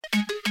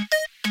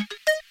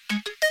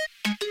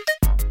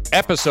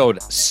Episode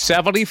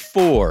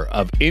 74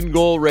 of In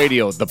Goal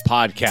Radio, the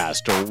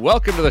podcast.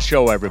 Welcome to the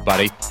show,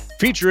 everybody.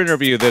 Feature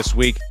interview this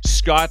week,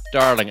 Scott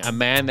Darling, a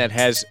man that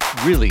has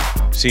really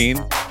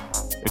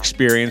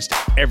experienced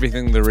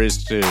everything there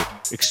is to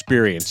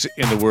experience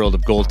in the world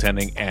of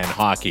goaltending and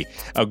hockey.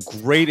 A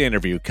great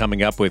interview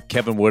coming up with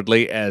Kevin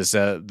Woodley as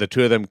the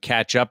two of them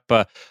catch up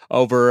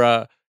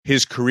over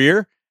his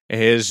career,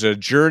 his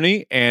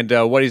journey, and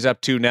what he's up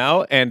to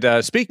now.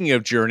 And speaking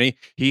of journey,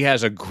 he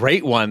has a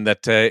great one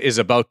that is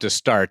about to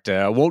start.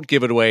 I won't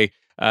give it away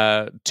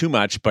too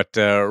much, but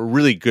a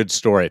really good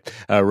story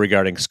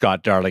regarding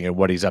Scott Darling and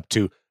what he's up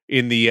to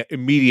in the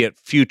immediate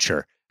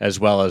future, as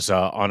well as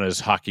on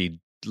his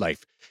hockey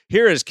life.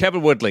 Here is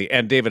Kevin Woodley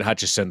and David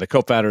Hutchison, the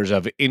co-founders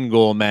of In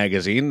Goal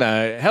Magazine.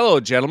 Hello,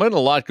 gentlemen. A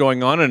lot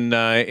going on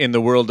in the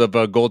world of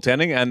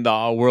goaltending and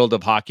the world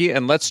of hockey.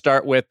 And let's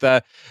start with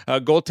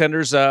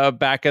goaltenders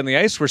back on the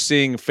ice. We're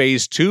seeing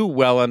phase 2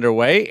 well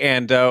underway.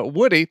 And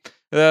Woody,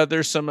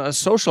 there's some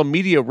social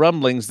media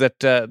rumblings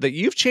that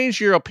you've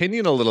changed your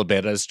opinion a little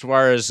bit as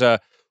far as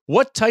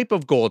what type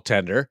of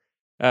goaltender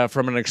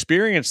from an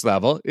experience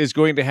level is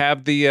going to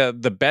have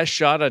the best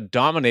shot at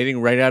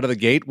dominating right out of the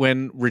gate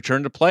when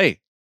return to play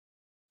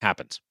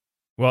happens.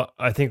 Well,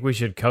 I think we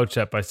should couch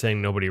that by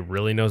saying nobody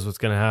really knows what's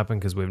going to happen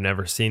because we've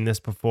never seen this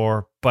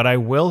before. But I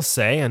will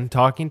say, and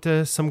talking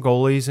to some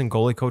goalies and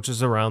goalie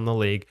coaches around the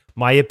league,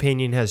 my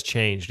opinion has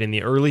changed. In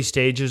the early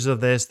stages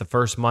of this, the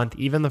first month,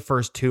 even the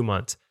first 2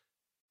 months,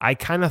 I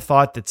kind of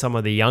thought that some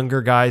of the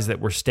younger guys that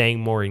were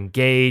staying more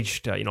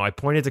engaged, I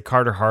pointed to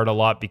Carter Hart a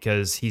lot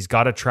because he's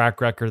got a track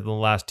record in the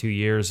last 2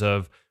 years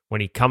of when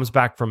he comes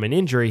back from an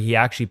injury, he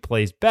actually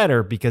plays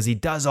better because he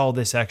does all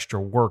this extra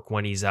work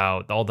when he's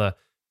out, all the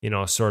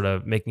sort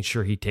of making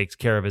sure he takes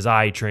care of his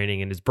eye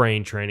training and his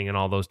brain training and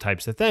all those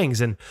types of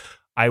things. And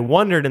I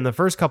wondered in the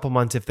first couple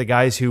months if the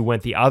guys who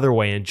went the other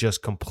way and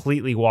just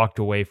completely walked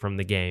away from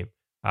the game.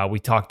 We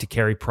talked to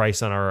Carey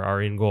Price on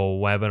our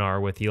in-goal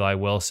webinar with Eli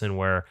Wilson,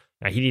 where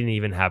he didn't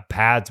even have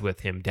pads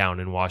with him down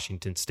in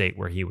Washington State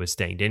where he was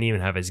staying. Didn't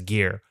even have his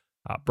gear.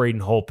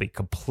 Braden Holtby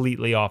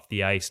completely off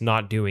the ice,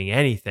 not doing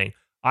anything.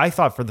 I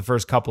thought for the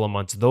first couple of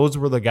months, those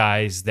were the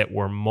guys that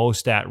were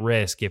most at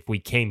risk if we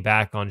came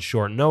back on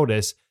short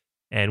notice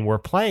and we're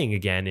playing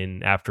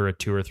again after a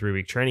 2 or 3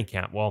 week training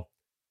camp. Well,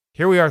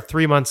 here we are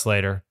 3 months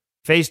later.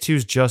 Phase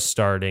 2's just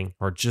starting,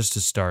 or just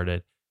has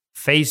started.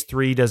 Phase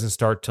 3 doesn't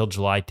start till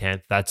July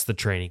 10th. That's the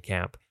training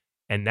camp.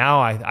 And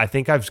now I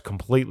think I've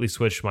completely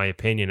switched my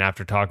opinion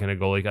after talking to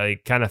goalie. I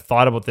kind of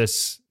thought about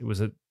this. It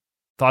was a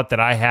thought that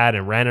I had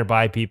and ran it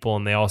by people,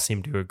 and they all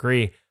seemed to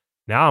agree.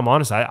 Now I'm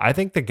honest. I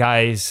think the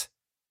guys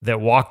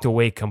that walked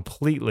away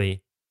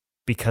completely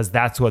because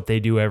that's what they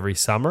do every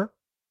summer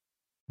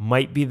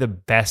might be the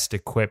best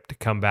equipped to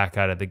come back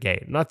out of the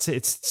gate.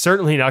 It's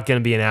certainly not going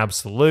to be an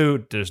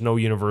absolute. There's no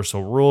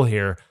universal rule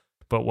here.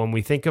 But when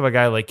we think of a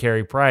guy like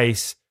Carey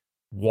Price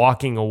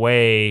walking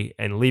away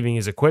and leaving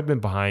his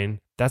equipment behind,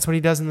 that's what he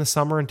does in the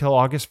summer until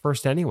August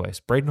 1st anyways.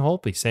 Braden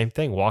Holtby, same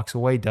thing, walks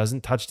away,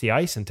 doesn't touch the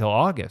ice until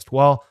August.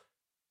 Well,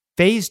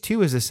 phase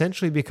 2 has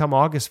essentially become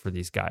August for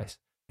these guys.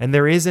 And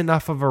there is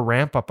enough of a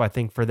ramp up, I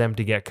think, for them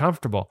to get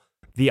comfortable.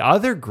 The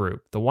other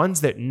group, the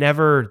ones that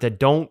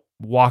don't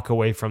walk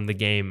away from the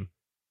game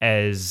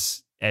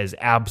as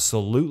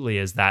absolutely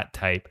as that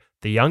type,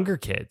 the younger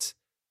kids,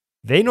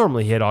 they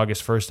normally hit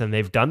August 1st and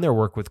they've done their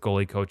work with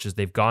goalie coaches.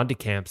 They've gone to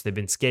camps. They've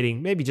been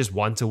skating maybe just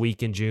once a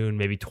week in June,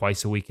 maybe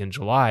twice a week in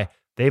July.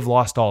 They've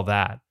lost all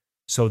that.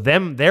 So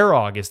their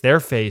August, their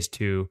phase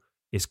 2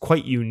 is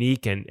quite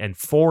unique and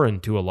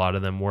foreign to a lot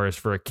of them. Whereas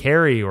for a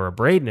Carey or a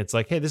Braden, it's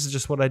like, hey, this is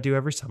just what I do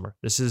every summer.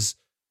 This is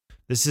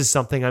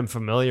something I'm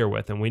familiar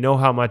with. And we know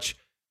how much,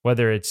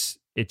 whether it's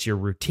your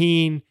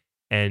routine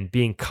and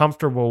being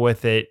comfortable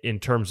with it in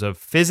terms of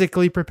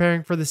physically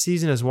preparing for the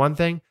season is one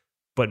thing,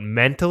 but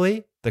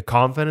mentally, the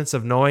confidence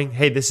of knowing,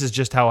 hey, this is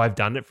just how I've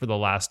done it for the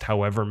last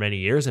however many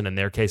years, and in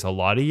their case, a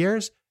lot of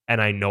years,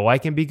 and I know I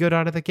can be good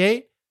out of the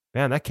gate,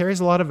 man, that carries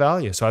a lot of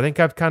value. So I think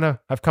I've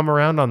come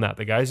around on that.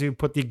 The guys who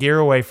put the gear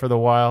away for the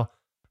while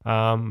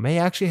may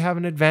actually have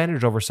an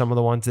advantage over some of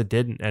the ones that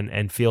didn't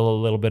and feel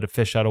a little bit of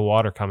fish out of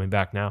water coming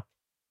back now.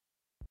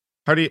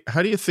 How do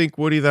you think,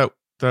 Woody, that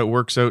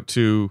works out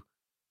to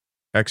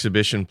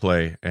exhibition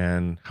play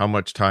and how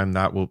much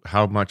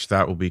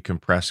that will be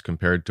compressed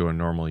compared to a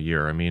normal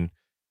year? I mean,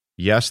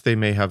 yes, they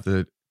may have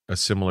a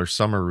similar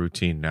summer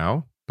routine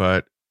now,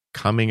 but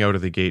coming out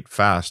of the gate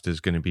fast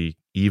is going to be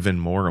even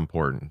more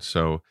important.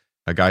 So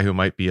a guy who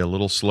might be a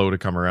little slow to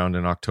come around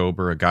in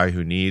October, a guy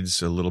who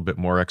needs a little bit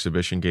more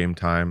exhibition game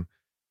time,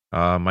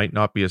 might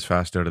not be as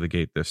fast out of the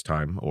gate this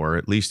time, or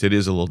at least it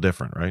is a little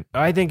different, right?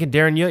 I think, and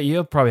Darren,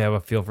 you'll probably have a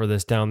feel for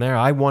this down there.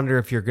 I wonder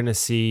if you're going to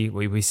see,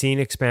 we've seen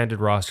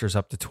expanded rosters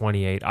up to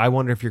 28. I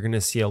wonder if you're going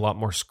to see a lot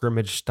more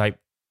scrimmage type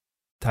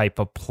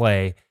of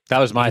play. That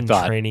was my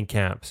thought. Training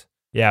camps.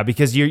 Yeah,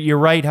 because you're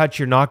right, Hutch.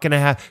 You're not going to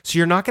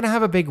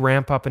have a big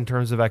ramp up in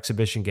terms of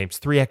exhibition games,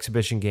 3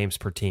 exhibition games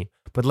per team.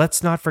 But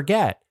let's not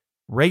forget,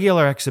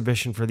 regular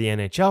exhibition for the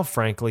NHL,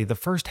 frankly, the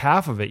first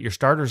half of it, your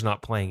starter's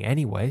not playing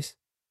anyways.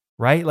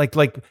 right?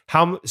 Like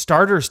how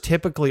starters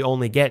typically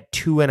only get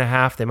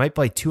 2.5. They might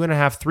play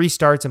 2.5, 3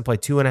 starts and play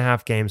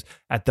 2.5 games,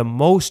 at the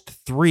most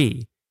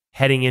 3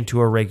 heading into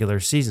a regular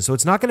season. So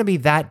it's not going to be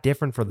that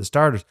different for the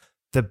starters.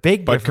 The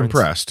big But difference,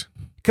 compressed.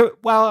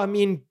 Well, I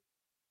mean,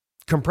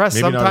 compressed.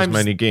 Maybe Sometimes not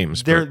as many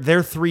games.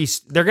 they're 3.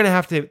 They're going to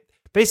have to.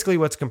 Basically,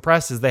 what's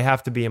compressed is they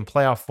have to be in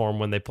playoff form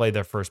when they play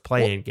their first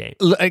play-in game.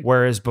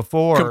 Whereas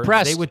before,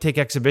 they would take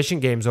exhibition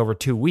games over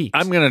 2 weeks.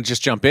 I'm going to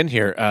just jump in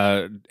here.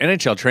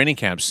 NHL training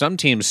camps, some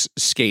teams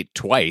skate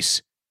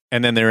twice,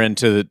 and then they're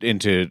into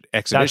exhibition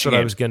That's what games.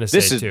 I was going to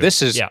say,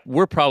 This is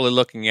We're probably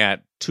looking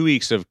at 2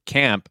 weeks of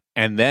camp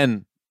and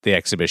then the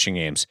exhibition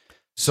games.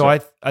 So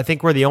I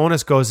think where the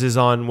onus goes is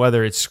on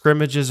whether it's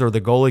scrimmages or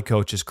the goalie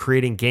coaches.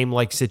 Creating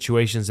game-like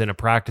situations in a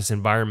practice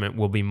environment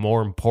will be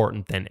more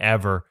important than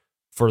ever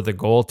for the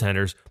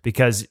goaltenders,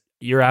 because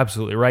you're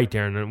absolutely right,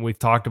 Darren. And we've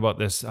talked about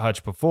this,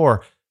 Hutch,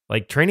 before.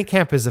 Like, training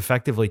camp is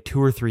effectively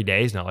 2 or 3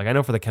 days now. Like, I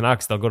know for the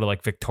Canucks, they'll go to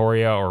like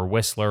Victoria or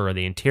Whistler or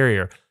the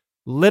interior,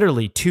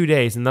 literally 2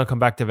 days, and they'll come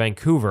back to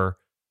Vancouver,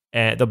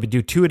 and they'll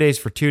do 2 days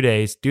for 2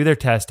 days, do their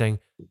testing,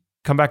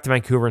 come back to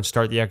Vancouver and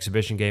start the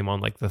exhibition game on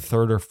like the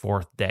 3rd or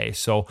 4th day.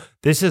 So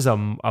this is a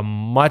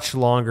much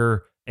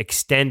longer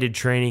extended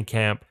training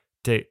camp.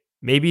 To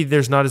maybe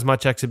there's not as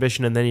much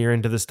exhibition, and then you're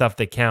into the stuff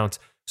that counts.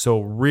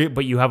 So,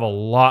 but you have a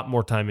lot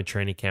more time in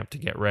training camp to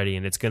get ready,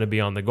 and it's going to be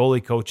on the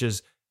goalie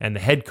coaches and the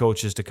head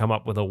coaches to come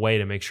up with a way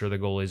to make sure the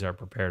goalies are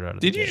prepared out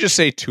of Did you just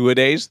say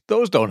 2-a-days?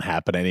 Those don't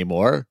happen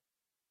anymore.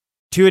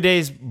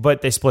 2-a-days,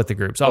 but they split the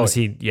groups.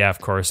 Obviously, yeah, of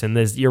course. And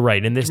you're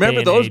right. In this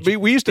remember day and those? age,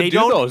 We used to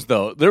do those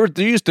though.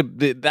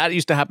 That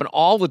used to happen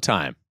all the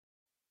time.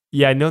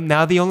 Yeah, no.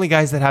 Now the only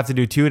guys that have to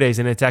do 2-a-days,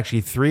 and it's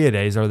actually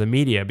 3-a-days, are the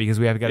media, because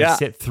we have got to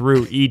sit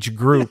through each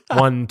group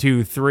 1,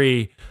 2,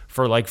 3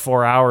 for like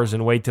 4 hours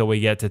and wait till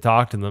we get to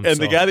talk to them. And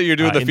the guy that you're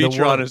doing the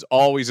feature on is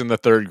always in the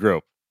 3rd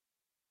group.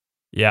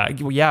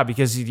 Yeah,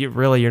 because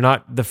you're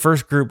not the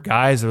first group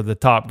guys are the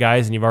top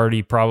guys, and you've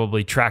already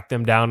probably tracked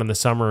them down in the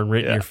summer and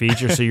written your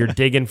feature. So you're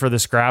digging for the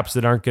scraps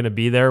that aren't going to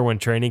be there when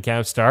training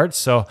camp starts.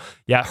 So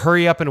yeah,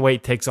 hurry up and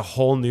wait takes a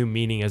whole new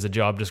meaning as a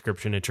job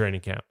description at training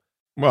camp.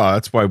 Well,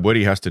 that's why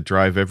Woody has to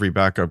drive every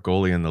backup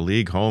goalie in the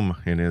league home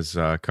in his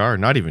car.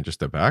 Not even just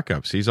the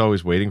backups. He's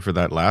always waiting for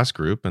that last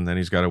group, and then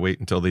he's got to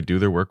wait until they do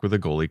their work with a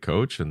goalie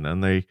coach, and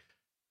then they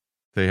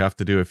have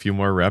to do a few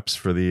more reps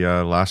for the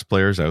last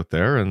players out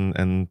there.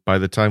 And by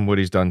the time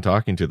Woody's done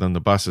talking to them,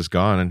 the bus is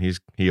gone, and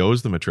he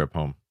owes them a trip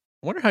home.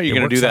 I wonder how you're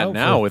going to do that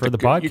now with the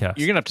podcast.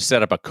 You're going to have to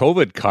set up a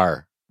COVID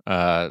car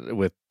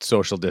with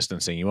social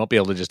distancing. You won't be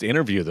able to just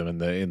interview them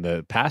in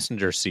the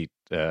passenger seat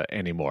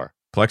anymore.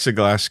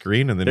 Plexiglass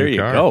screen in the there new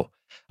car. There you go.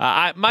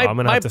 I'm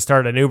going to have to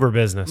start an Uber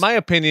business. My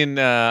opinion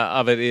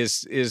of it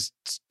is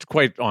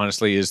quite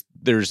honestly is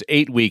there's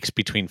 8 weeks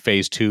between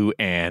phase 2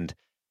 and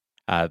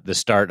the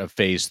start of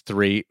phase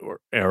 3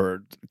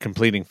 or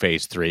completing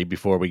phase 3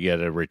 before we get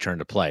a return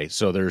to play.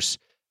 So there's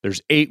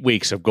 8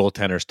 weeks of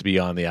goaltenders to be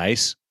on the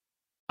ice.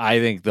 I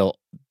think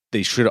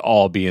they should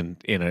all be in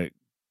a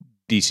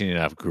decent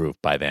enough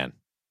groove by then.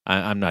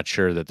 I'm not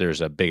sure that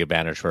there's a big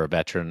advantage for a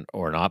veteran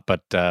or not,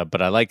 but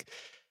I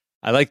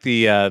like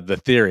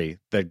the theory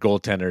that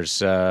goaltenders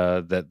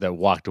that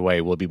walked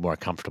away will be more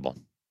comfortable.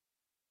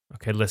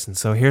 Okay, listen.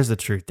 So here's the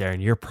truth,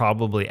 Darren. You're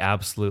probably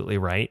absolutely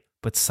right,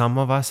 but some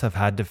of us have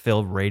had to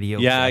fill radio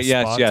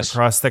spots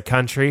across the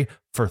country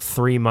for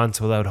 3 months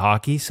without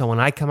hockey. So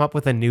when I come up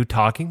with a new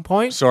talking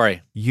point,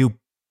 you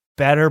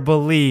better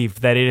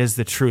believe that it is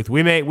the truth.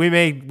 We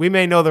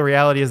may know the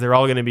reality is they're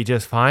all going to be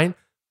just fine.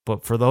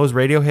 But for those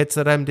radio hits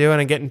that I'm doing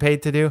and getting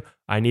paid to do,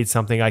 I need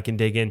something I can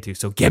dig into.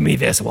 So give me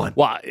this one.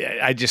 Well,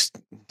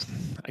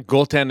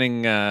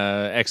 goaltending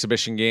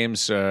exhibition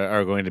games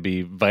are going to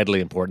be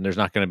vitally important. There's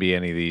not going to be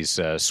any of these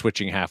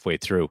switching halfway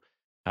through.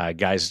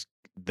 Guys,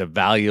 the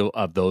value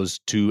of those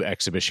 2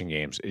 exhibition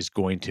games is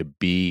going to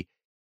be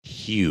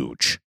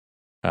huge.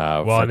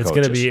 And it's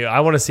going to be, I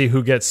want to see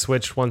who gets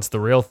switched once the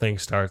real thing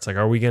starts. Like,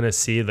 are we going to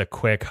see the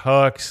quick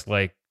hooks,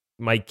 like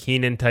Mike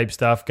Keenan type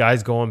stuff,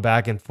 guys going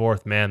back and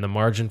forth? Man, the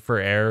margin for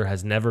error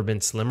has never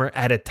been slimmer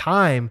at a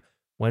time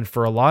when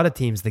for a lot of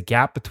teams, the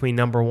gap between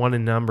number 1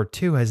 and number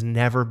 2 has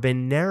never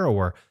been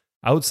narrower.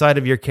 Outside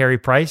of your Carey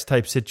Price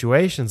type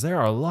situations, there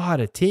are a lot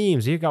of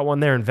teams. You got one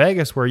there in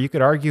Vegas where you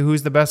could argue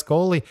who's the best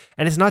goalie.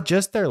 And it's not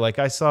just there. Like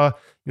I saw,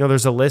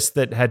 there's a list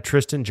that had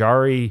Tristan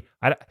Jarry.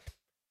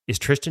 Is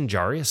Tristan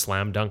Jarry a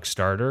slam dunk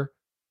starter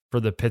for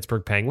the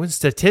Pittsburgh Penguins?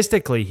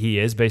 Statistically, he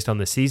is based on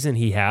the season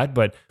he had,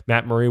 but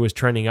Matt Murray was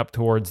trending up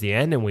towards the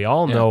end, and we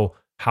all know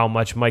how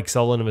much Mike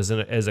Sullivan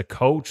as a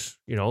coach,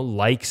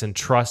 likes and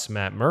trusts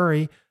Matt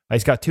Murray.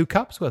 He's got 2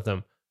 cups with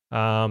him.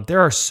 There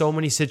are so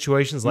many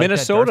situations like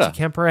Minnesota. That. Darcy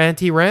Kemper,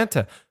 Antti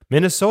Ranta.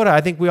 Minnesota,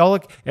 I think we all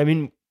look,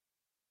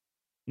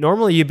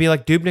 normally you'd be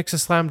like, Dubnyk's a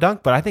slam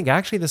dunk, but I think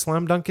actually the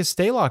slam dunk is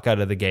Stalock out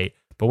of the gate.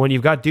 But when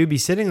you've got Doobie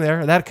sitting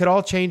there, that could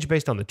all change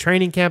based on the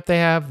training camp they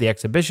have, the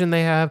exhibition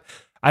they have.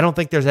 I don't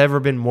think there's ever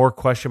been more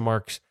question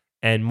marks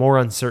and more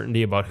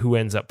uncertainty about who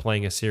ends up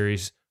playing a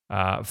series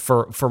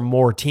for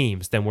more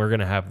teams than we're going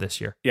to have this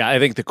year. Yeah, I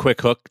think the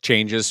quick hook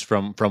changes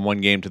from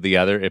one game to the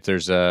other. If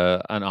there's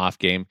an off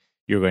game,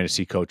 you're going to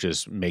see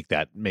coaches make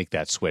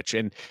that switch.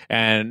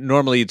 And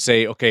normally you'd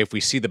say, okay, if we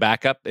see the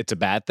backup, it's a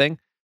bad thing.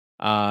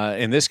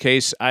 In this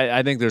case,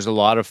 I think there's a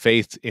lot of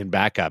faith in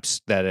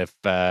backups that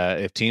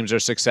if teams are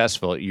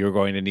successful, you're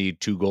going to need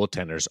two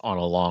goaltenders on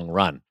a long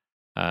run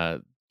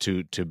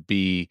to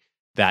be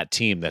that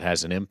team that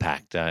has an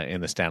impact in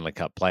the Stanley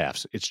Cup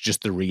playoffs. It's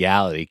just the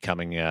reality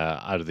coming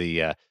out of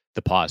the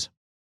pause.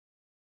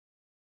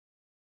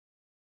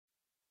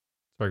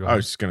 Sorry, I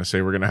was just going to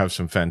say we're going to have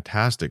some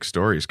fantastic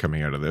stories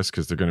coming out of this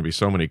because there are going to be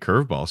so many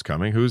curveballs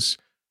coming. Who's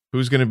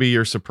going to be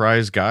your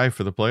surprise guy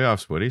for the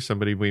playoffs, Woody?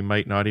 Somebody we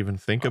might not even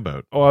think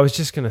about. Oh, I was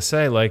just going to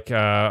say,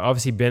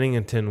 obviously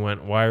Binnington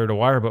went wire to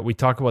wire, but we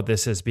talk about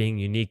this as being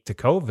unique to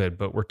COVID,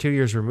 but we're 2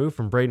 years removed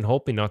from Braden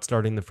Holtby not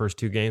starting the first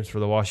two games for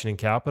the Washington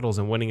Capitals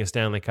and winning a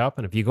Stanley Cup.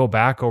 And if you go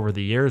back over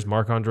the years,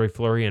 Marc-Andre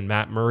Fleury and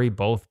Matt Murray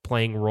both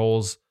playing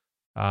roles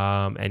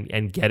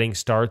and getting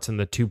starts in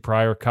the two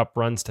prior cup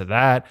runs to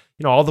that,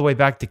 all the way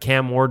back to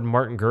Cam Ward and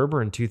Martin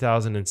Gerber in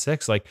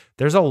 2006. Like,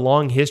 there's a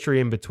long history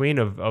in between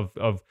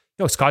of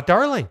Scott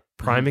Darling,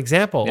 prime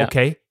example. Yeah.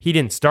 Okay, he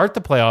didn't start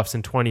the playoffs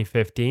in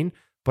 2015,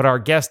 but our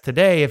guest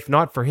today, if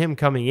not for him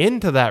coming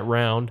into that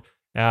round,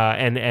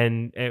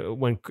 and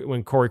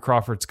when Corey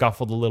Crawford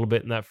scuffled a little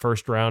bit in that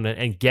first round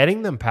and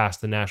getting them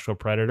past the Nashville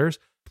Predators,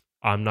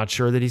 I'm not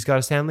sure that he's got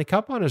a Stanley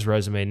Cup on his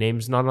resume.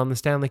 Name's not on the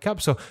Stanley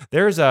Cup. So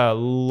there's a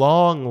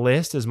long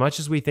list, as much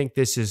as we think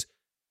this is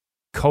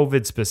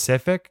COVID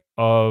specific,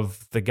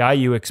 of the guy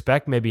you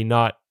expect maybe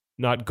not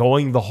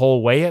going the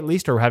whole way, at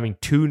least, or having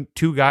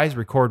two guys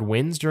record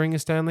wins during a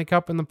Stanley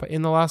Cup in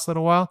the last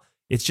little while.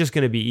 It's just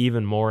going to be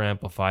even more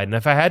amplified. And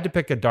if I had to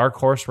pick a dark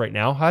horse right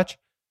now, Hutch,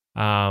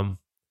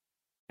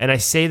 and I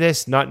say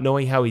this not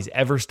knowing how he's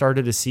ever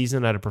started a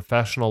season at a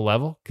professional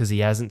level, because he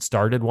hasn't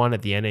started one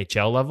at the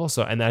NHL level.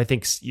 So, and I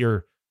think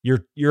your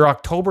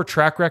October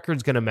track record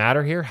is going to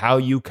matter here, how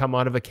you come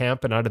out of a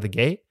camp and out of the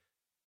gate.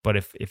 But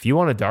if you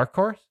want a dark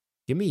horse,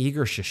 give me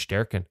Igor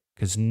Shesterkin,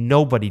 because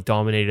nobody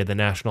dominated the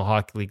National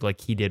Hockey League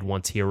like he did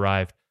once he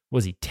arrived.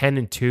 Was he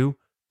 10-2?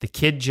 The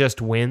kid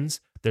just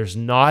wins. There's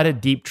not a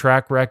deep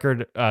track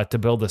record to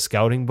build a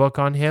scouting book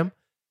on him.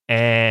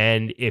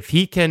 And if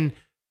he can,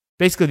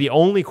 basically the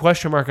only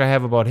question mark I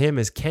have about him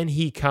is, can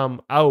he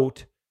come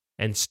out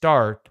and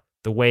start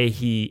the way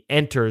he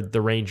entered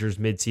the Rangers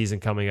midseason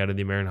coming out of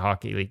the American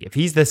Hockey League? If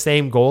he's the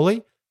same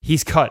goalie,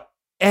 he's got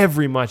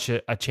every much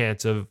a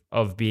chance of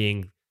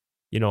being,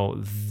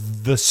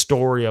 the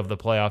story of the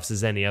playoffs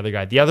as any other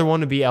guy. The other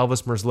one would be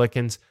Elvis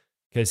Merzlikins,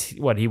 because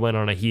he went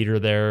on a heater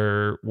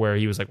there where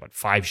he was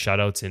 5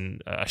 shutouts in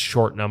a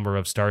short number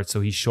of starts.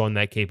 So he's shown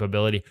that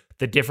capability.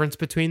 The difference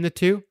between the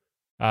two,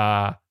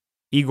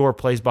 Igor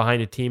plays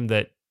behind a team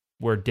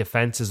where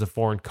defense is a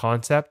foreign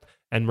concept,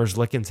 and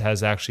Merzlikins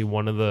has actually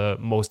one of the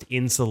most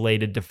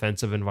insulated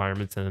defensive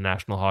environments in the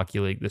National Hockey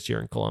League this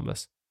year in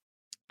Columbus.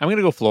 I'm going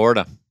to go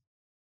Florida.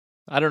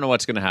 I don't know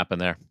what's going to happen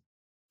there.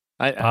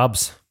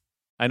 Bob's.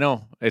 I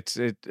know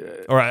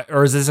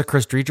or is this a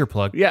Chris Dreger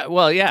plug? Yeah,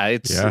 well, yeah,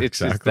 it's exactly. It's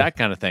that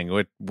kind of thing.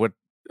 What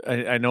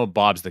I know,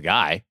 Bob's the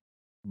guy,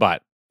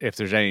 but if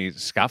there's any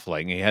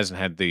scuffling, he hasn't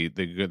had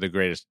the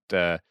greatest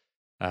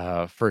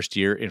first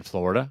year in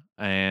Florida,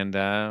 and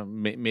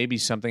maybe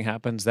something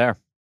happens there.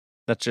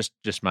 That's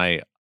just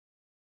my.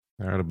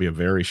 That'll be a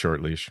very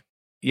short leash.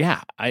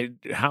 Yeah,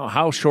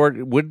 how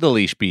short would the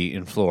leash be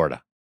in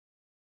Florida?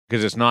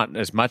 Because it's not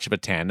as much of a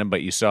tandem,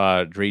 but you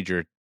saw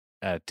Dreger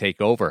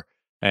take over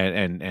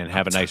and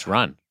have a nice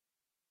run.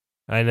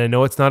 And I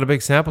know it's not a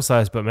big sample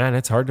size, but man,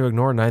 it's hard to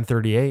ignore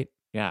 938.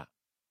 Yeah,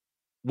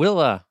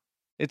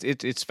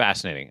 it's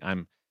fascinating.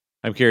 I'm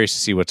curious to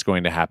see what's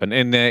going to happen.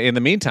 And in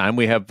the meantime,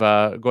 we have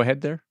go ahead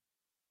there.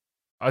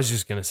 I was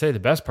just going to say the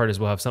best part is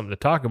we'll have something to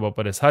talk about,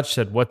 but as Hutch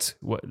said, what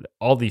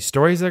all these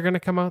stories that are going to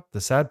come out, the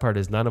sad part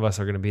is none of us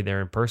are going to be there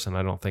in person,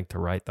 I don't think, to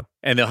write them.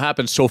 And they'll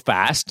happen so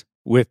fast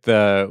with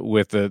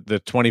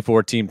the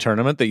 24 team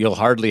tournament that you'll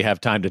hardly have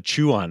time to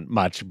chew on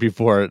much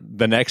before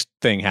the next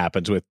thing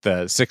happens with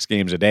 6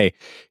 games a day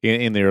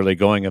in the early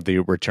going of the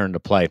return to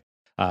play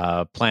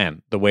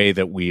plan, the way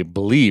that we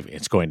believe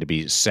it's going to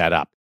be set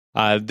up.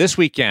 This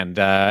weekend,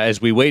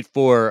 as we wait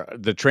for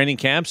the training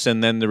camps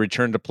and then the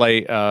return to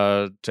play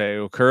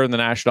to occur in the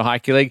National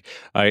Hockey League,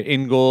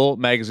 In Goal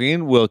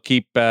magazine will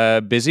keep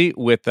busy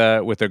with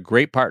a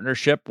great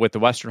partnership with the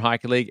Western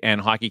Hockey League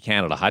and Hockey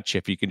Canada. Hutch,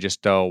 if you can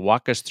just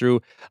walk us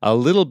through a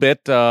little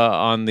bit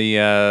on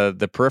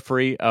the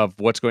periphery of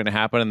what's going to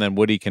happen, and then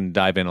Woody can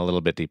dive in a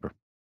little bit deeper.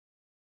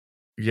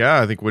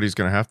 Yeah, I think Woody's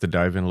going to have to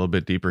dive in a little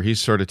bit deeper.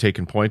 He's sort of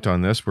taken point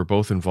on this. We're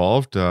both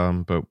involved,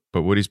 but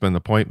Woody's been the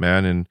point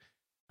man, and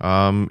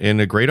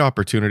a great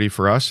opportunity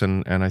for us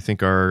and I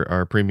think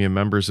our premium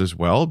members as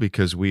well,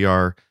 because we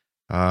are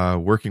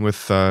working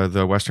with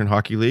the Western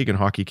Hockey League and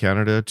Hockey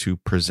Canada to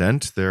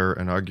present their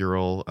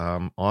inaugural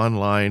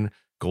online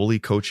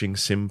goalie coaching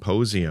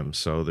symposium.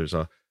 So there's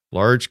a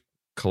large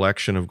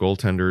collection of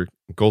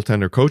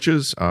goaltender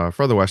coaches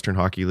for the Western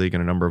Hockey League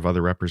and a number of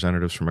other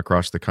representatives from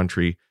across the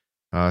country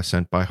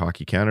sent by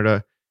Hockey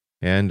Canada.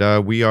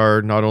 And we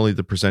are not only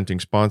the presenting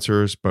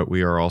sponsors, but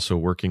we are also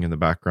working in the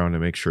background to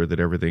make sure that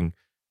everything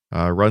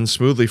runs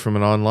smoothly from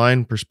an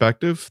online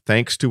perspective,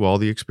 thanks to all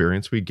the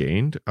experience we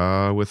gained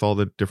with all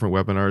the different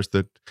webinars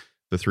that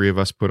the three of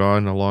us put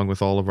on, along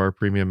with all of our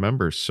premium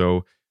members.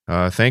 So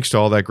thanks to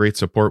all that great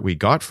support we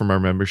got from our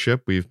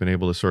membership, we've been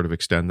able to sort of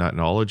extend that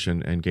knowledge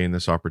and gain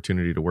this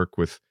opportunity to work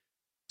with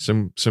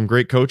some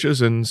great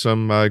coaches and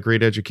some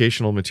great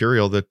educational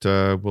material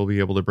that we'll be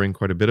able to bring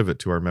quite a bit of it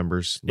to our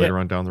members later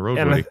on down the road.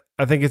 And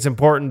I think it's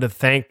important to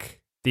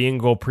thank the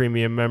InGoal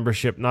Premium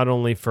membership, not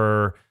only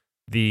for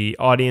the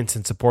audience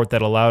and support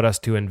that allowed us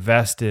to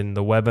invest in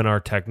the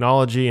webinar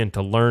technology and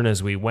to learn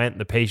as we went,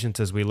 the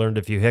patience as we learned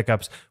a few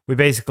hiccups. We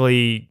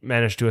basically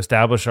managed to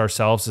establish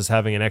ourselves as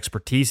having an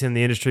expertise in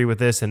the industry with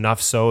this,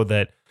 enough so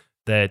that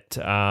the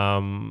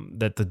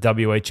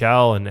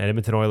WHL and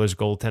Edmonton Oilers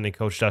goaltending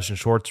coach Dustin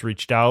Schwartz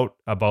reached out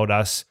about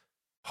us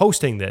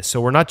hosting this.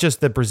 So we're not just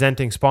the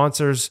presenting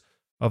sponsors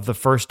of the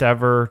first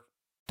ever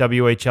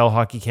WHL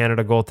Hockey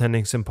Canada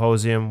Goaltending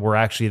Symposium, we're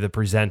actually the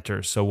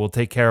presenters. So we'll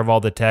take care of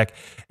all the tech.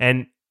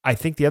 And I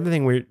think the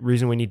other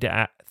reason we need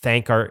to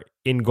thank our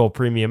InGoal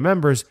Premium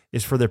members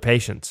is for their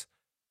patience,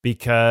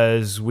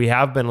 because we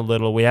haven't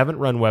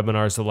run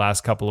webinars the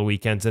last couple of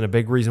weekends. And a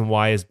big reason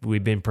why is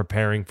we've been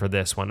preparing for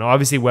this one. Now,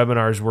 obviously,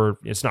 webinars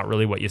it's not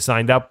really what you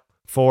signed up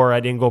for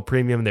at InGoal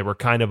Premium. They were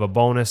kind of a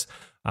bonus.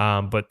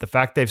 But the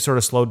fact they've sort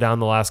of slowed down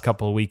the last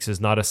couple of weeks is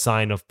not a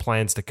sign of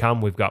plans to come.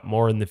 We've got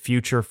more in the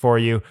future for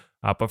you.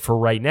 But for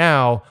right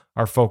now,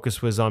 our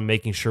focus was on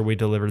making sure we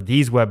deliver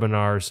these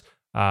webinars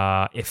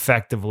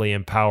effectively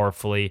and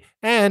powerfully.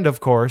 And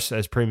of course,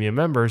 as premium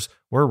members,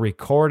 we're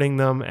recording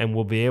them and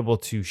we'll be able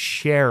to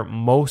share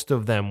most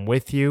of them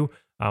with you.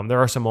 There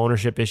are some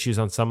ownership issues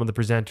on some of the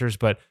presenters,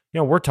 but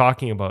we're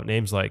talking about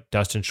names like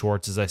Dustin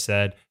Schwartz, as I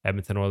said,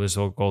 Edmonton Oilers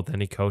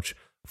goaltending coach,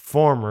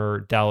 former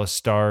Dallas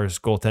Stars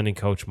goaltending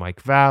coach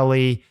Mike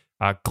Valley,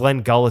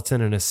 Glenn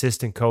Gulletson, an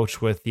assistant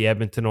coach with the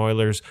Edmonton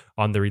Oilers,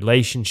 on the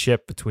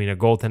relationship between a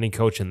goaltending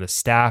coach and the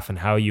staff and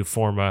how you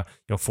form a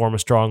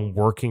strong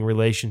working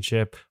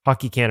relationship.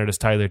 Hockey Canada's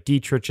Tyler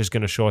Dietrich is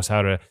going to show us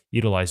how to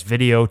utilize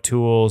video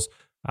tools.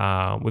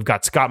 We've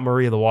got Scott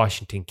Murray of the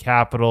Washington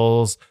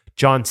Capitals.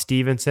 John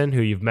Stevenson,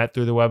 who you've met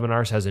through the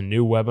webinars, has a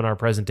new webinar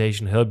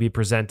presentation he'll be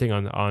presenting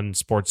on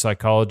sports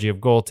psychology of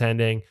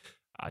goaltending.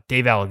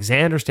 Dave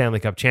Alexander, Stanley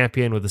Cup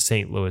champion with the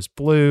St. Louis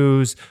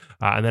Blues,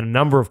 and then a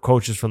number of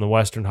coaches from the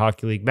Western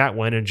Hockey League, Matt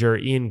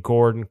Weninger, Ian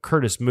Gordon,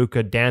 Curtis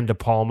Muka, Dan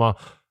DePalma,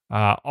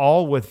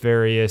 all with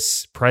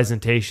various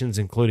presentations,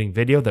 including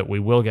video that we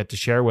will get to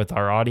share with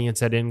our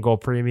audience at InGoal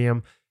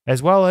Premium,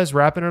 as well as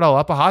wrapping it all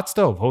up, a hot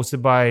stove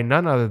hosted by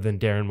none other than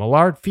Darren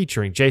Millard,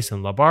 featuring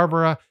Jason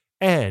LaBarbera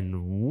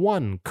and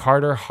one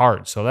Carter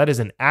Hart. So that is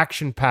an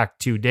action-packed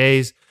 2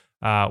 days.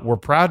 We're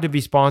proud to be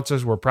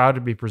sponsors. We're proud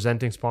to be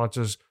presenting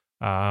sponsors.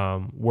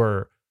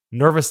 We're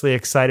nervously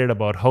excited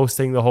about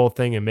hosting the whole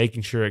thing and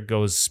making sure it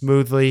goes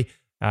smoothly.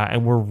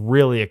 And we're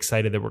really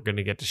excited that we're going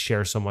to get to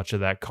share so much of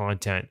that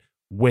content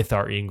with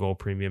our InGoal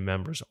Premium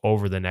members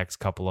over the next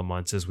couple of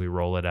months as we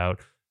roll it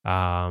out,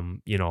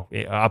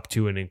 up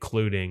to and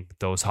including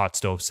those hot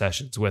stove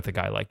sessions with a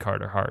guy like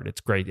Carter Hart.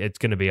 It's great. It's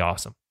going to be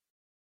awesome.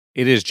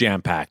 It is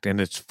jam-packed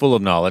and it's full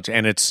of knowledge,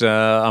 and it's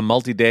a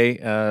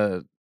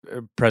multi-day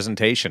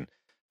presentation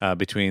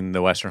between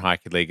the Western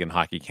Hockey League and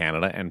Hockey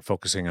Canada, and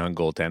focusing on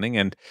goaltending,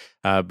 and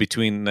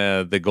between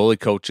the goalie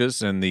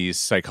coaches and the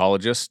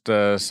psychologist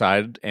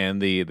side and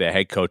the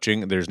head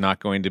coaching, there's not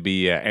going to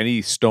be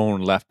any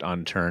stone left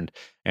unturned,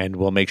 and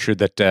we'll make sure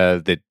that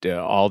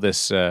all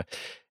this,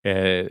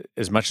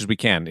 as much as we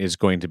can, is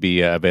going to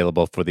be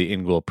available for the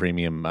InGoal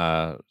Premium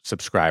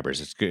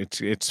subscribers.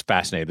 It's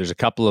fascinating. There's a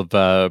couple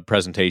of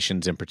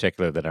presentations in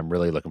particular that I'm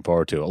really looking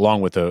forward to,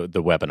 along with the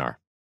webinar.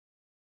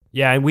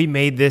 Yeah, and we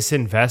made this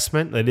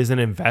investment. It is an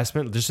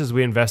investment. Just as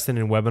we invested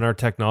in webinar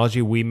technology,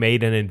 we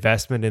made an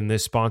investment in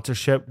this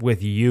sponsorship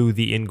with you,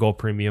 the InGoal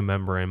Premium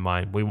member, in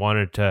mind.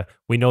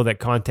 We know that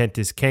content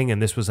is king,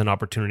 and this was an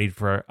opportunity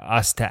for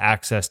us to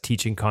access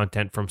teaching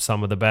content from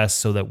some of the best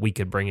so that we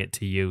could bring it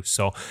to you.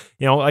 So,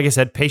 like I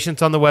said,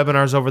 patience on the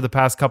webinars over the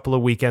past couple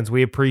of weekends.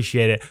 We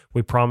appreciate it.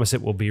 We promise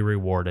it will be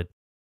rewarded.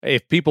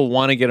 If people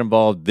want to get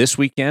involved this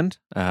weekend,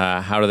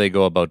 how do they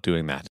go about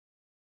doing that?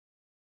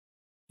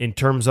 In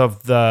terms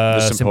of the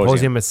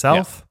symposium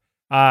itself,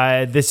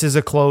 this is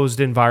a closed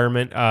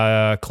environment,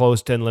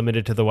 closed and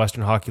limited to the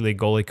Western Hockey League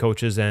goalie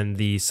coaches and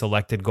the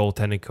selected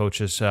goaltending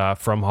coaches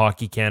from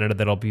Hockey Canada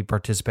that'll be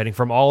participating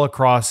from all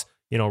across,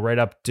 right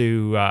up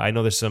to, I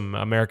know there's some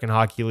American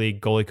Hockey League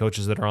goalie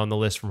coaches that are on the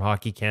list from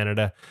Hockey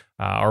Canada.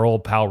 Our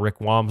old pal Rick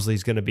Wamsley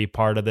is going to be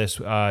part of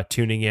this,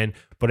 tuning in.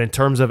 But in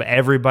terms of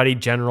everybody,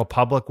 general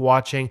public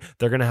watching,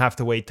 they're going to have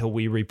to wait till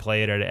we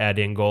replay it at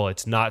InGoal.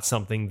 It's not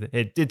something,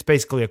 it's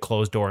basically a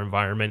closed door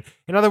environment.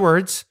 In other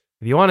words,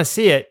 if you want to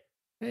see it,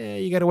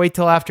 you got to wait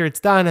till after it's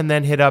done and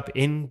then hit up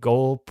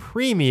InGoal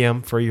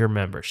Premium for your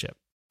membership.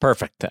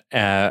 Perfect.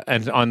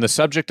 And on the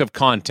subject of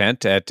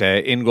content at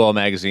In Goal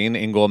Magazine,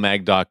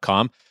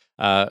 ingoalmag.com,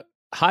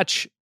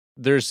 Hutch,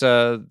 there's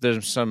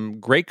some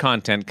great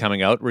content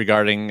coming out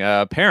regarding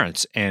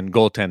parents and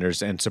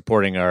goaltenders and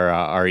supporting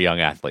our young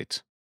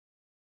athletes.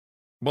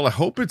 Well, I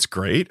hope it's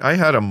great. I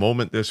had a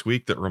moment this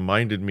week that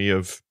reminded me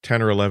of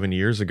 10 or 11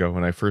 years ago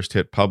when I first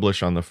hit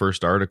publish on the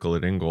first article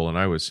at InGoal, and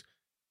I was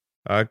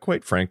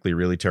quite frankly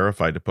really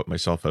terrified to put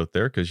myself out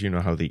there because you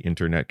know how the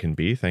internet can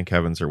be. Thank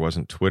heavens there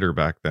wasn't Twitter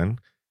back then.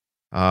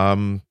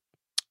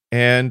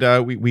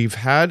 We've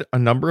had a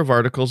number of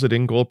articles at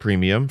InGoal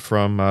Premium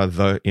from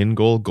the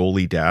InGoal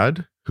goalie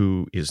dad,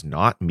 who is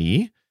not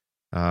me.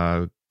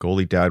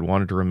 Goalie dad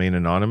wanted to remain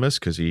anonymous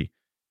because he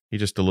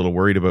just a little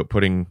worried about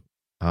putting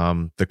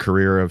the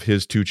career of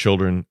his two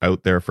children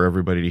out there for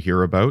everybody to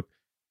hear about.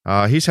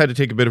 He's had to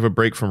take a bit of a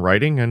break from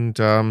writing,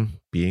 and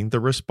being the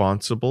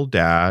responsible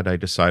dad, I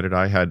decided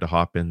I had to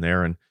hop in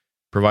there and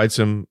provide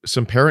some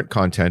parent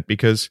content,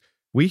 because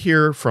we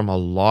hear from a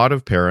lot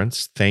of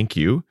parents, thank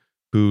you,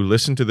 who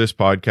listen to this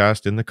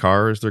podcast in the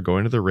car as they're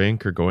going to the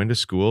rink or going to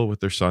school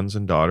with their sons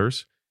and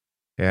daughters,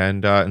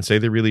 and say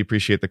they really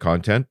appreciate the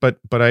content. But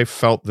I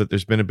felt that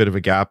there's been a bit of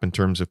a gap in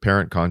terms of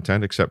parent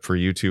content, except for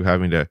you two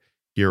having to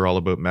hear all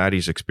about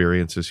Maddie's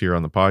experiences here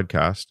on the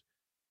podcast.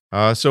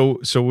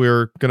 So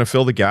we're going to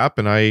fill the gap,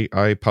 and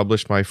I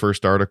published my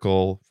first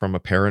article from a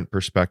parent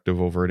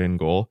perspective over at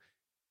InGoal.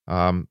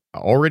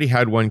 Already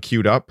had one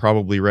queued up,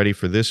 probably ready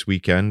for this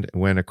weekend,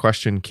 when a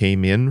question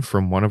came in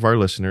from one of our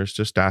listeners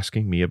just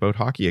asking me about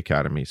hockey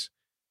academies.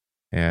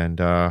 And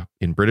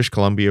in British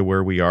Columbia,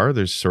 where we are,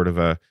 there's sort of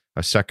a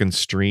second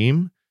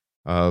stream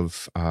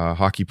of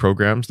hockey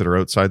programs that are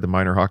outside the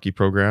minor hockey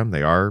program.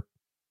 They are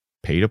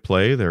pay to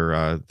play.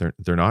 They're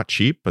not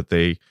cheap, but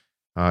they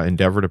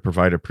endeavor to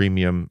provide a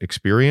premium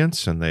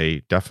experience, and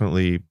they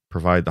definitely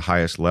provide the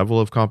highest level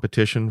of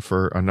competition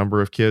for a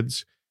number of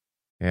kids.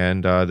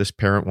 And this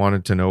parent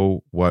wanted to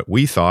know what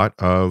we thought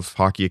of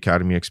hockey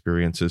academy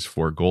experiences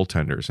for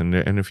goaltenders.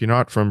 And if you're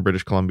not from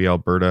British Columbia,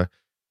 Alberta,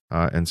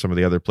 and some of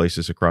the other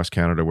places across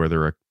Canada where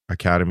there are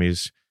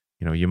academies,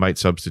 you know, you might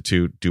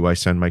substitute, do I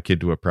send my kid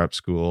to a prep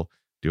school?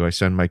 Do I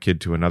send my kid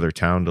to another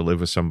town to live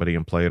with somebody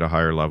and play at a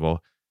higher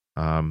level?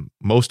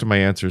 Most of my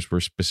answers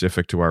were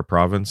specific to our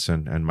province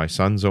and my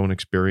son's own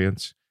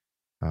experience.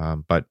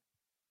 But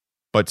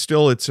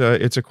still, it's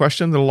a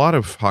question that a lot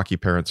of hockey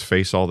parents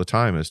face all the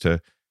time as to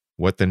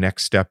what the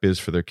next step is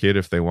for their kid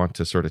if they want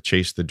to sort of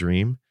chase the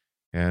dream.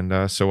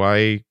 And so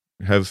I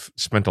have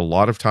spent a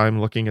lot of time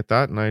looking at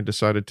that, and I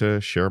decided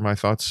to share my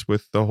thoughts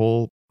with the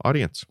whole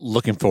audience.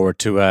 Looking forward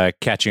to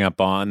catching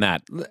up on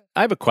that.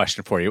 I have a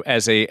question for you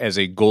as a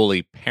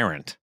goalie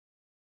parent.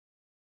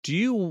 Do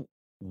you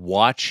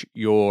watch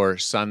your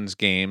son's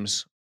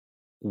games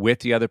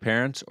with the other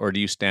parents, or do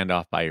you stand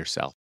off by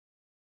yourself?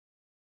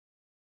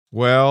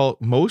 Well,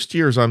 most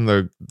years I'm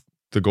the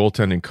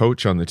goaltending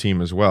coach on the team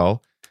as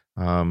well.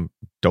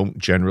 Don't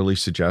generally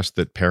suggest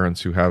that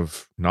parents who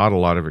have not a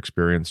lot of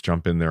experience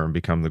jump in there and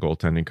become the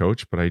goaltending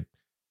coach, but I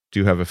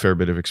do have a fair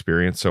bit of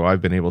experience, so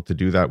I've been able to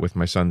do that with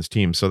my son's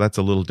team. So that's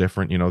a little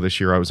different. You know, this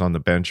year I was on the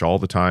bench all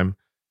the time.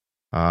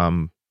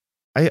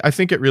 I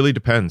think it really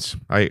depends.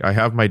 I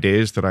have my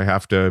days that I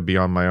have to be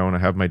on my own. I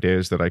have my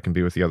days that I can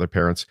be with the other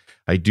parents.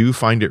 I do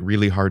find it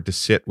really hard to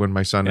sit when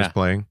my son is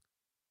playing.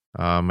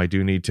 I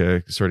do need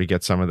to sort of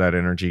get some of that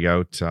energy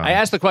out. I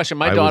asked the question.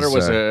 My daughter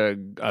was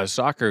a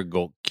soccer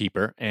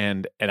goalkeeper,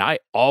 and I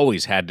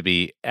always had to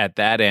be at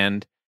that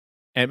end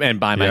and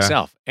by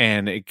myself.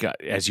 And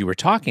as you were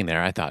talking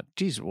there, I thought,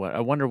 geez, I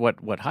wonder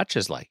what Hutch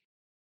is like.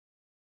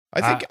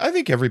 I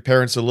think every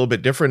parent's a little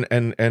bit different,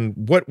 and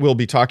what we'll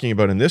be talking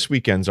about in this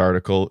weekend's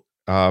article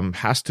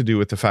has to do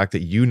with the fact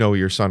that you know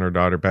your son or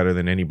daughter better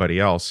than anybody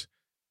else,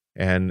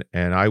 and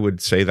I would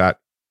say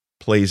that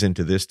plays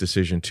into this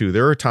decision too.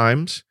 There are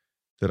times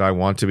that I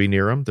want to be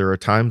near him. There are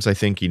times I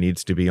think he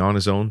needs to be on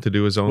his own to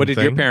do his own thing. What did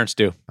your parents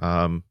do?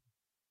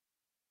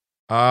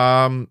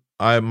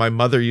 My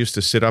mother used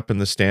to sit up in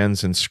the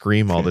stands and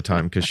scream all the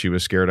time because she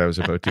was scared I was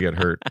about to get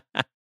hurt.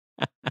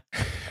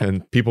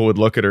 And people would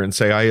look at her and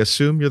say, I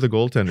assume you're the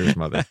goaltender's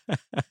mother.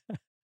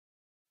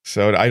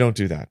 So I don't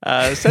do that.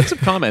 Send some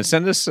comments.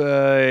 Send us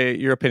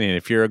your opinion.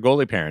 If you're a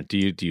goalie parent,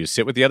 do you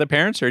sit with the other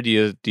parents, or do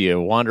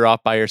you wander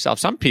off by yourself?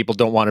 Some people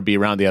don't want to be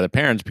around the other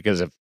parents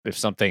because if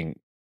something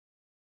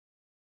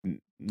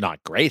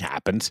not great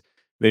happens,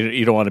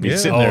 you don't want to be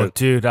sitting there. Oh,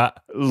 dude,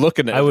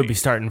 looking at. I would be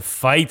starting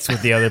fights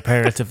with the other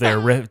parents if they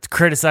were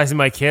criticizing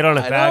my kid on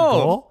a bad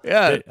goal.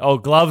 Yeah.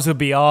 Gloves would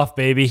be off,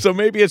 baby. So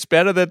maybe it's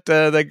better that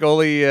that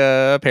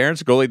goalie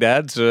parents, goalie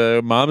dads,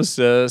 moms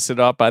sit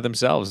off by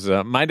themselves.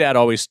 My dad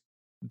always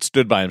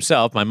stood by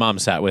himself. My mom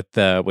sat with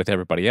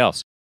everybody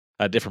else,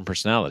 different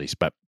personalities.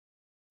 But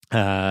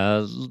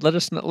let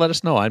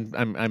us know.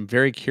 I'm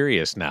very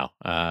curious now.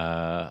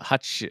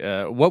 Hutch,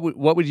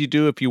 what would you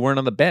do if you weren't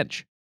on the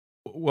bench?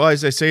 Well,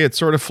 as I say, it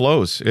sort of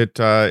flows. It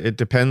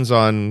depends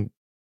on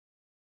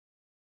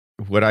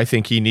what I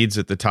think he needs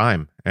at the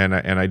time, and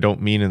I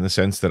don't mean in the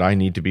sense that I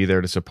need to be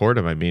there to support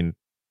him. I mean,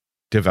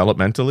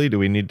 developmentally, do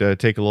we need to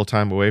take a little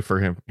time away for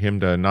him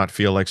to not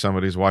feel like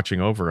somebody's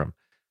watching over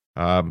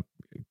him?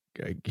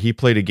 He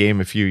played a game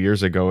a few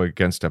years ago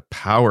against a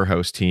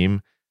powerhouse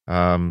team.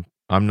 I'm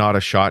not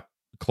a shot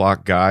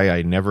clock guy.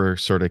 I never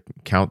sort of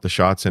count the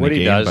shots in a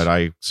game, but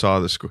I saw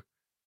the score.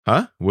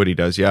 Huh? Woody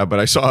does, yeah. But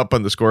I saw up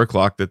on the score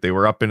clock that they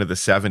were up into the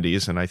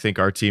 70s, and I think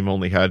our team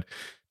only had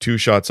 2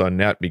 shots on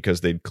net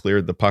because they'd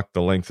cleared the puck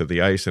the length of the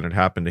ice, and it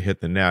happened to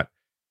hit the net.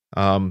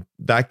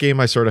 That game,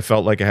 I sort of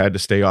felt like I had to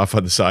stay off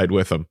on the side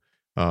with him.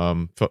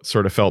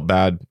 Sort of felt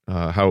bad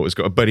how it was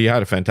going, but he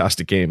had a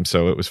fantastic game,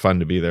 so it was fun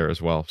to be there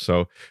as well.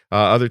 So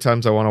other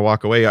times I want to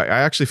walk away. I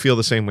actually feel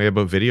the same way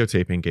about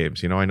videotaping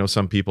games. You know, I know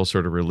some people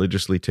sort of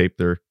religiously tape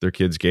their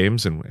kids'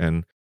 games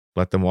and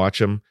let them watch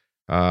them.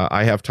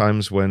 I have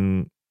times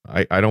when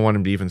I don't want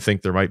him to even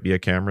think there might be a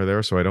camera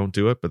there, so I don't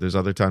do it. But there's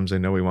other times I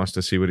know he wants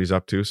to see what he's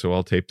up to, so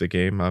I'll tape the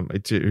game.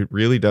 It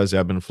really does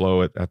ebb and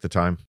flow at the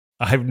time.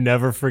 I've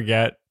never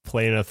forget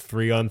playing a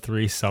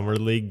 3-on-3 summer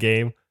league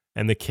game,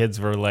 and the kids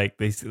were like,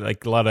 they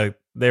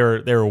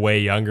were way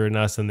younger than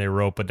us, and they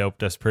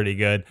rope-a-doped us pretty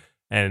good.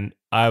 And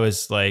I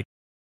was like,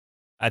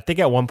 I think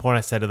at one point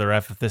I said to the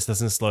ref, if this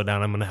doesn't slow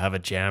down, I'm going to have a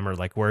jammer.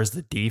 Like, where's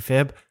the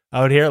defib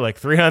out here? Like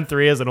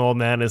 3-on-3 as an old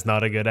man is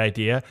not a good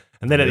idea.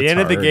 And then at the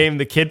end of the game,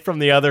 the kid from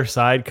the other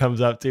side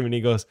comes up to him and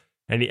he goes,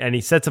 and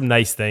he said some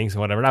nice things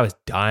and whatever. And I was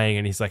dying.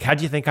 And he's like,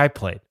 how'd you think I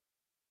played?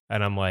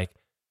 And I'm like,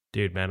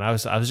 dude, man, I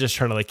was just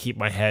trying to like keep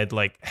my head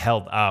like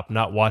held up,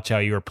 not watch how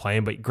you were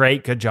playing, but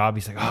great, good job.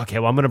 He's like, oh, okay,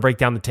 well, I'm going to break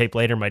down the tape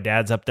later. My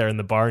dad's up there in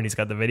the bar and he's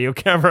got the video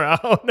camera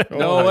out.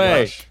 No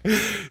way.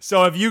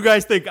 So if you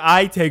guys think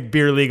I take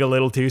beer league a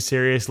little too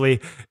seriously,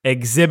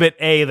 exhibit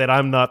A that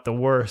I'm not the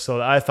worst. So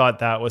I thought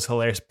that was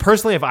hilarious.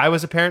 Personally, if I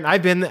was a parent,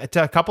 I've been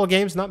to a couple of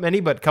games, not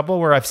many, but a couple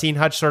where I've seen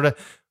Hutch sort of,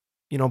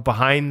 you know,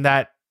 behind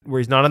that, where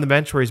he's not on the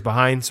bench, where he's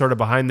behind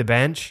the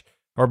bench.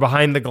 Or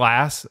behind the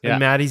glass in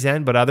Maddie's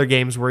end, but other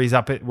games where he's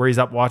up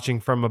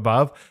watching from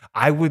above,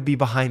 I would be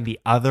behind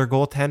the other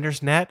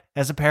goaltender's net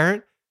as a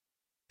parent,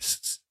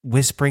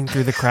 whispering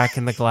through the crack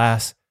in the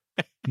glass,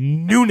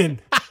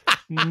 Noonan.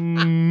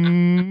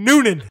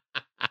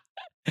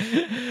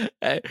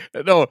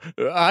 No,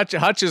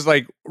 Hutch is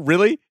like,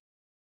 really?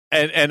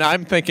 And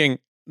I'm thinking,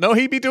 no,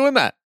 he'd be doing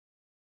that.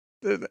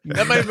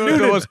 That might be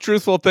the most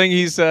truthful thing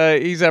he's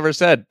ever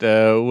said,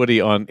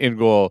 Woody, on In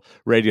Goal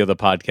Radio, the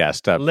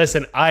podcast.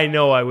 Listen, I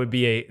know I would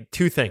be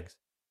two things.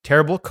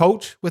 Terrible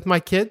coach with my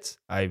kids.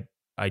 I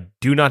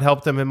do not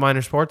help them in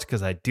minor sports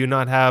because I do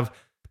not have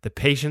the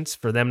patience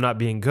for them not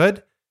being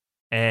good,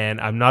 and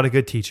I'm not a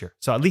good teacher.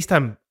 So at least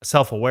I'm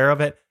self-aware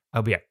of it.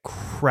 I'll be a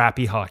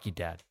crappy hockey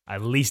dad.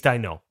 At least I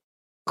know.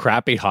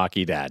 Crappy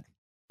hockey dad.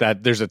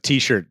 That there's a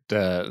T-shirt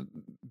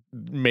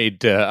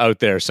made out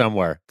there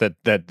somewhere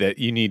that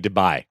you need to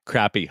buy.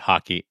 Crappy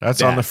hockey. That's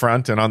dad. On the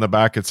front, and on the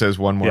back it says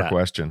one more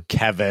question.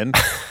 Kevin.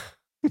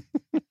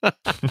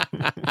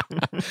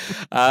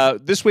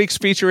 This week's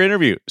feature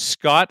interview,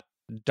 Scott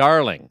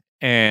Darling.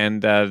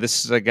 And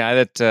this is a guy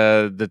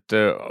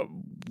that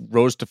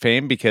rose to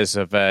fame because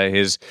of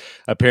his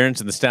appearance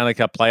in the Stanley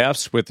Cup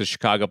playoffs with the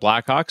Chicago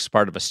Blackhawks,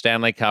 part of a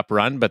Stanley Cup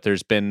run. But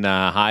there's been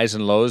highs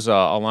and lows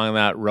along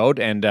that road,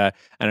 and an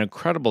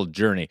incredible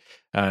journey.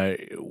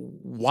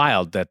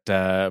 Wild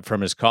that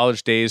from his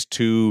college days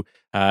to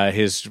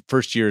his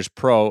first year as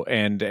pro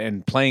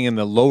and playing in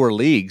the lower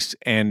leagues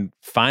and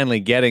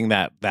finally getting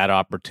that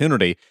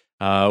opportunity.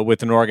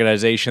 With an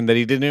organization that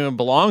he didn't even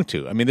belong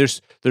to. I mean,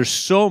 there's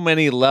so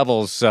many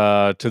levels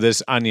to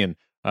this onion,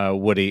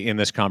 Woody, in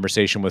this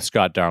conversation with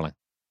Scott Darling.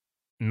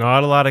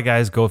 Not a lot of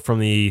guys go from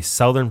the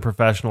Southern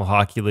Professional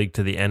Hockey League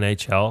to the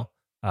NHL.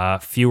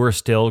 Fewer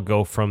still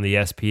go from the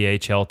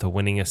SPHL to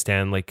winning a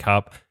Stanley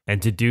Cup,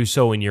 and to do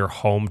so in your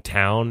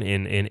hometown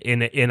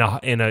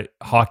in a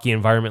hockey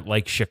environment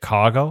like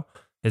Chicago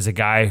is a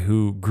guy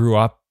who grew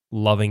up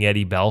loving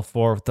Eddie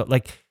Belfour.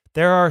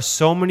 There are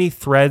so many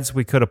threads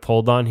we could have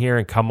pulled on here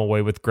and come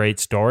away with great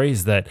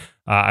stories that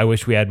I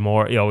wish we had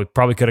more. You know, we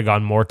probably could have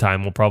gone more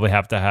time. We'll probably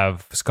have to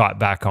have Scott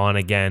back on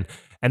again.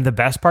 And the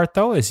best part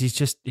though is he's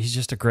just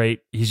a great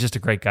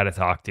guy to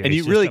talk to. And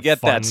he's you really get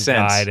that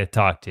sense. Guy to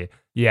talk to.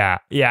 Yeah.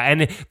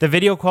 And the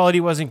video quality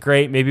wasn't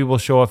great. Maybe we'll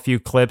show a few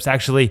clips.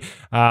 Actually,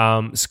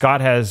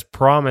 Scott has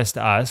promised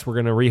us we're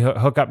going to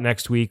hook up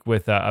next week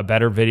with a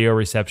better video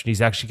reception.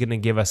 He's actually going to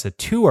give us a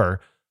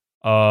tour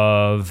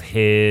of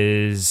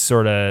his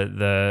sort of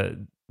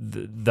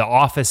the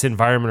office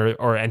environment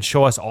and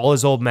show us all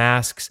his old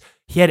masks.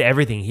 He had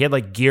everything. He had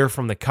like gear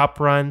from the Cup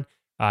run.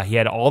 He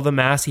had all the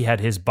masks. He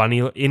had his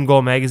In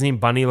Goal magazine,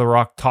 Bunny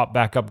Larocque, top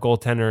backup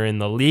goaltender in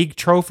the league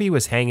trophy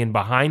was hanging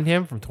behind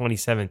him from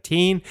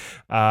 2017.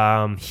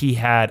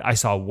 I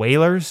saw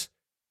Whalers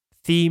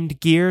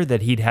themed gear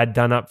that he'd had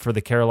done up for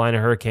the Carolina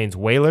Hurricanes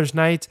Whalers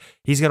nights.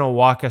 He's going to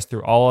walk us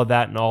through all of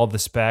that and all the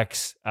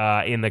specs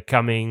in the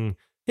coming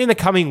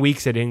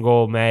weeks at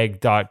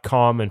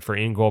ingoalmag.com and for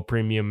InGoal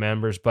Premium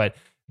members. But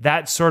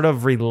that sort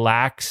of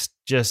relaxed,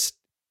 just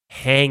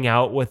hang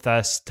out with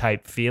us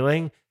type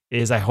feeling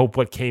is, I hope,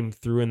 what came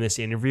through in this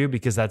interview,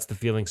 because that's the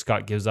feeling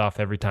Scott gives off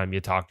every time you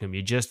talk to him.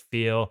 You just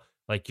feel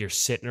like you're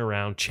sitting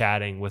around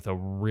chatting with a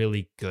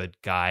really good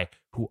guy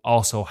who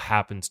also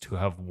happens to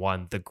have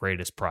won the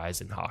greatest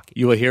prize in hockey.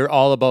 You will hear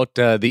all about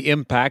the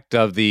impact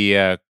of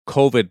the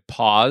COVID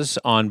pause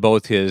on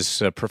both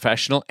his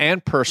professional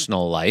and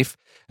personal life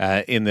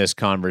in this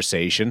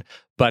conversation.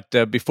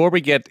 But before we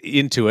get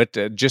into it,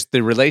 just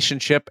the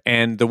relationship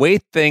and the way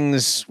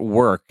things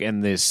work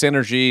and the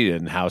synergy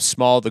and how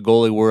small the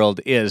goalie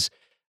world is,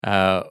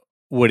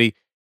 Woody,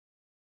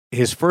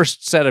 his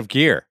first set of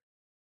gear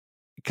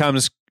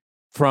comes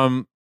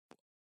from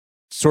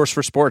Source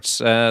for Sports,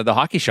 the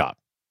hockey shop.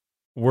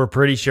 We're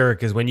pretty sure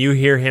because when you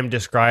hear him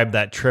describe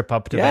that trip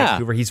up to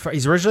Vancouver,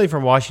 he's originally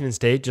from Washington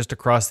State, just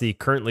across the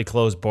currently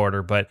closed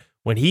border. But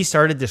when he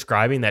started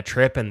describing that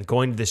trip and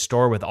going to this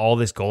store with all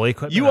this goalie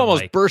equipment, you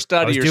almost burst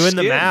out of your skin. I was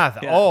doing the math.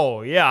 Yeah.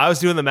 Oh, yeah, I was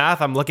doing the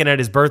math. I'm looking at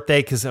his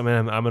birthday because I'm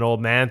an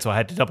old man, so I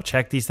had to double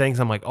check these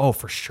things. I'm like, oh,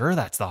 for sure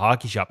that's the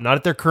hockey shop. Not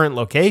at their current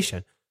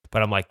location,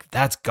 but I'm like,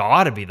 that's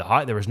got to be the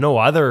hockey. There was no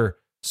other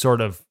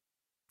sort of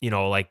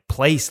like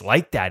place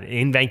like that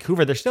in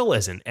Vancouver. There still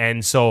isn't.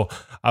 And so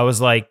I was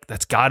like,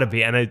 that's gotta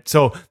be. And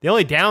so the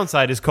only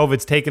downside is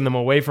COVID's taking them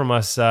away from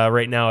us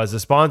right now as a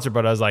sponsor.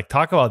 But I was like,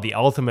 talk about the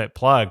ultimate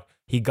plug.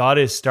 He got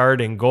his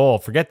start in goal.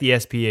 Forget the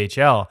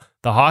SPHL.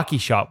 The hockey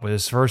shop with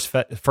his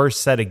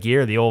first set of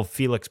gear, the old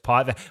Felix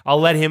Pot.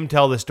 I'll let him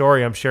tell the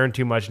story. I'm sharing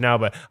too much now,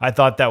 but I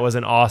thought that was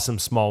an awesome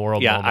small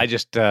world moment. I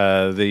just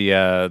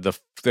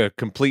the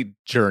complete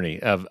journey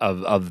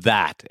of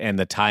that and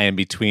the tie-in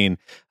between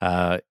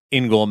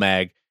In Goal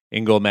Mag,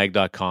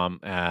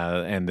 ingoalmag.com,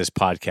 and this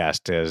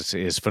podcast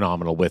is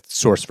phenomenal with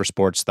Source for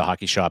Sports, the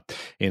hockey shop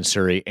in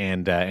Surrey,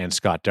 and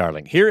Scott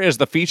Darling. Here is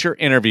the feature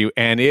interview,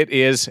 and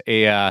it's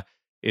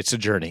a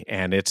journey,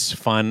 and it's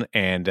fun,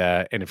 and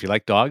if you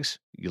like dogs,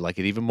 you like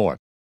it even more.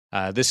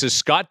 This is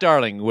Scott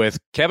Darling with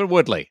Kevin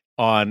Woodley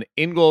on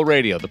In Goal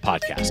Radio, the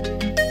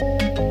podcast.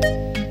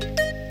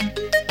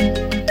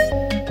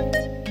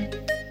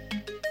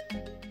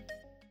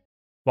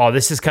 Wow,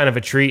 this is kind of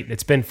a treat.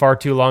 It's been far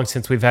too long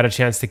since we've had a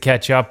chance to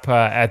catch up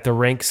at the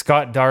rink.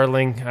 Scott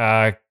Darling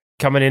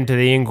coming into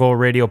the In Goal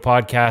Radio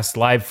podcast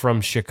live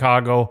from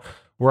Chicago,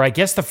 where I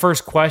guess the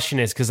first question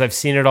is, because I've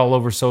seen it all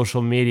over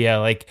social media,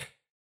 like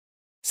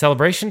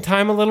celebration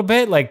time a little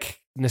bit,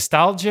 like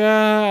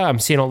nostalgia. I'm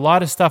seeing a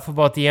lot of stuff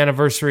about the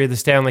anniversary of the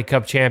Stanley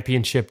Cup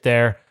championship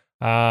there.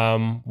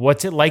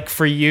 What's it like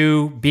for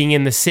you being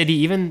in the city,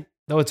 even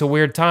though it's a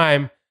weird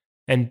time,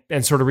 and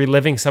sort of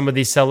reliving some of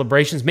these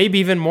celebrations, maybe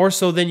even more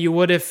so than you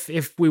would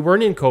if we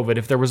weren't in COVID,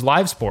 if there was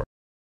live sport?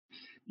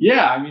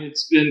 Yeah, I mean,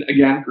 it's been,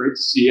 again, great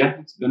to see you.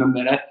 It's been a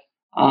minute.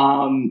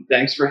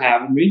 Thanks for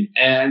having me.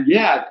 And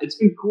yeah, it's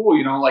been cool.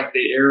 Like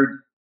they aired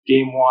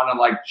game one on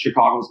like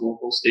Chicago's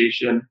local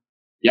station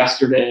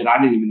yesterday, and I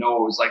didn't even know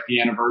it was like the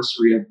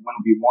anniversary of when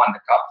we won the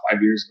Cup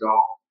 5 years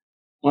ago.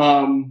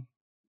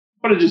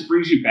 But it just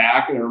brings you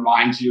back and it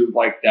reminds you of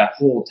like that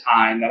whole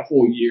time, that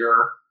whole year,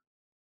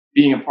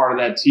 being a part of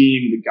that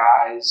team, the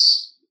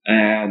guys,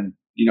 and,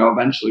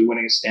 eventually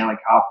winning a Stanley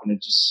Cup. And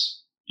it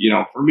just,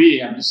 for me,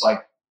 I'm just like,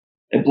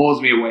 it blows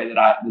me away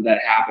that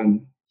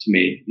happened to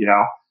me,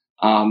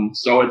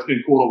 So it's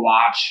been cool to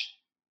watch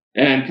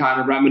and kind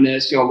of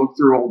reminisce, look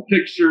through old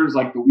pictures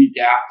like the week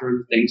after,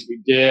 the things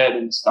we did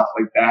and stuff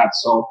like that.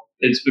 So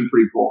it's been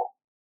pretty cool.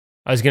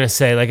 I was going to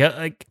say,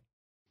 like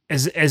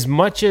as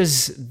much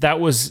as that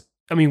was,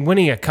 I mean,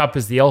 winning a cup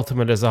is the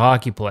ultimate as a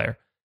hockey player.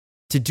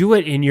 To do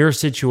it in your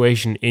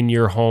situation, in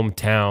your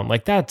hometown,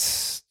 like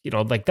that's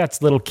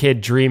little kid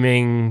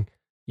dreaming,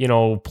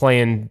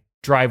 playing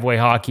driveway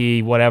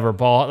hockey, whatever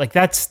ball. Like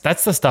that's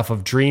the stuff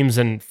of dreams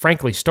and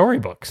frankly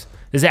storybooks.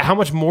 Is that how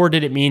much more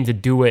did it mean to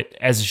do it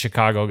as a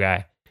Chicago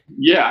guy?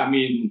 Yeah, I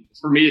mean,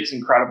 for me, it's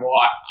incredible.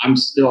 I'm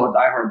still a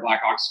diehard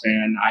Blackhawks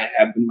fan. I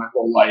have been my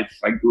whole life.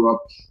 I grew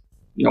up,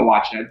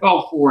 watching at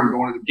Belfour and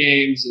going to the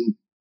games, and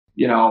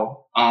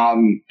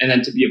and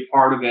then to be a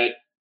part of it.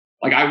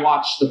 Like I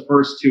watched the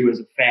first two as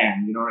a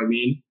fan, you know what I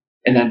mean?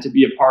 And then to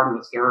be a part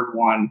of the third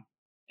one,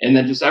 and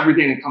then just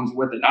everything that comes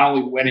with it, not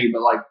only winning,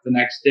 but like the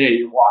next day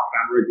you're walking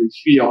on Wrigley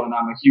Field, and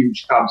I'm a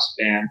huge Cubs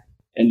fan.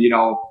 And,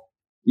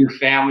 your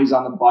family's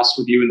on the bus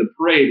with you in the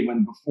parade,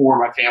 when before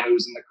my family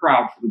was in the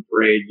crowd for the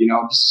parade,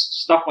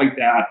 just stuff like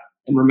that.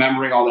 And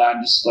remembering all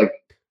that, just like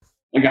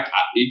you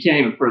can't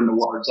even put into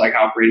words like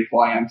how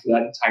grateful I am for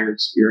that entire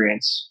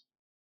experience.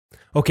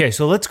 Okay,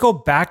 so let's go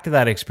back to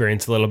that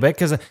experience a little bit,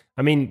 because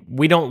I mean,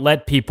 we don't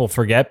let people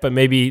forget, but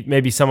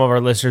maybe some of our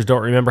listeners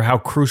don't remember how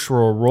crucial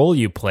a role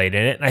you played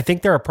in it. And I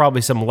think there are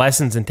probably some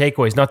lessons and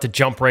takeaways, not to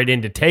jump right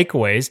into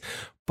takeaways,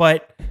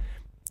 but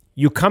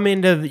you come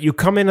into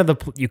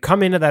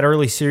that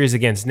early series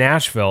against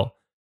Nashville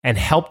and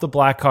help the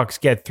Blackhawks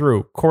get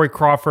through. Corey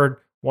Crawford,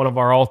 one of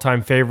our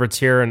all-time favorites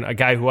here, and a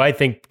guy who I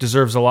think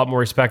deserves a lot more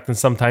respect than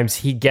sometimes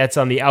he gets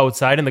on the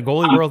outside. In the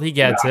goalie world, he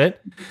gets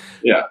it.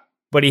 Yeah.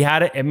 But he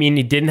had it. I mean,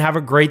 he didn't have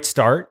a great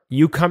start.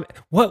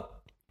 What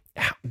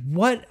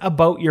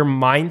about your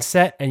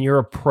mindset and your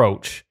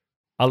approach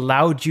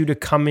allowed you to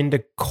come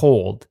into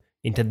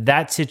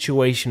that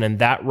situation and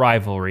that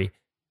rivalry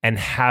and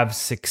have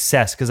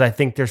success? Because I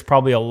think there's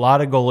probably a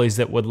lot of goalies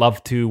that would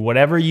love to,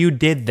 whatever you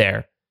did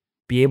there,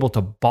 be able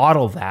to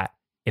bottle that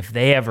if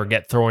they ever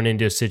get thrown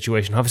into a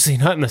situation, obviously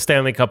not in the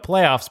Stanley Cup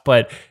playoffs,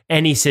 but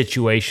any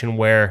situation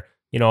where,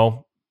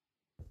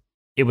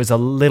 it was a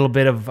little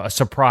bit of a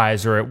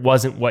surprise or it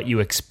wasn't what you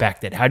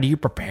expected. How do you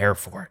prepare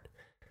for it?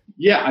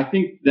 Yeah, I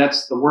think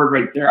that's the word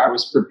right there. I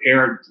was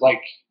prepared,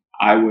 like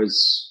I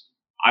was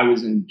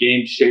in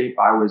game shape.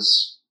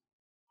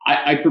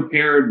 I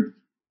prepared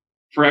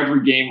for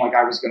every game like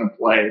I was going to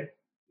play,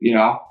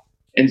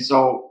 and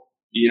so,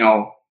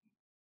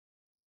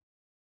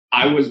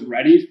 I was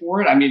ready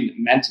for it. I mean,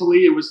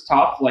 mentally it was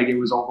tough. Like it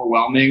was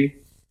overwhelming.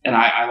 And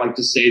I like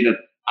to say that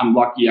I'm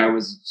lucky I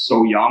was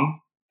so young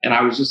and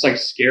I was just like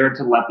scared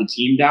to let the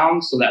team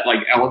down. So that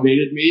like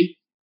elevated me.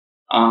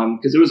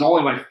 Cause it was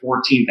only my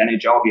 14th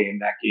NHL game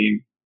that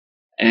game.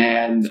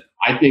 And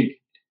I think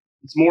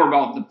it's more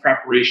about the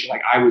preparation.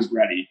 Like I was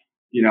ready,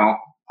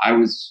 I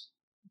was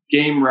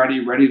game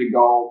ready to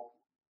go.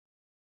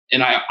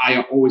 And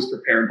I always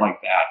prepared like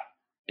that.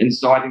 And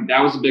so I think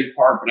that was a big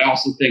part, but I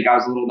also think I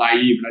was a little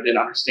naive and I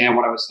didn't understand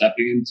what I was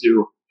stepping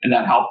into, and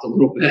that helped a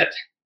little bit.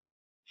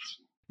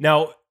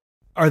 Now,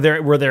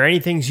 were there any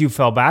things you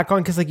fell back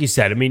on? Because like you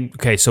said, I mean,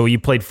 okay, so you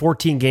played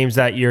 14 games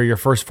that year, your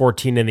first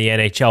 14 in the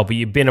NHL, but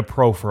you've been a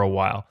pro for a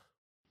while.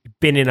 You've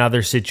been in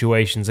other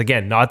situations.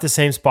 Again, not the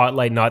same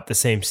spotlight, not the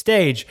same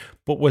stage,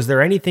 but was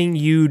there any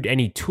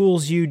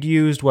tools you'd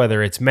used,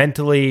 whether it's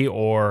mentally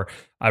or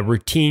a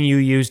routine you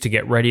used to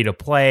get ready to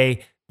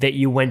play, that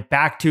you went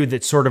back to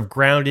that sort of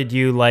grounded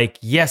you, like,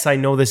 yes, I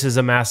know this is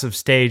a massive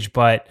stage,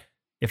 but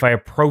if I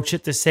approach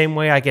it the same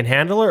way, I can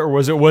handle it? Or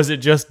was it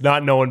just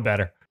not knowing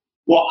better?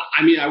 Well,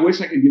 I mean, I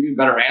wish I could give you a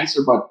better answer,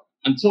 but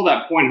until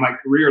that point in my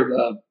career,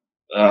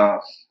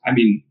 that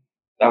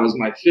was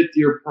my 5th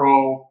year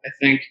pro, I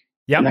think.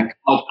 Yeah.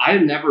 I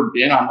had never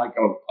been on like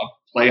a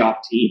playoff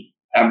team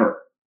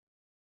ever.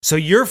 So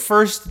your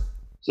first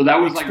that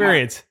was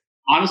experience.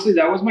 Honestly,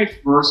 that was my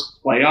first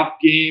playoff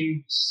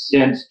game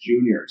since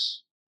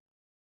juniors.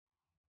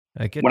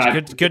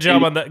 Good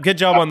job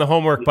on the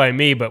homework by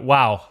me, but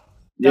wow,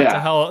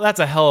 that's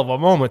a hell of a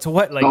moment. So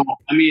what, like? So,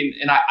 I mean,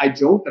 and I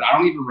joke that I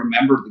don't even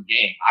remember the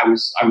game. I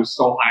was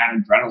so high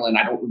on adrenaline,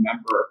 I don't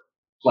remember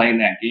playing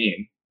that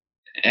game.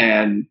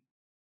 And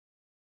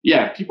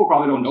yeah, people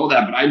probably don't know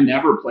that, but I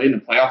never played in a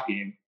playoff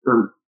game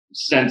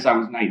since I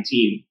was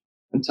 19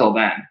 until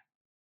then.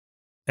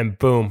 And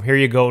boom, here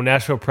you go,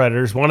 Nashville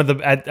Predators. One of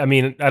the, I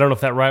mean, I don't know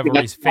if that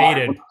rivalry's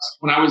faded.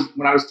 When I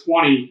was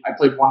 20, I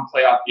played one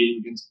playoff game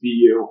against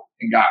BU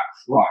and got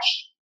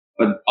crushed.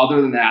 But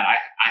other than that,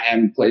 I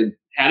hadn't played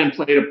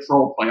a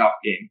pro playoff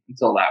game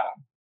until that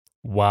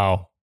one.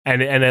 Wow.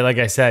 And like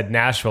I said,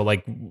 Nashville,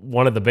 like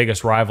one of the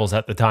biggest rivals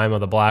at the time of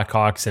the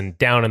Blackhawks, and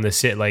down in the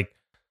city, like,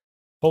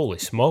 holy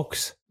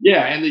smokes.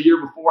 Yeah, and the year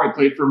before I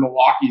played for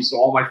Milwaukee, so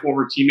all my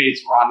former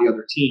teammates were on the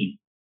other team.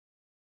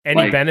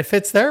 Any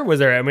benefits there? Was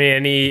there, I mean,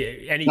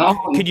 any no,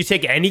 could you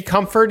take any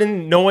comfort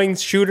in knowing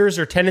shooters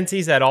or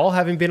tendencies at all,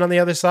 having been on the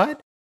other side?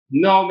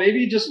 No,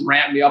 maybe it just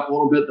ramped me up a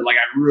little bit that like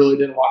I really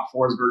didn't want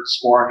Forsberg to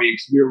score me,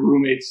 because we were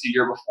roommates the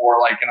year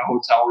before, like in a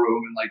hotel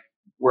room, and like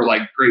we're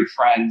like great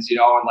friends, and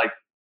like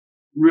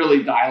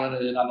really dialing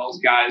it in on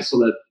those guys so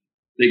that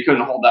they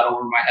couldn't hold that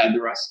over my head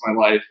the rest of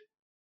my life.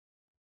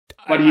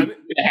 But he did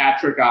a hat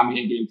trick on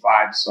me in Game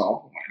 5, so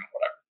whatever.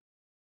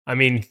 I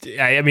mean,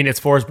 it's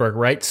Forsberg,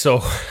 right?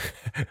 So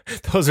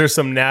those are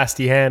some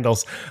nasty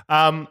handles.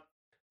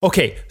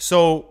 Okay,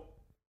 so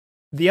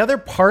the other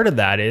part of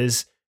that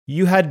is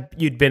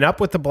you'd been up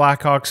with the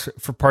Blackhawks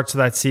for parts of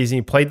that season.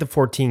 You played the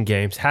 14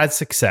 games, had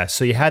success.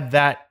 So you had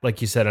that,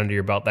 like you said, under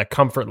your belt, that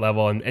comfort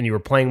level, and you were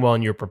playing well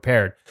and you were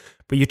prepared.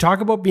 But you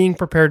talk about being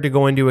prepared to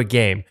go into a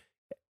game.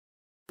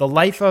 The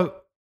life of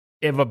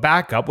a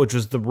backup, which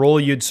was the role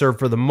you'd served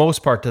for the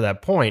most part to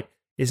that point,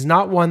 is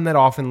not one that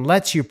often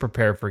lets you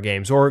prepare for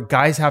games, or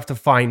guys have to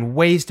find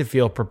ways to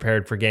feel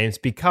prepared for games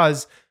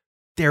because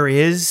there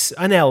is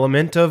an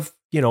element of,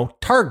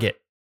 target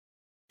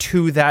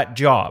to that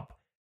job.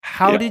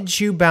 How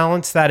did you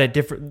balance that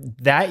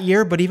that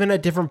year, but even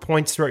at different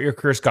points throughout your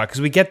career, Scott?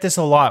 Because we get this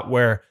a lot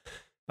where,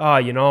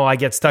 I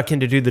get stuck in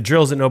to do the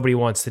drills that nobody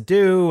wants to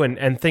do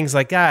and things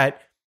like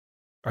that.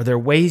 Are there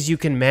ways you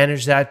can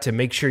manage that to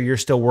make sure you're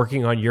still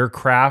working on your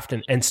craft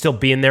and still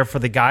being there for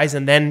the guys,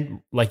 and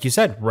then, like you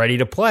said, ready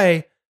to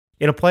play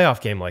in a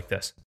playoff game like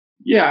this?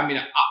 Yeah, I mean,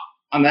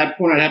 on that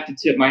point, I'd have to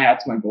tip my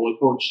hat to my goalie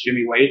coach,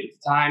 Jimmy Waite, at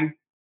the time,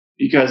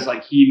 because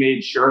like he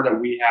made sure that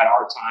we had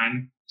our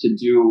time to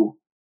do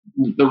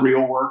the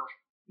real work,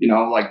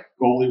 like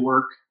goalie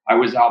work. I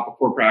was out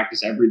before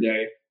practice every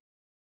day.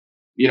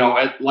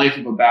 At life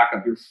of a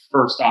backup, you're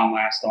first on,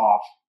 last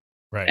off.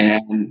 Right.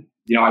 And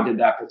I did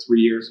that for 3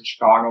 years in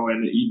Chicago,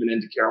 and even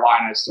into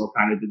Carolina, I still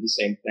kind of did the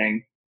same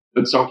thing.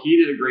 But so he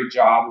did a great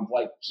job of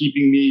like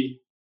keeping me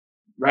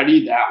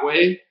ready that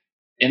way.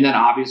 And then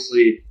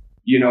obviously,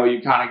 you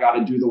kind of got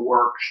to do the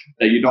work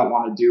that you don't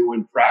want to do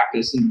in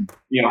practice, and,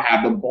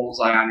 have the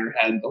bullseye on your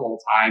head the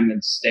whole time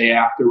and stay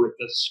after with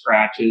the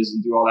scratches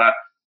and do all that.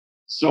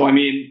 So, I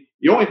mean,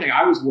 the only thing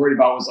I was worried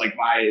about was like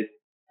my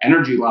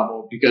energy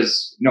level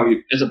because,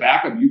 as a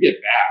backup, you get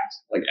bagged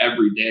like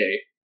every day.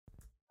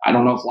 I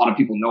don't know if a lot of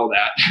people know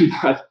that,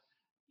 but,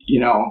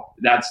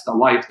 that's the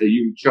life that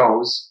you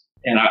chose.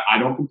 And I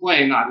don't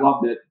complain. I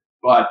loved it.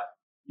 But,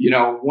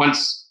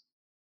 once,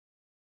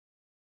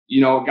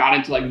 it got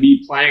into like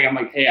me playing, I'm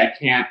like, hey, I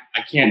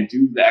can't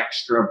do the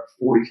extra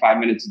 45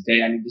 minutes a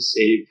day. I need to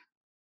save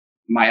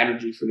my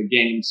energy for the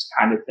games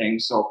kind of thing.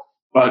 So,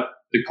 but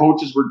the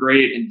coaches were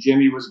great and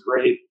Jimmy was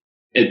great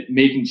at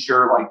making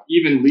sure, like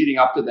even leading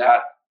up to that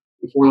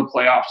before the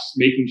playoffs,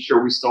 making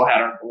sure we still had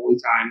our goalie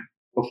time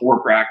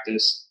before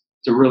practice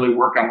to really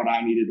work on what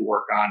I needed to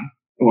work on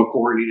and what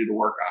Corey needed to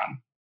work on.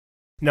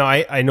 No,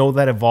 I know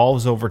that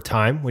evolves over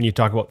time. When you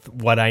talk about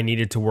what I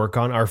needed to work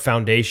on, our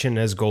foundation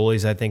as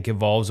goalies, I think,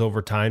 evolves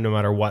over time, no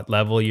matter what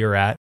level you're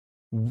at.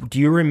 Do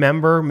you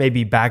remember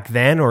maybe back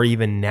then or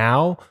even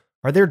now,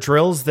 are there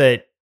drills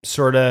that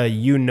sort of,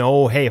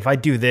 hey, if I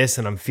do this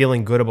and I'm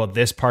feeling good about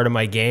this part of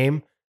my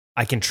game,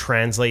 I can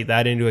translate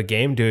that into a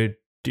game?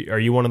 Are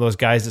you one of those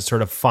guys that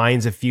sort of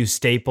finds a few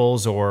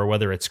staples, or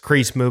whether it's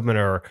crease movement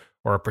or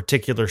a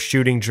particular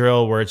shooting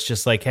drill where it's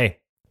just like, hey,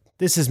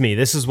 this is me.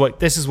 This is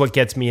what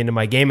gets me into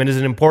my game. And is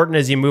it important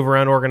as you move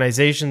around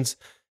organizations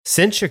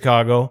since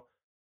Chicago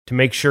to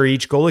make sure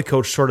each goalie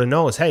coach sort of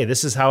knows, hey,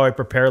 this is how I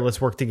prepare.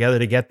 Let's work together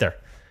to get there.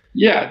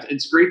 Yeah,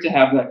 it's great to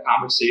have that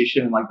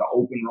conversation and like the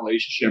open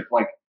relationship.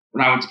 Like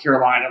when I went to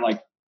Carolina,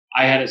 like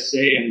I had a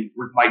say in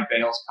with Mike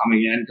Bales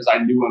coming in because I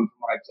knew him from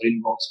when I played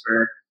in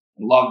Wilkes-Barre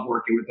and loved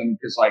working with him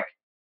because like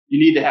you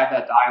need to have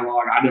that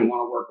dialogue. I didn't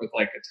want to work with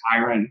like a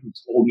tyrant who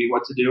told me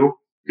what to do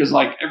because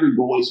like every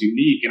goalie is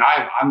unique, and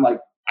I'm like,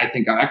 I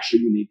think I'm actually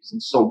unique because I'm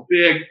so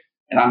big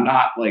and I'm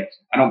not like,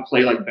 I don't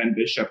play like Ben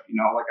Bishop,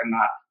 like I'm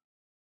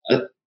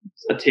not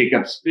a take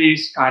up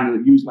space, kind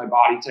of use my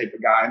body type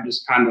of guy. I'm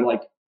just kind of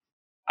like,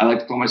 I like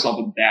to call myself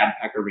a bad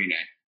Pecorine.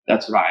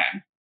 That's what I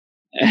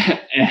am.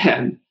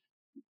 And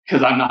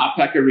because I'm not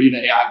Pecorine,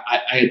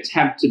 I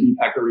attempt to be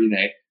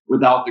Pecorine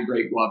without the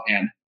great glove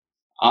hand.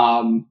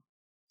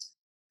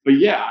 But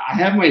yeah, I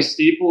have my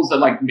staples that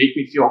like make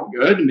me feel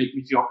good and make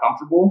me feel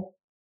comfortable.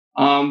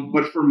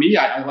 But for me,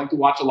 I like to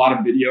watch a lot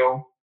of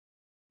video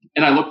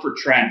and I look for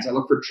trends.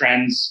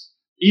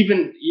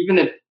 Even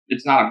if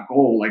it's not a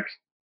goal, like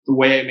the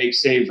way I make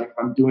saves, like if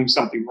I'm doing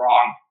something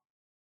wrong,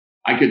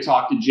 I could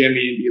talk to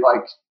Jimmy and be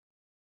like,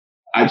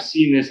 I've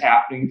seen this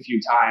happening a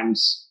few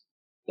times.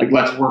 Like,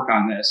 let's work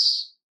on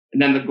this. And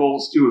then the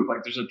goals too, if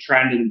like there's a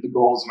trend in the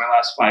goals in my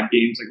last 5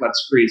 games, like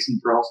let's create some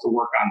drills to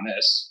work on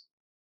this.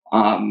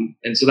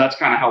 And so that's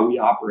kind of how we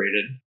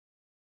operated.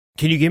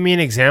 Can you give me an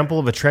example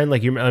of a trend?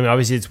 Like,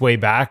 obviously it's way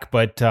back,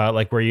 but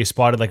like where you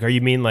spotted, like, are you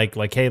mean like,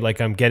 hey,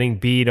 like I'm getting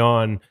beat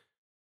on,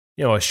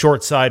 a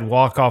short side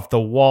walk off the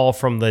wall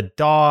from the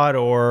dot,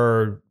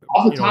 or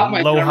off the top of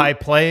my low high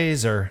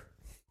plays? Or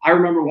I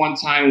remember one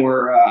time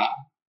where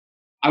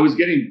I was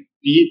getting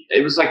beat.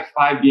 It was like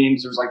 5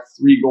 games. There was like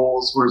 3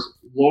 goals where it's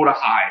low to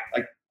high,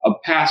 like a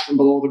pass from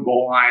below the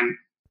goal line,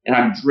 and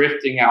I'm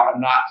drifting out.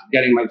 I'm not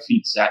getting my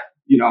feet set,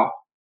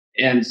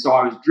 And so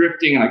I was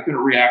drifting and I couldn't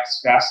react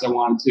as fast as I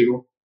wanted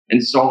to.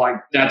 And so like,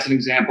 that's an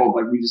example of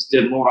like, we just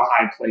did low to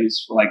high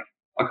plays for like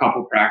a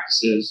couple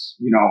practices,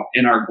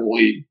 in our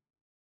goalie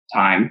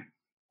time.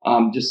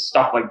 Just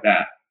stuff like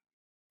that.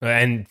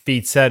 And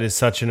feet set is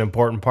such an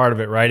important part of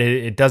it, right?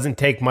 It doesn't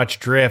take much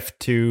drift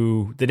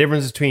to the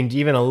difference between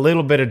even a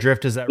little bit of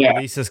drift as that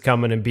release is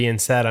coming and being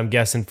set. I'm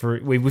guessing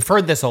we've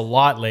heard this a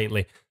lot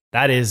lately.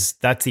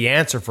 That's the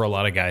answer for a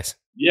lot of guys.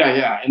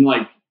 Yeah.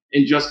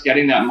 And just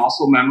getting that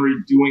muscle memory,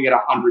 doing it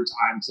 100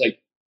 times, like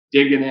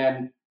digging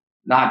in,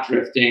 not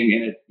drifting,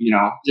 and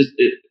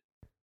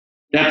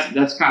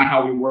that's kind of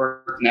how we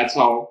work, and that's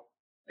how.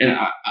 And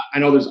I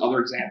know there's other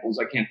examples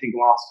I can't think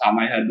of off the top of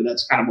my head, but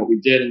that's kind of what we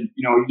did. And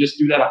you just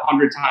do that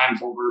 100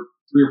 times over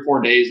 3 or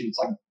 4 days, and it's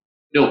like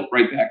built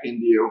right back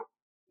into you.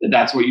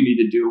 That's what you need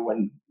to do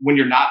when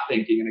you're not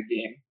thinking in a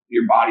game.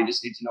 Your body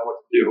just needs to know what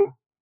to do.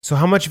 So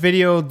how much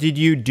video do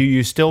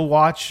you still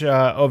watch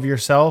of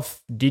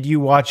yourself? Did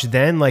you watch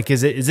then? Like,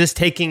 is this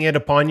taking it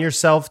upon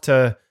yourself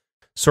to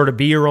sort of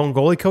be your own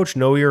goalie coach,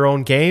 know your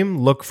own game,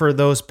 look for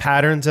those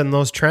patterns and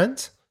those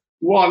trends?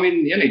 Well, I mean,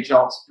 in the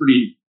NHL,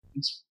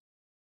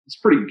 it's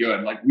pretty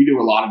good. Like we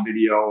do a lot of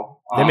video.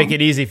 They make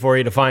it easy for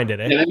you to find it.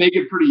 Eh? Yeah, they make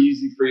it pretty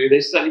easy for you.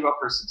 They set you up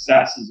for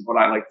success is what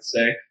I like to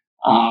say.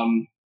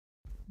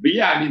 But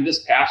yeah, I mean,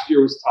 this past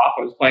year was tough.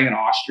 I was playing in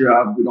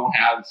Austria. We don't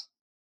have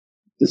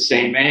the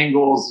same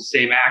angles, the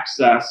same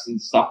access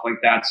and stuff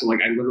like that. So like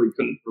I literally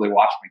couldn't really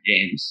watch my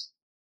games.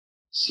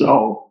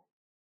 So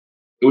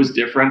it was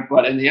different,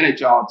 but in the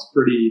NHL, it's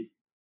pretty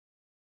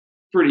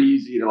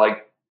easy to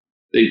like,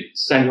 they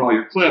send you all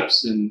your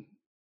clips and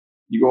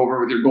you go over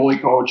with your goalie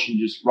coach and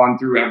just run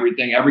through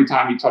everything. Every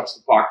time you touch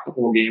the puck, the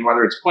whole game,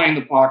 whether it's playing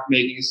the puck,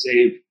 making a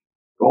save,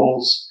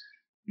 goals,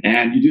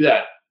 and you do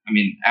that. I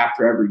mean,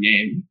 after every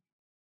game,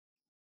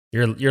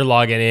 you're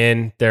logging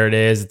in. There it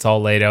is. It's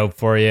all laid out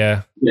for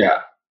you.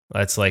 Yeah.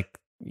 That's like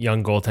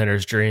young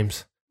goaltenders'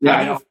 dreams. Yeah,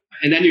 I know.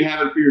 And then you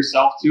have it for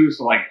yourself too.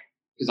 So like,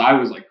 because I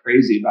was like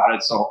crazy about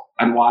it. So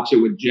I'd watch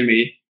it with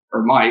Jimmy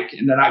or Mike,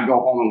 and then I'd go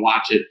home and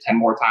watch it 10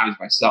 more times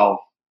myself.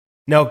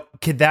 Now,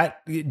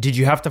 did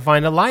you have to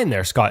find a line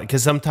there, Scott?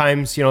 Because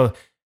sometimes,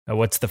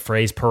 what's the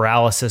phrase,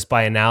 paralysis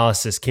by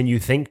analysis? Can you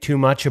think too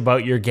much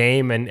about your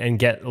game and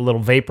get a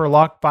little vapor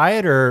locked by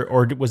it?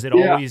 Or was it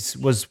always,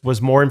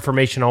 was more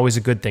information always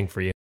a good thing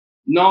for you?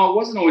 No, it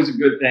wasn't always a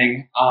good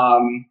thing.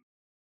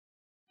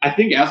 I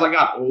think as I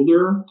got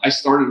older, I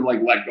started to like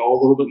let go a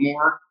little bit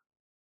more,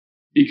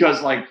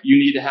 because like you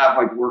need to have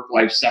like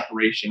work-life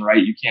separation,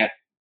 right? You can't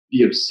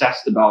be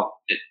obsessed about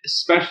it,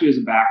 especially as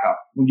a backup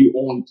when you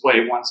only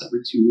play once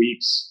every 2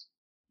 weeks.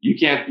 You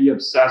can't be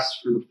obsessed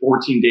for the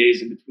 14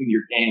 days in between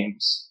your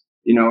games.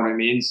 You know what I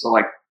mean? So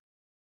like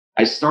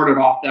I started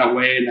off that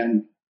way, and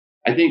then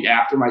I think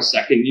after my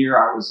second year,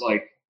 I was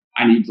like,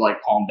 I need to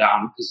like calm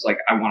down, because like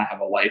I want to have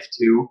a life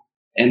too.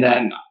 And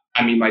then,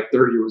 I mean, my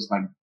third year was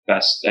my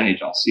best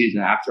NHL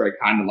season after I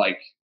kind of like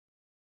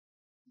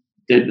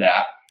did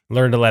that.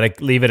 Learn to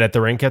leave it at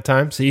the rink at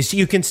times. So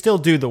you can still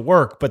do the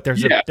work, but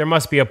there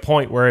must be a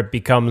point where it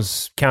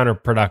becomes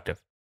counterproductive.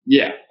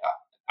 Yeah,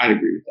 I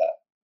agree with that.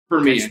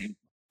 For me.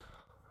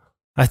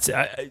 That's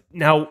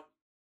now,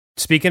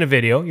 speaking of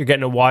video, you're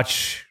getting to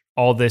watch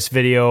all this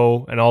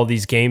video and all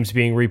these games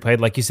being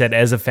replayed. Like you said,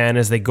 as a fan,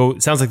 as they go,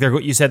 it sounds like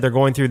you said they're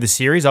going through the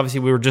series.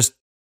 Obviously,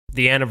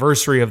 the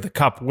anniversary of the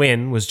Cup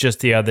win was just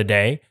the other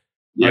day.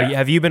 Yeah.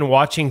 Have you been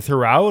watching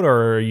throughout,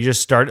 or you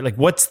just started? Like,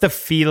 what's the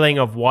feeling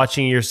of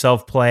watching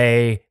yourself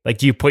play? Like,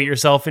 do you put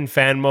yourself in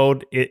fan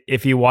mode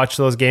if you watch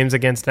those games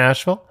against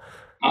Nashville?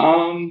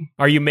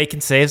 Are you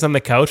making saves on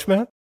the couch,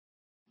 man?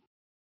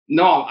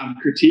 No, I'm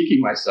critiquing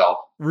myself.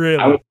 Really?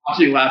 I was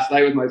watching last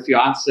night with my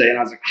fiance, and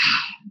I was like,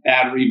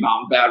 bad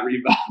rebound.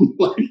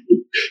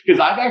 Because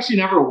I've actually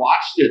never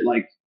watched it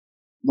like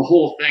the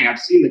whole thing. I've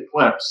seen the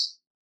clips,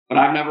 but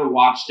I've never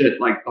watched it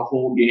like the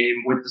whole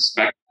game with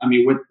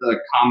with the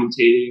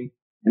commentating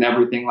and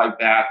everything like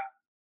that.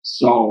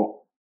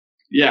 So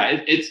yeah,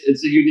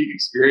 it's a unique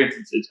experience.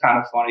 It's kind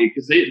of funny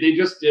because they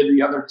just did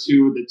the other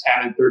two, the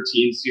 10 and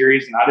 13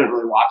 series, and I didn't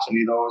really watch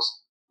any of those.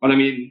 But I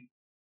mean,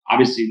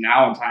 obviously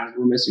now in times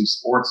we're missing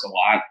sports a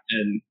lot,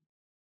 and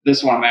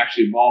this one I'm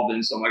actually involved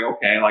in. So I'm like,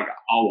 okay, like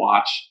I'll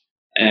watch.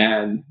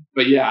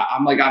 But yeah,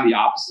 I'm like on the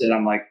opposite.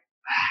 I'm like,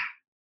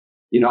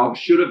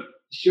 should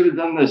have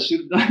done this,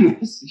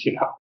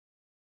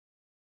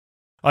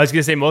 I was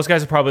going to say, most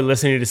guys are probably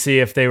listening to see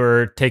if they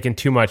were taking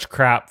too much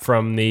crap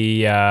from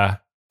the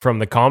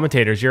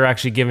commentators. You're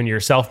actually giving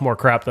yourself more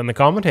crap than the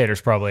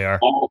commentators probably are.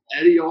 Oh,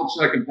 Eddie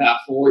Olczyk and Pat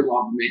Foley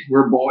loved me.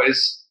 We're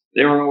boys.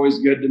 They were always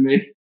good to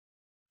me.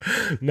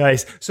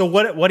 Nice. So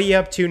what are you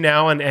up to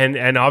now?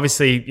 And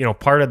obviously,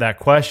 part of that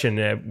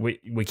question,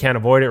 we can't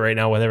avoid it right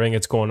now with everything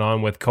that's going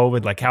on with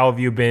COVID. Like, how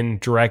have you been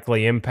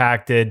directly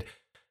impacted?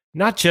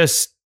 Not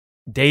just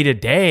day to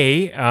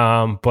day,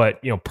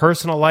 but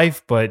personal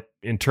life, but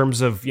in terms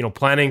of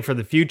planning for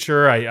the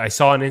future. I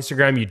saw on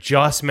Instagram you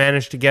just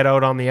managed to get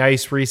out on the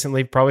ice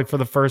recently, probably for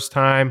the first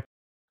time.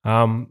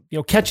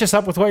 Catch us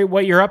up with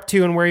what you're up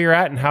to and where you're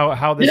at and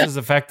how this has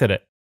affected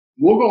it.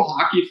 We'll go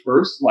hockey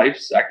first, life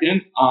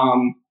second.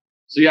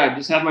 So yeah, I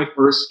just had my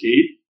first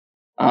skate.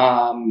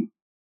 And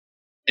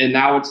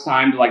now it's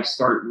time to like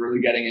start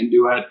really getting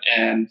into it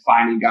and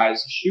finding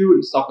guys to shoot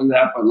and stuff like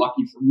that. But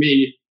lucky for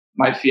me,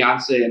 my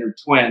fiance and her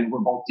twin were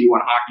both D1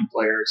 hockey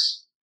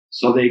players.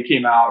 So they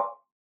came out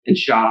and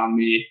shot on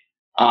me.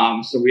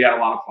 So we had a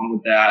lot of fun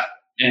with that.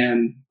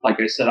 And like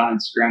I said on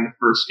Instagram, the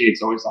first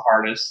skate's always the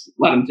hardest.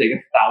 Let them take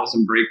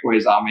 1,000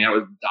 breakaways on me. I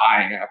was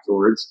dying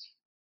afterwards.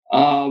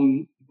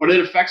 But it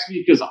affects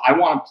me because I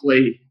want to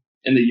play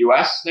in the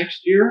U.S.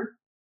 next year.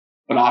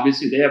 But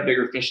obviously they have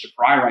bigger fish to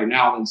fry right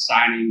now than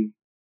signing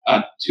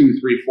a 2,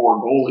 3,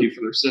 4 goalie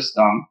for their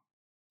system.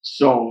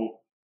 So,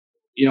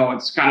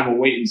 it's kind of a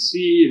wait and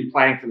see and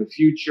planning for the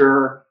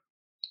future.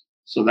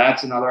 So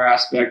that's another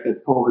aspect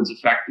that COVID's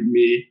affected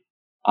me.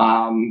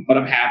 But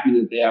I'm happy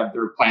that they have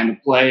their plan to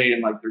play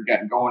and like they're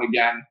getting going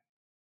again.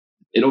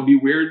 It'll be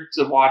weird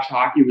to watch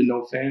hockey with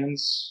no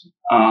fans.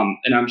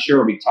 And I'm sure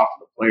it'll be tough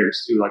for the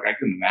players too. Like I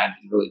couldn't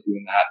imagine really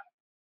doing that.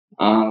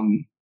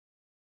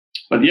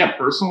 But yeah,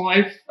 personal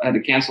life, I had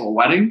to cancel a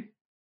wedding.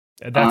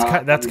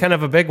 That's kind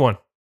of a big one.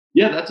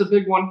 Yeah, that's a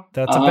big one.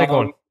 That's a big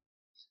one.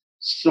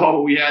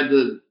 So we had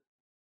to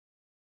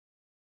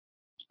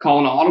call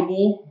an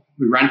audible.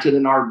 We rented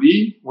an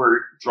RV. We're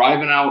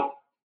driving out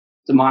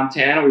to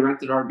Montana. We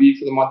rented an RV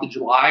for the month of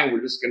July, and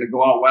we're just going to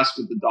go out west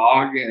with the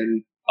dog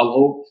and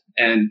elope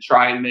and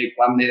try and make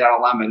lemonade out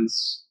of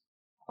lemons.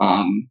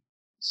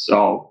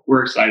 So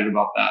we're excited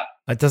about that.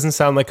 That doesn't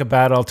sound like a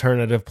bad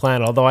alternative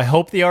plan. Although I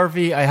hope the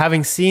RV,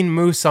 having seen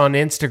Moose on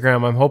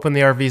Instagram, I'm hoping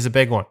the RV is a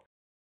big one.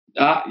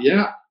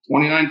 Yeah,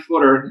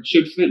 29-footer. It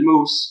should fit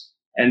Moose.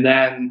 And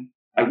then,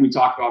 like we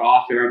talked about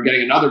off air, I'm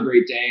getting another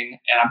Great Dane,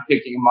 and I'm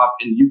picking him up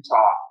in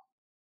Utah.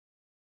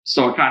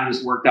 So it kind of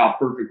just worked out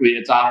perfectly.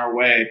 It's on our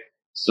way.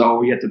 So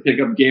we get to pick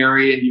up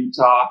Gary in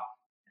Utah,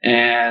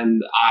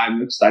 and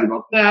I'm excited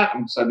about that.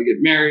 I'm excited to get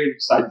married,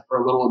 excited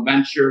for a little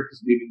adventure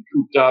because we've been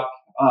cooped up.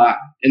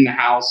 in the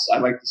house. I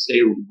like to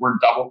say we're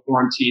double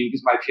quarantined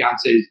because my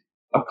fiance is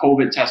a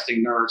COVID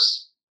testing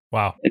nurse.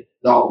 Wow. And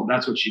so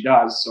that's what she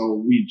does.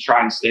 So we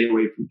try and stay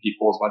away from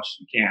people as much as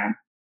we can.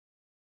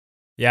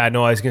 Yeah,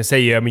 no, I was going to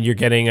say, I mean, you're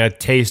getting a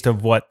taste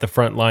of what the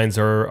front lines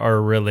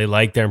are really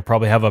like there, and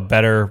probably have a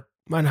better,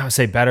 I don't know how to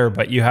say better,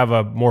 but you have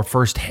a more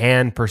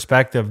firsthand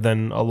perspective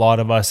than a lot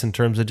of us in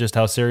terms of just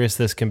how serious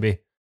this can be.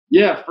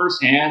 Yeah,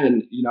 firsthand,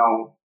 and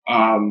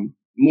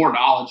more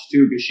knowledge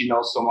too, because she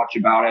knows so much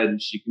about it,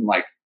 and she can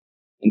like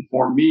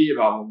inform me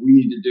about what we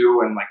need to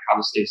do and like how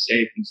to stay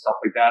safe and stuff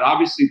like that.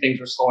 Obviously, things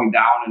are slowing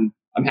down, and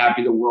I'm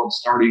happy the world's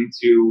starting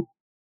to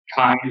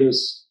kind of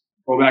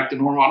go back to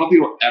normal. I don't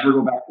think it'll ever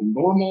go back to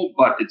normal,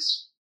 but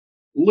it's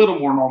a little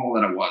more normal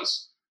than it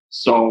was.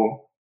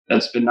 So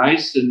that's been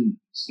nice, and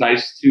it's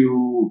nice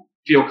to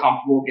feel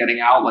comfortable getting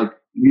out. Like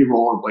we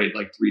rollerblade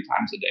like 3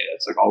 times a day.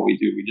 That's like all we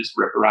do. We just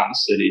rip around the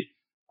city.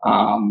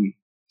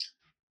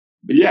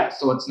 But yeah,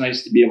 so it's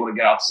nice to be able to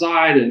get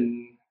outside,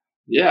 and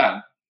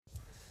yeah.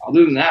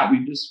 Other than that,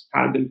 we've just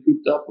kind of been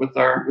cooped up with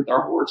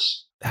our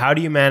horse. How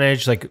do you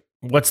manage, like,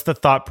 what's the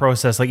thought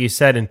process, like you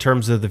said, in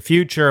terms of the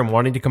future and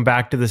wanting to come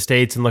back to the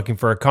States and looking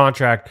for a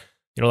contract?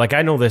 You know, like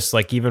I know this,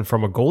 like even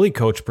from a goalie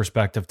coach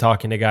perspective,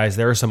 talking to guys,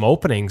 there are some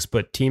openings,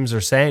 but teams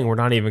are saying we're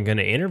not even going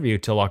to interview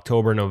till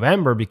October,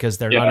 November because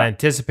they're not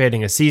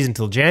anticipating a season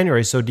till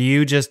January. So do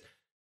you just,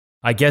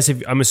 I guess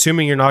if I'm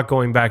assuming you're not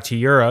going back to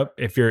Europe,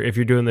 if you're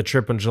doing the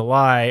trip in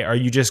July, are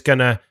you just going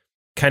to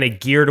kind of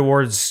gear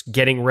towards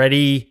getting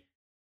ready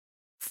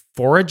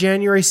for a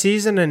January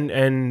season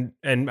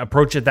and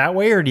approach it that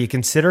way, or do you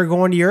consider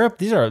going to Europe?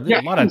 These are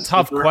a lot of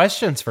tough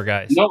questions for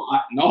guys. No,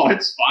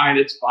 it's fine.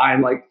 It's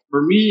fine. Like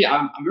for me,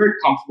 I'm very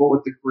comfortable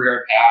with the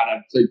career I've had.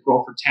 I've played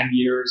pro for 10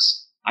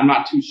 years. I'm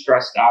not too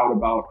stressed out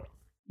about,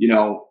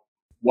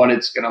 what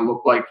it's going to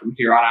look like from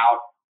here on out.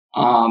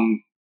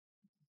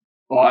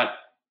 But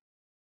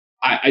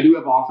I do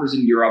have offers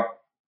in Europe,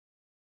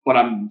 but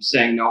I'm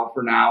saying no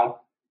for now.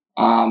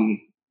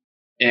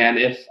 And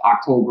if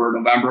October,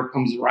 November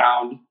comes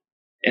around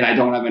and I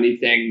don't have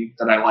anything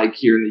that I like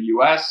here in the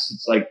US,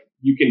 it's like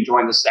you can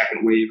join the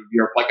second wave of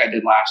Europe like I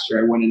did last year.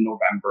 I went in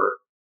November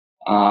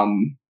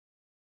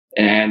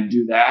and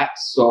do that.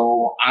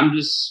 So I'm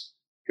just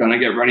going to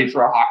get ready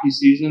for a hockey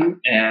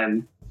season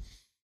and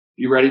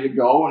be ready to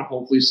go, and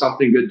hopefully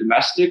something good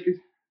domestic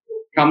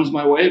comes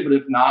my way. But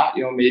if not,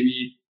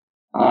 maybe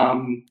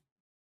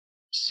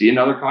see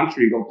another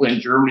country, go play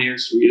in Germany or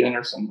Sweden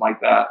or something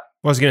like that.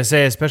 I was going to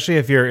say, especially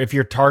if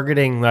you're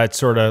targeting that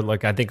sort of,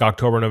 like, I think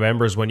October,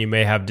 November is when you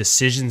may have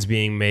decisions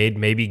being made,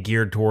 maybe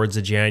geared towards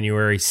a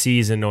January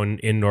season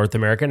in North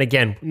America. And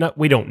again,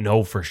 we don't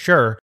know for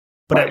sure,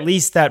 but at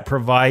least that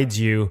provides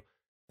you,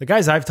 the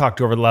guys I've talked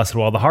to over the last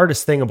little while, the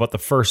hardest thing about the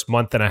first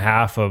month and a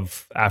half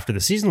of after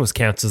the season was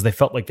canceled is they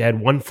felt like they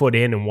had 1 foot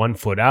in and 1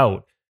 foot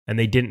out, and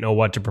they didn't know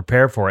what to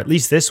prepare for. At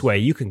least this way,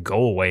 you can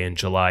go away in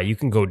July. You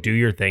can go do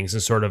your things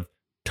and sort of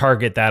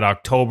target that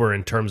October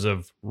in terms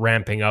of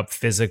ramping up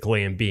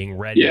physically and being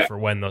ready for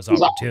when those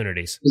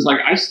opportunities. It's like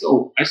I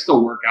still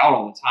work out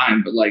all the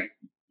time, but like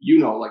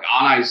on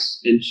ice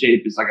in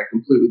shape is like a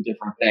completely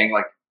different thing.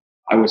 Like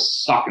I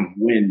was sucking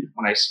wind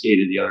when I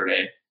skated the other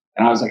day,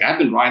 and I was like, I've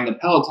been riding the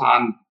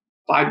Peloton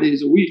 5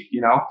 days a week,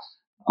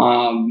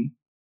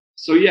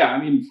 So yeah,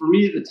 I mean, for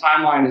me, the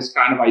timeline is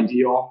kind of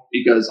ideal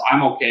because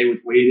I'm okay with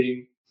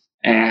waiting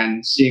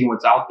and seeing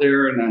what's out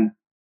there, and then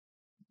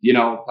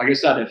like I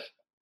said, if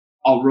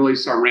I'll really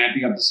start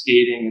ramping up the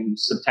skating in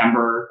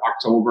September,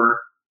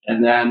 October.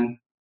 And then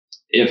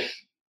if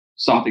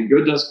something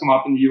good does come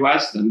up in the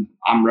US, then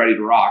I'm ready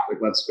to rock. Like,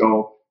 let's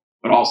go.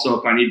 But also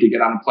if I need to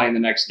get on a plane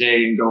the next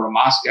day and go to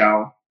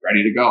Moscow,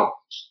 ready to go.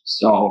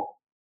 So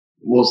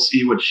we'll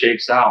see what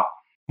shakes out.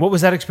 What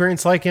was that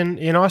experience like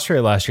in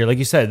Austria last year? Like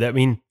you said, I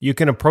mean, you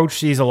can approach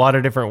these a lot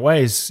of different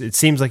ways. It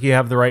seems like you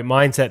have the right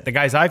mindset. The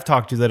guys I've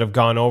talked to that have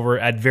gone over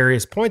at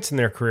various points in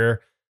their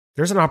career,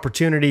 there's an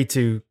opportunity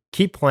to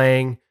keep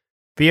playing,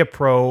 be a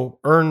pro,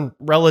 earn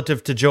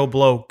relative to Joe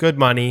Blow good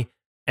money,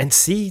 and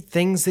see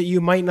things that you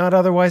might not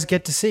otherwise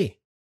get to see.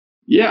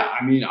 Yeah,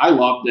 I mean, I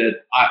loved it.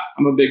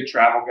 I'm a big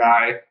travel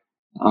guy.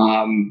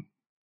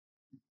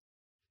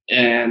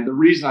 And the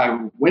reason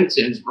I went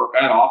to Innsbruck,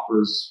 I had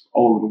offers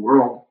all over the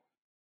world,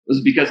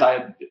 was because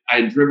I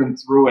had driven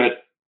through it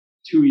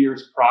 2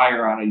 years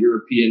prior on a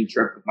European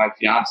trip with my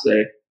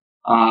fiance.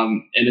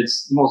 And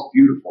it's the most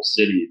beautiful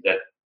city that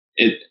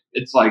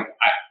it's like,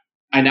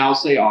 I now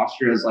say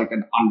Austria is like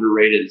an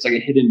underrated, it's like a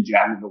hidden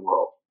gem in the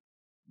world.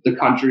 The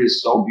country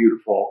is so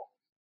beautiful.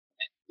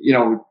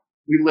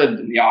 We lived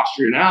in the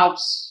Austrian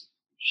Alps.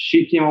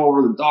 She came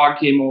over, the dog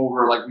came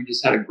over, like we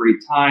just had a great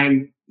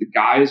time. The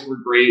guys were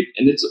great.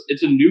 And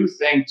it's a new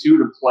thing too,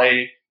 to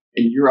play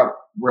in Europe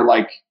where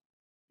like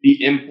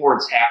the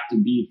imports have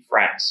to be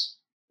friends,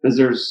 because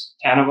there's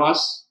 10 of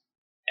us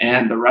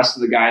and the rest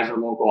of the guys are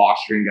local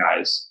Austrian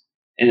guys.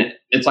 And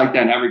it's like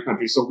that in every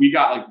country. So we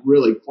got like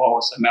really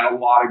close. I met a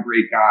lot of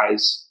great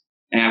guys,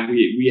 and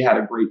we had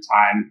a great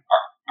time.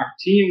 Our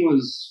team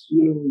was a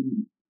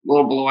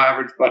little below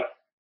average, but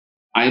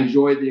I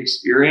enjoyed the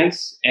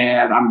experience,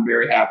 and I'm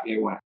very happy I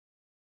went.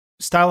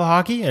 Style of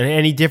hockey and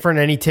any different,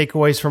 any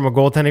takeaways from a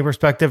goaltending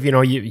perspective? You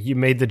know, you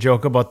made the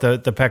joke about the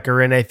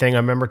Pecorine thing. I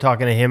remember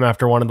talking to him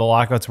after one of the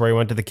lockouts where he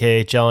went to the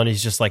KHL, and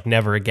he's just like,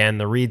 never again.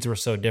 The reads were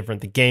so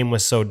different. The game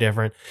was so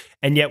different.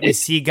 And yet we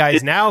see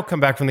guys now come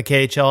back from the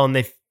KHL and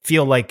they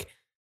feel like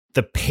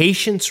the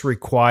patience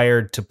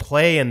required to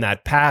play in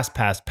that pass,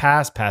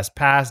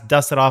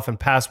 dust it off and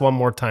pass one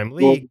more time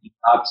league. It drove me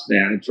nuts,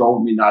 man. It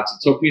drove me nuts.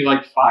 It took me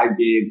like 5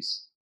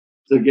 games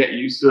to get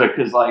used to it,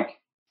 because like,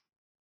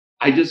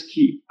 I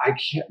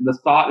can't, the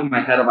thought in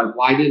my head of like,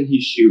 why didn't he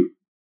shoot?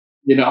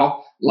 You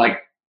know, like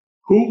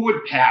who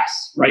would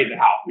pass right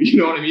now? You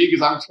know what I mean?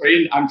 Because I'm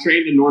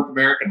trained in North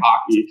American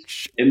hockey,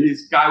 and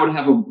this guy would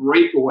have a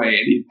breakaway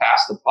and he'd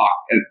pass the puck,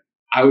 and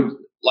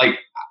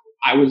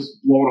I was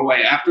blown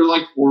away. After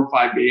like 4 or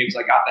 5 games,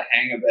 I got the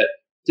hang of it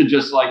to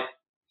just like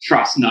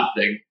trust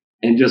nothing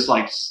and just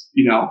like,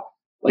 you know,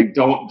 like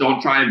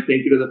don't try and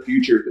think into the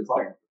future, because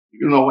like, you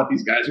don't know what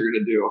these guys are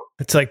going to do.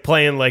 It's like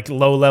playing like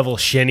low level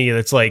shinny.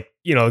 That's like,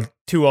 you know,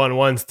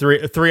 2-on-1s,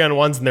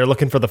 3-on-1s, and they're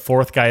looking for the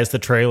fourth guy as the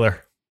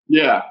trailer.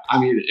 Yeah.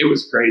 I mean, it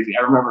was crazy.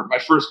 I remember my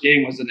first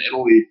game was in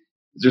Italy.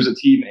 There's a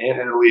team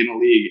in Italy in the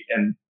league.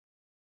 And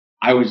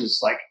I was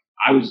just like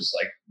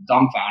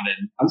dumbfounded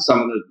on some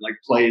of the like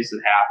plays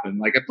that happened.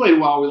 Like I played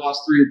well. We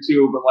lost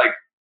 3-2, but like,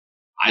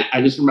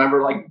 I just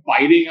remember like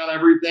biting on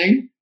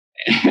everything.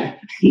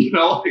 You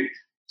know, like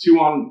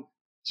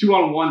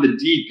 2-on-1, the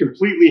D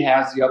completely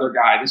has the other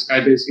guy. This guy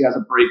basically has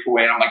a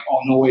breakaway. And I'm like, oh,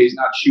 no way, he's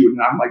not shooting.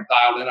 I'm like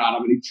dialed in on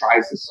him, and he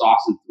tries to sauce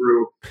it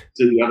through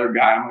to the other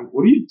guy. I'm like,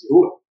 what are you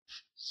doing?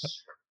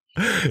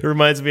 It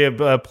reminds me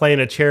of playing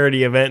a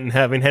charity event and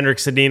having Henrik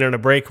Sedin on a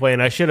breakaway,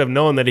 and I should have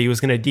known that he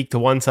was going to deke to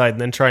one side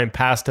and then try and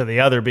pass to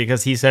the other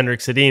because he's Henrik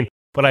Sedin.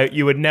 But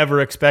you would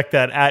never expect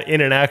that in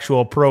an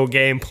actual pro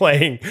game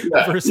playing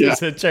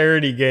versus a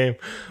charity game.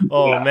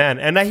 Oh, man.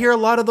 And I hear a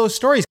lot of those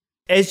stories.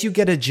 As you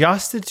get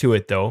adjusted to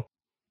it, though,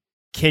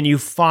 can you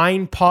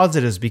find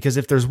positives? Because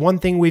if there's one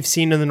thing we've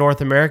seen in the North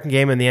American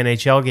game and the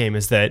NHL game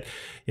is that,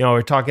 you know, we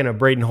we're talking to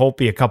Braden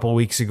Holtby a couple of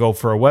weeks ago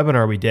for a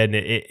webinar we did,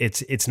 and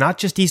it's not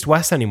just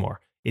East-West anymore.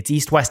 It's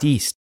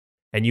East-West-East.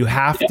 And you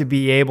have to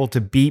be able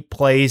to beat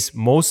plays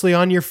mostly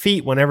on your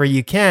feet whenever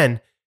you can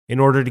in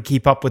order to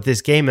keep up with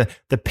this game.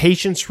 The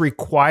patience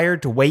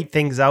required to wait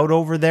things out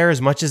over there,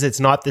 as much as it's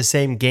not the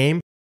same game,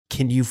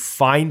 can you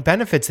find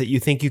benefits that you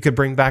think you could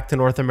bring back to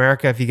North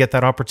America if you get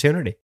that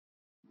opportunity?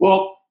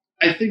 Well,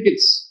 I think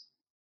it's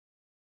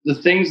the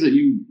things that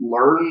you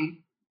learn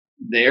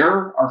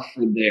there are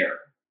for there.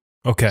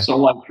 Okay. So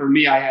like for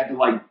me, I had to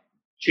like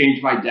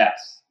change my depth,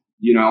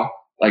 you know,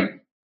 like,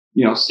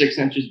 you know, 6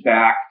 inches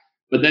back.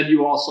 But then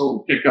you also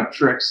pick up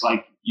tricks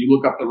like you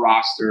look up the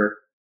roster.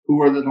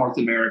 Who are the North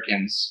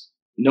Americans?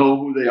 Know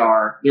who they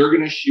are. They're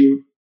going to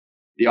shoot.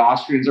 The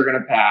Austrians are going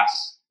to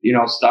pass, you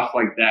know, stuff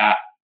like that.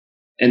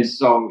 And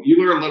so you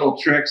learn little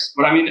tricks.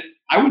 But I mean,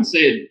 I would say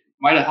it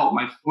might have helped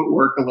my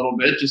footwork a little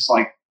bit, just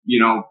like, you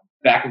know,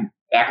 back and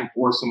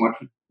forth so much,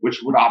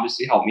 which would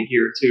obviously help me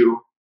here too.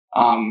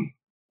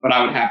 But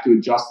I would have to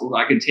adjust a little.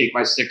 I could take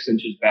my 6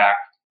 inches back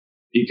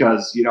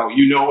because, you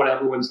know what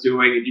everyone's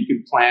doing, and you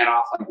can plan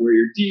off like where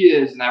your D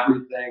is and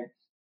everything.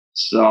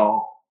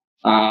 So,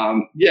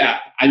 yeah,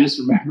 I just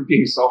remember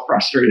being so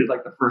frustrated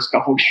like the first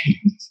couple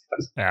games.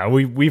 Yeah,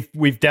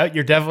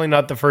 you're definitely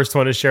not the first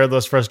one to share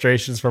those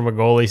frustrations from a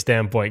goalie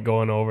standpoint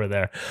going over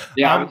there.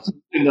 Yeah, I was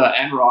in the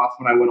Enroth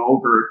when I went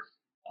over,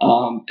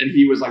 and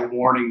he was like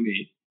warning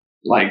me,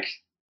 like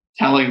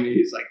telling me,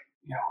 he's like,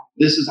 you know,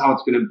 this is how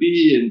it's going to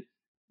be, and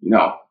you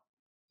know,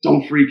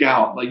 don't freak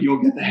out, like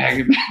you'll get the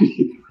hang of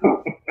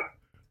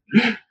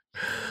it.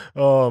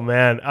 Oh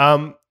man,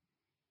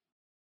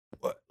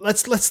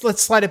 let's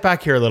slide it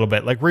back here a little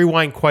bit, like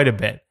rewind quite a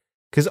bit.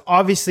 Because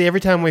obviously every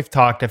time we've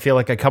talked, I feel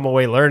like I come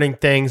away learning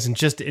things and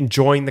just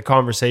enjoying the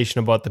conversation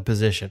about the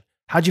position.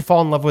 How'd you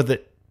fall in love with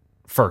it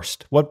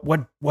first?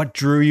 What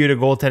drew you to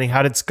goaltending?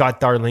 How did Scott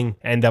Darling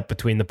end up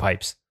between the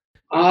pipes?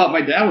 My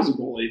dad was a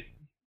goalie.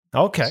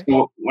 Okay.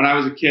 So when I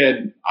was a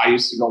kid, I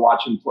used to go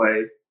watch him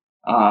play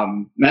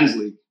men's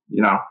league,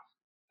 you know.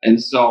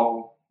 And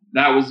so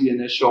that was the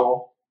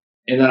initial.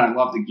 And then I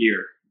loved the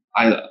gear.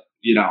 I,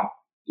 you know,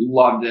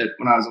 loved it.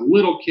 When I was a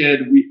little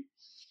kid, we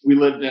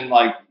lived in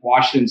like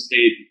Washington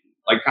State,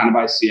 like kind of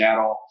by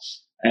Seattle.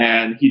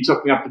 And he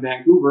took me up to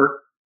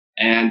Vancouver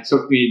and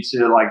took me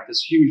to like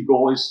this huge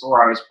goalie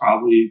store. I was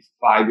probably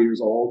 5 years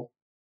old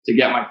to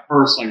get my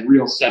first like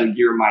real set of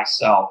gear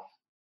myself.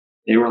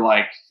 They were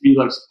like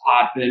Felix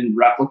Potvin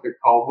replica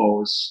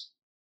Kohos.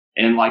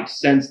 And like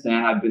since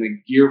then, I've been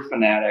a gear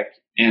fanatic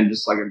and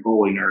just like a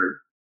goalie nerd.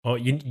 Oh,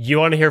 you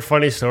want to hear a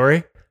funny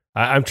story?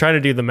 I'm trying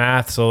to do the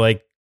math. So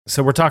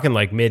we're talking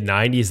like mid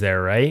 90s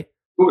there, right?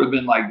 It would have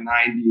been like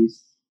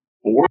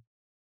 94.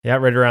 Yeah,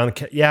 right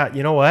around. Yeah,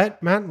 you know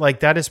what, man? Like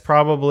that is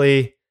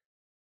probably,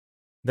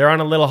 they're on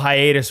a little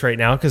hiatus right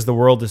now because the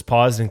world is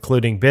paused,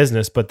 including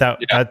business. But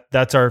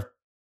that's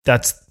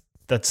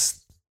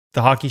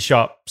the hockey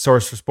shop,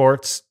 Source for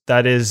Sports.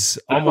 That is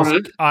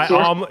almost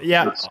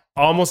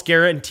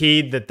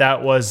guaranteed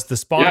that was the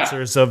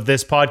sponsors of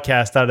this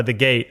podcast out of the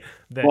gate.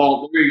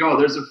 Well, there you go.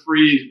 There's a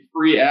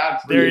free ad.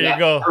 There you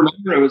go. I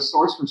remember it was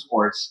Source for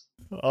Sports.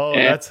 Oh,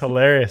 and that's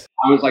hilarious.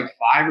 I was like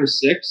 5 or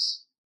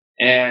 6,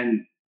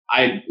 and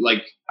I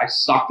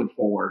sucked at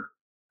forward.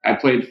 I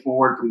played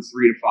forward from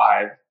 3 to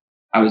 5.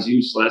 I was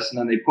useless, and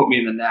then they put me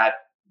in the net.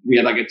 We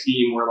had like a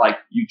team where like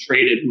you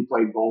traded who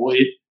played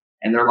goalie,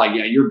 and they're like,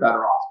 yeah, you're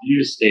better off. You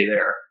just stay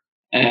there.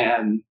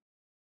 And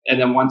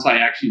then once I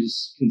actually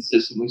just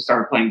consistently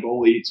started playing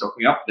goalie, he took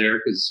me up there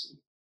because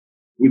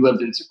we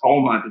lived in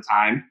Tacoma at the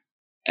time.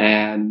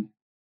 And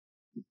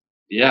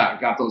yeah,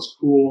 I got those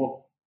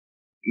cool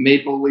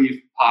maple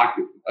leaf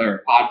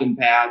Podden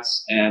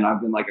pads, and I've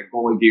been like a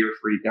goalie gear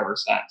freak ever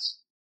since.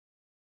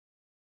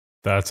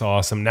 That's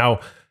awesome.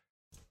 Now,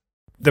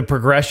 the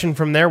progression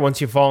from there,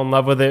 once you fall in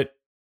love with it,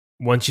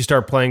 once you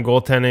start playing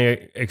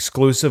goaltending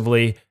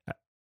exclusively,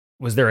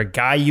 was there a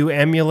guy you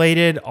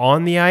emulated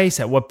on the ice?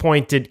 At what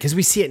point because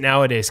we see it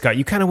nowadays, Scott,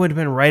 you kind of would have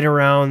been right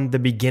around the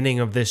beginning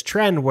of this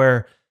trend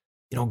where,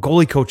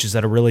 goalie coaches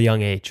at a really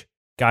young age,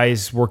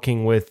 guys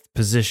working with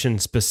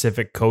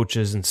position-specific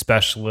coaches and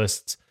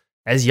specialists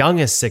as young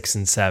as 6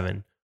 and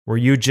 7. Were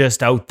you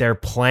just out there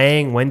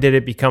playing? When did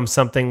it become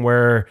something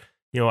where,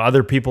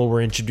 other people were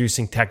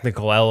introducing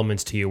technical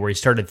elements to you, where you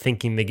started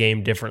thinking the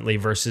game differently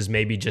versus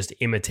maybe just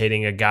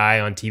imitating a guy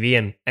on TV?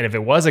 And if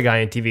it was a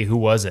guy on TV, who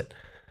was it?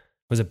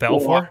 Was it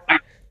Belfour? Well,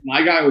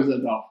 my guy was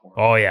at Belfour.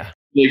 Oh, yeah.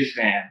 Big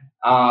fan.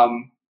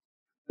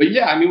 But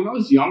yeah, I mean, when I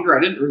was younger,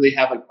 I didn't really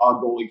have like a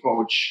goalie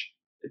coach.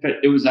 If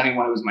it was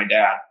anyone, it was my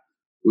dad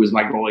who was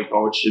my goalie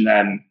coach. And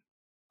then,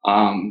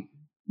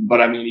 but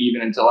I mean,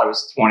 even until I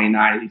was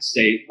 29, he'd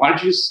say, why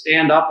don't you just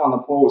stand up on the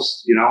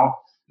post,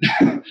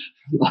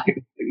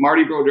 like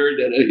Marty Brodeur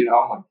did it,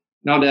 I'm like,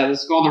 no, Dad,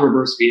 let's go on the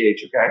reverse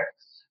VH, okay?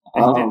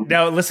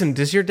 Now, listen,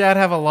 does your dad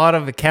have a lot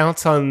of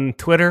accounts on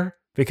Twitter?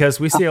 Because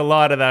we see a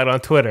lot of that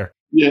on Twitter.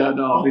 Yeah,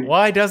 no.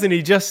 Why doesn't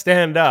he just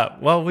stand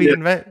up? Well,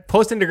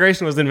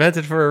 post-integration was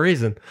invented for a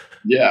reason.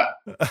 Yeah.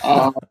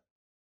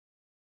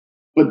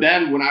 But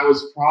then when I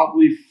was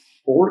probably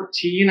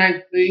 14,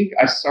 I think,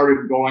 I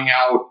started going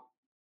out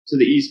to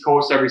the East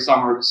Coast every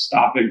summer to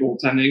stop at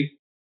goaltending.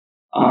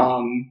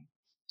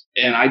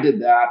 And I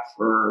did that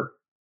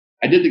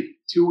I did the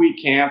 2-week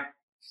camp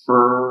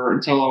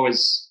until I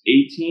was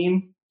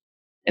 18.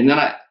 And then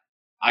I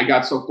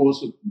got so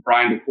close with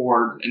Brian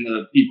DeCord and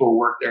the people who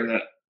worked there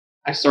that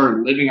I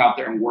started living out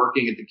there and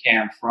working at the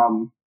camp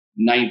from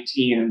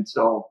 19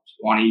 until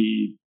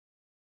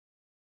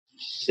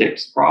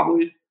 26,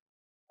 probably.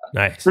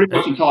 Nice. Pretty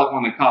much until I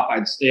won the cup.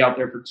 I'd stay out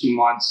there for 2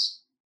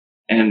 months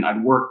and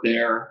I'd work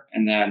there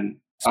and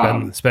then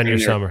spend your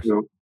summers.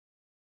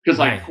 Because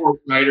like Corey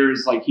Snyder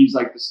is like, he's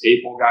like the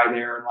staple guy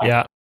there. And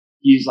like,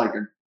 he's like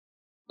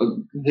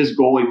his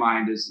goalie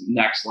mind is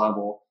next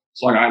level.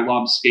 So like, I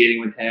loved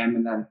skating with him.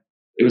 And then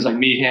it was like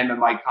me, him, and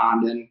Mike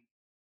Condon.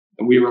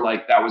 And we were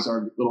like, that was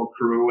our little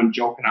crew. And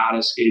Joe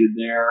Canada skated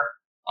there.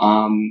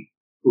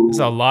 There's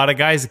a lot of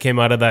guys that came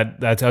out of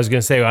that. I was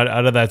going to say,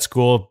 out of that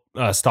school,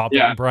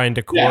 stopping Brian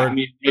DeCord. Yeah, I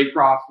mean,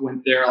 Baycroft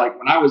went there. Like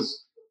when I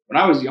was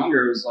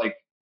younger, it was like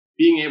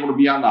being able to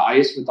be on the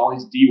ice with all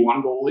these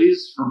D1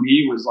 goalies for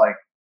me was like,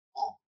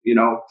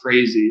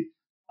 crazy.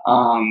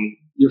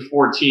 You're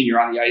 14, you're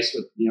on the ice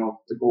with,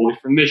 the goalie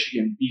from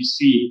Michigan,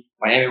 BC,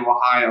 Miami,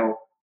 Ohio,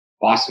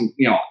 Boston,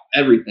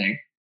 everything.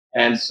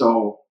 And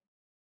so,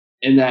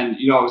 and then,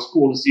 it was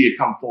cool to see it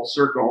come full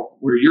circle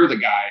where you're the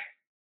guy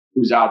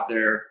who's out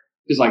there.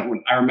 Because like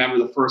when I remember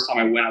the first time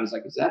I went, I was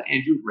like, is that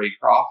Andrew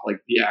Raycroft?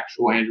 Like the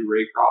actual Andrew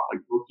Raycroft,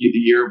 like Rookie of the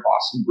Year,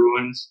 Boston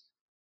Bruins.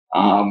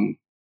 And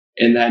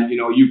then,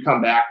 you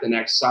come back the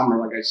next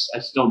summer, like I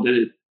still did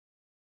it.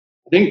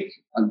 I think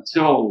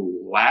until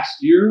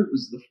last year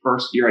was the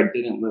first year I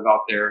didn't live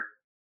out there.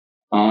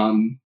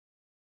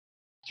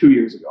 2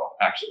 years ago,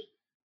 actually.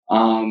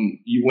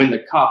 You win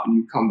the cup and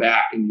you come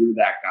back and you're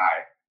that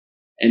guy.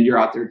 And you're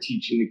out there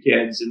teaching the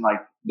kids and like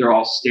they're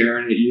all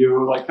staring at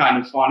you, like kind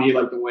of funny,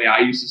 like the way I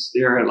used to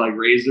stare at like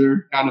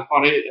Razor, kind of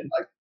funny. And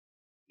like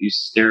you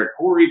stare at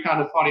Corey,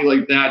 kind of funny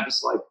like that,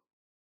 just like,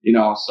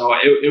 so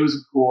it was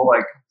a cool,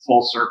 like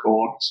full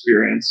circle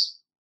experience.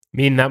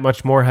 Mean that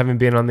much more having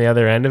been on the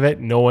other end of it,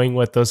 knowing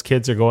what those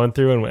kids are going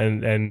through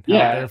and how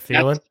they're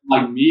feeling?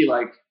 Like me,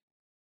 like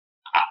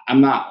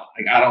I'm not,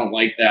 like, I don't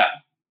like that.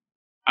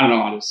 I don't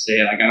know how to say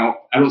it. Like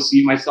I don't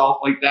see myself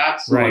like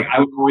that. So like I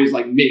would always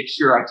like make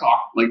sure I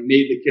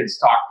made the kids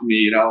talk to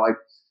me, like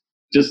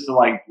just to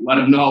like let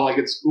them know like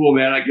it's cool,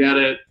 man. I get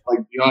it. Like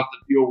you don't have to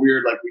feel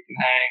weird. Like we can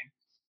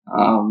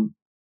hang.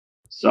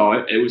 So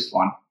it was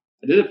fun.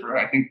 I did it for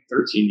I think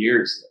 13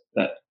 years.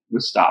 That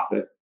was Stop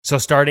It. So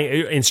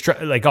starting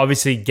like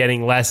obviously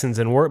getting lessons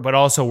and work, but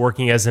also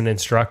working as an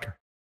instructor.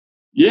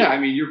 Yeah, I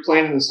mean you're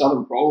playing in the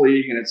Southern Pro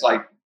League, and it's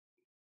like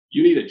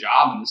you need a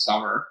job in the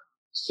summer.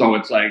 So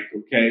it's like,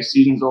 okay,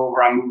 season's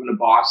over. I'm moving to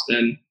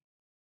Boston.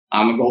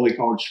 I'm a goalie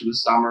coach for the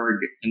summer.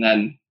 And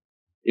then,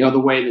 the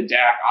way the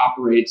DAC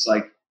operates,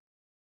 like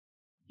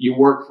you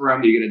work for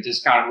them, you get a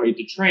discounted rate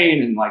to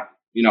train, and like,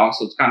 you know,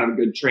 so it's kind of a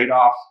good trade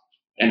off,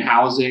 and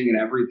housing and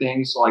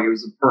everything. So like it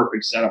was the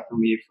perfect setup for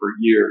me for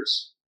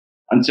years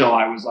until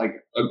I was like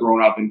a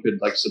grown up and could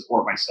like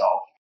support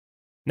myself.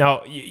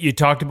 Now, you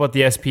talked about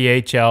the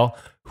SPHL.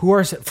 Who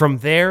are from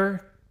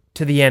there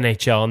to the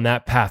NHL in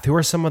that path? Who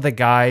are some of the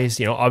guys?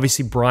 You know,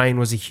 obviously Brian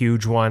was a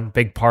huge one,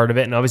 big part of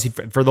it. And obviously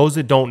for those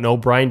that don't know,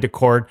 Brian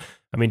Daccord,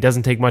 I mean,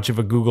 doesn't take much of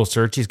a Google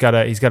search. He's got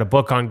a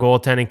book on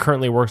goaltending,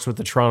 currently works with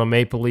the Toronto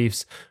Maple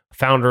Leafs,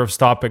 founder of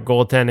Stop It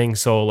Goaltending.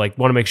 So like,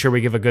 want to make sure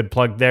we give a good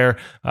plug there.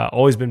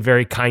 Always been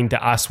very kind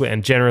to us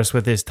and generous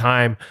with his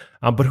time.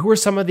 But who are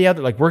some of the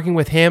other, like working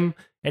with him,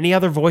 any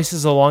other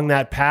voices along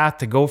that path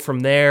to go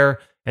from there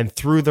and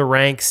through the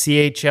ranks,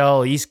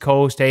 CHL, East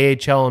Coast,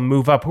 AHL, and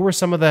move up? Who were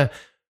some of the,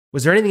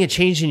 was there anything that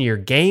changed in your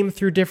game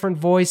through different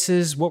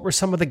voices? What were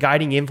some of the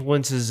guiding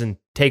influences and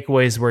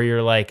takeaways where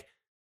you're like,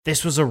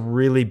 this was a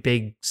really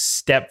big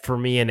step for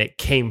me and it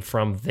came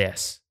from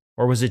this?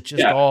 Or was it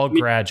just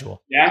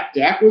gradual?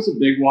 Dak was a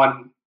big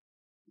one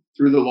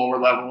through the lower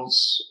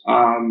levels.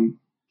 I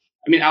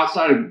mean,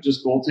 outside of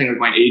just goaltending,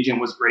 my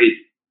agent was great.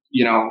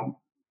 You know,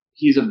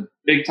 he's a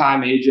big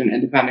time agent,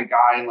 independent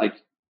guy. And like,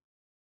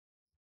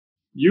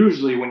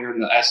 usually when you're in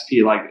the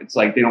SP, like it's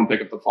like they don't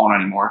pick up the phone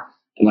anymore.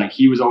 And like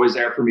he was always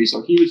there for me.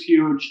 So he was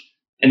huge.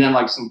 And then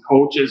like some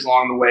coaches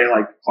along the way,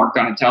 like Clark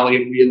Donatelli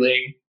in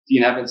Wheeling,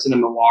 Dean Evanson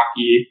in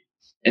Milwaukee.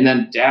 And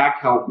then Dak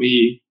helped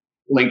me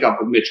link up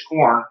with Mitch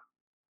Korn.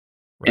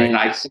 Right. And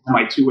I signed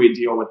my 2-way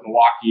deal with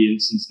Milwaukee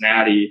and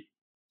Cincinnati.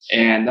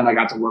 And then I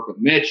got to work with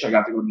Mitch. I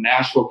got to go to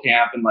Nashville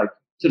camp. And like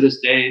to this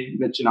day,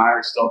 Mitch and I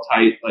are still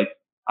tight. Like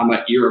I'm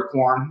an ear of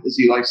corn, as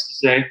he likes to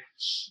say.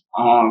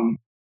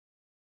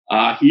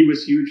 He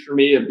was huge for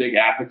me, a big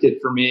advocate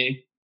for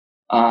me.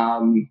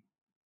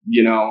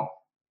 You know,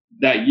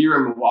 that year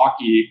in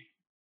Milwaukee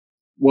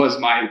was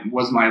my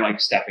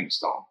like stepping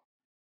stone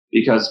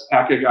because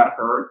Pekka got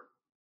hurt.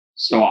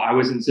 So I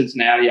was in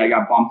Cincinnati. I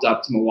got bumped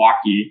up to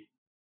Milwaukee,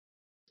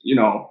 you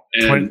know,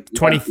 and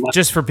 20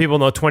 just for people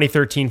know,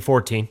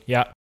 2013-14.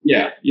 Yeah.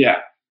 Yeah. Yeah.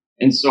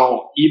 And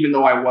so even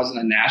though I wasn't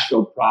a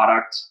Nashville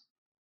product,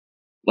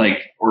 like,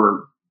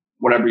 or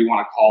whatever you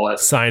want to call it,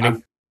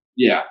 signing.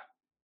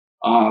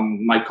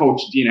 My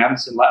coach, Dean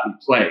Evanson, let me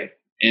play.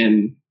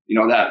 And, you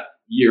know, that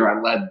year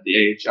I led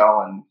the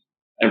AHL in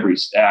every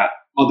stat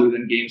other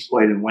than games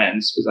played and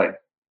wins because I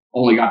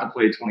only got to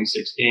play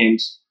 26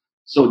 games.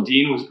 So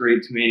Dean was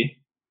great to me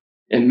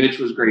and Mitch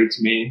was great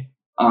to me.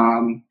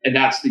 And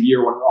that's the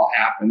year when it all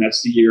happened.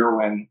 That's the year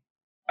when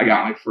I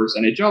got my first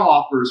NHL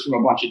offers from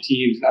a bunch of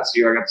teams. And that's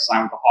the year I got to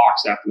sign with the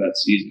Hawks after that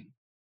season.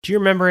 Do you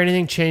remember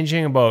anything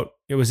changing about,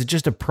 was it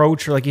just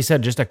approach or like you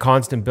said, just a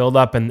constant build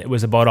up and it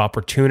was about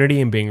opportunity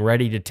and being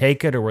ready to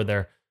take it?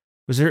 Or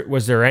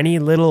was there any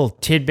little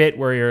tidbit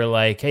where you're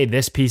like, hey,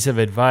 this piece of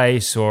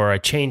advice, or I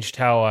changed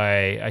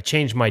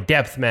my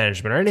depth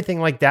management or anything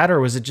like that? Or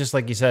was it just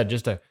like you said,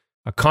 just a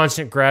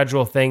constant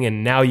gradual thing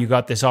and now you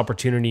got this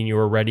opportunity and you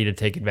were ready to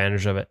take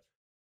advantage of it?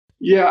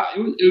 Yeah,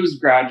 it was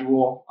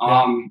gradual.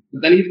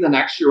 But then even the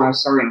next year when I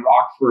started in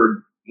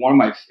Rockford, one of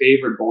my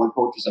favorite goalie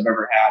coaches I've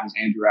ever had is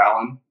Andrew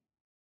Allen.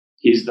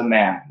 He's the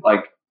man.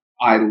 Like,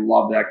 I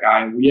love that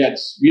guy. We had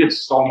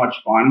so much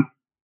fun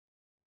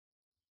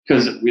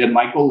because we had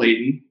Michael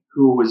Layton,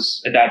 who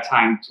was at that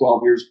time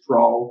 12 years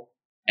pro,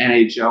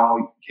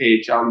 NHL,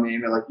 KHL, you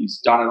name it. Like, he's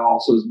done it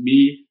all. So it was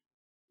me,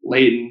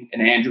 Layton,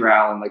 and Andrew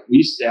Allen. Like,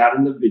 we sat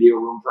in the video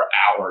room for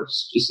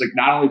hours, just like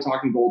not only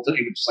talking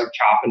goaltending, but just like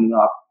chopping it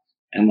up.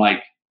 And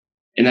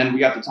then we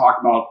got to talk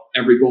about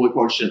every goalie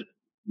coach that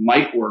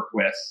Mike worked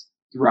with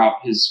throughout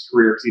his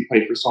career because he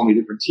played for so many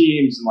different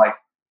teams.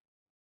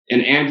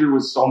 And Andrew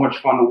was so much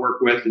fun to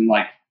work with. And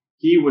like,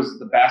 he was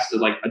the best at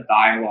like a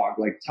dialogue.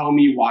 Like, tell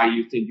me why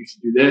you think you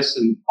should do this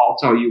and I'll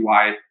tell you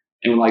why.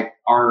 And like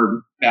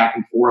our back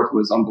and forth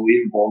was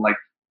unbelievable. And like,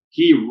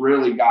 he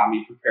really got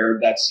me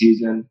prepared that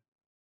season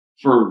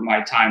for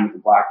my time with the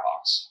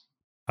Blackhawks.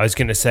 I was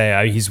going to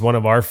say, he's one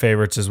of our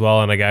favorites as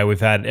well. And a guy we've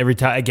had every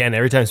time,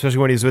 especially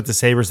when he was with the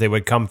Sabres, they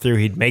would come through,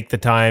 he'd make the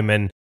time.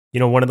 And, you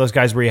know, one of those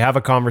guys where you have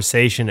a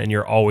conversation and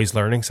you're always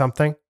learning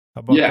something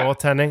about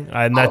goaltending.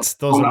 And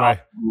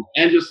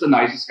and just the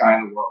nicest guy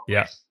in the world.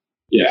 Yeah.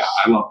 Yeah.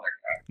 I love that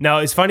guy. Now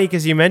it's funny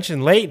because you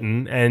mentioned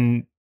Layton,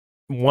 and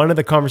one of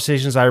the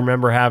conversations I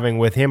remember having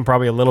with him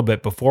probably a little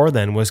bit before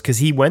then was because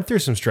he went through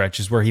some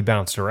stretches where he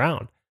bounced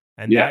around.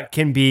 And that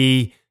can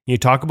be, you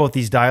talk about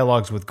these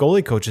dialogues with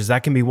goalie coaches,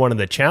 that can be one of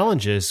the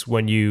challenges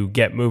when you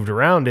get moved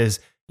around is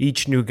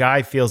each new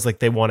guy feels like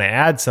they want to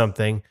add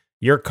something.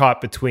 You're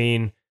caught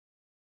between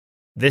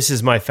this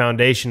is my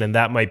foundation and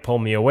that might pull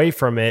me away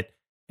from it.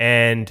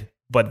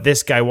 But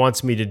this guy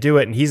wants me to do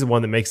it and he's the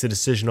one that makes the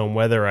decision on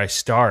whether I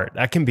start.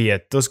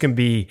 Those can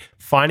be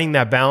finding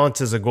that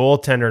balance as a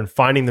goaltender and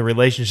finding the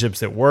relationships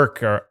that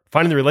work are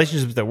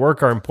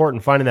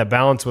important. Finding that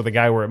balance with a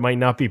guy where it might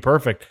not be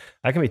perfect,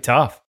 that can be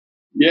tough.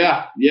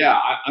 Yeah.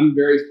 I'm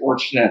very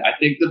fortunate. I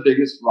think the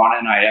biggest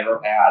run-in I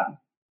ever had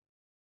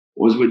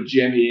was with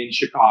Jimmy in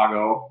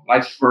Chicago.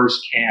 My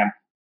first camp,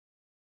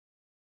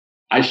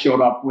 I showed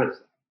up with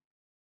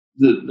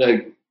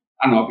the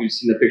I don't know if you've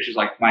seen the pictures.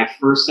 Like my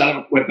first set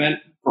of equipment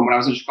from when I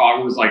was in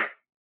Chicago was like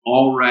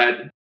all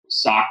red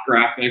sock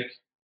graphic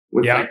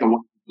with like the white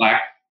and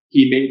black.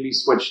 He made me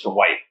switch to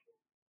white,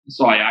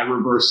 so I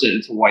reversed it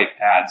into white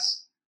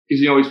pads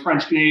because he's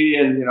French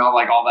Canadian,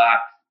 like all that.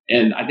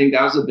 And I think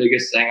that was the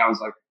biggest thing. I was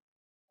like,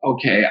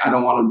 okay, I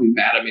don't want to be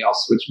mad at me. I'll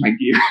switch my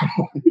gear.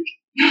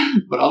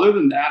 But other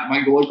than that, my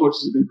goalie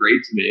coaches have been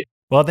great to me.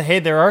 Well, hey,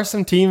 there are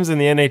some teams in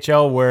the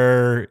NHL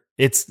where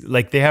it's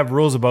like they have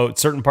rules about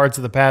certain parts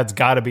of the pads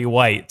got to be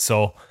white.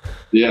 So,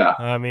 yeah,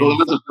 I mean, that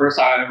was the first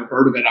time I ever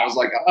heard of it. I was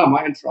like, oh, am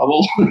I in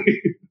trouble?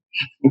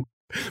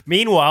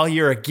 Meanwhile,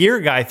 you're a gear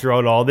guy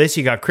throughout all this.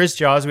 You got Chris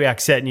Joswiak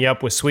setting you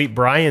up with sweet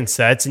Brian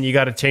sets, and you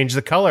got to change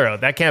the color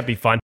out. That can't be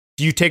fun.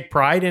 Do you take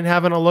pride in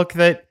having a look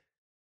that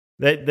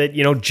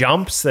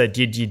jumps? That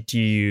do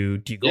you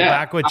go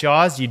back with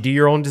Jaws? Do you do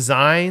your own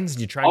designs?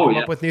 Do you try and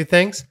come up with new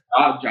things?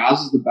 Jaws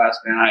is the best,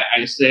 man.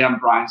 I say I'm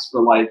Brian's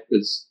for life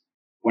because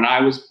when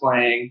I was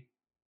playing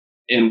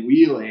in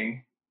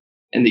Wheeling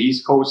in the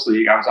East Coast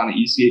League, I was on the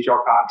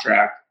ECHL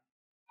contract.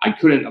 I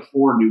couldn't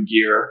afford new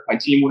gear. My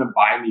team wouldn't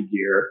buy me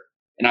gear,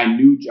 and I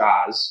knew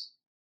Jaws.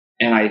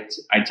 And I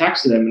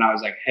texted him and I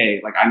was like, hey,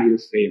 like I need a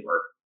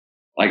favor.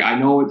 Like, I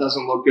know it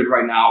doesn't look good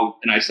right now.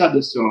 And I said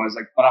this to him. I was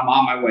like, but I'm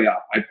on my way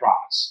up. I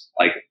promise.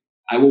 Like,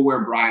 I will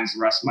wear Brian's the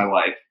rest of my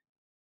life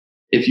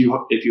if you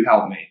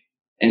help me.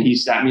 And he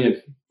sent me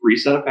a free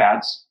set of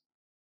pads.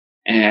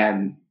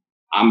 And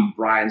I'm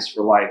Brian's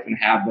for life and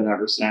have been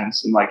ever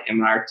since. And like him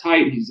and I are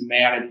tight. He's a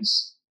man and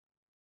he's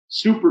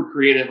super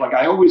creative. Like,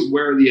 I always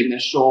wear the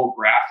initial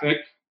graphic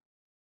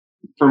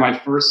for my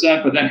first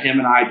set, but then him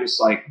and I just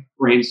like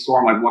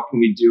brainstorm, like, what can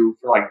we do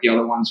for like the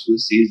other ones for the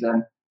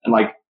season? And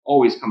like,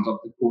 always comes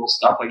up with cool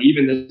stuff. Like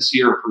even this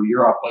year for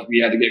Europe, like we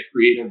had to get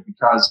creative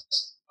because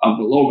of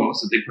the logos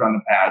that they put on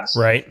the pads.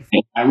 Right.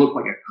 And I look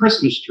like a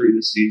Christmas tree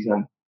this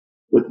season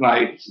with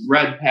my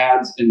red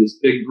pads and this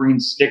big green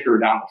sticker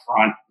down the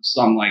front of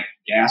some like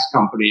gas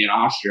company in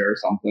Austria or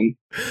something.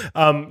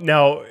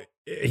 Now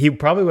he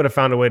probably would have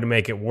found a way to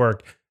make it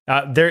work.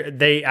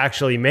 They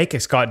actually make a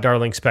Scott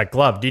Darling spec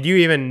glove. Did you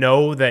even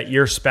know that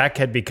your spec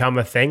had become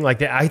a thing?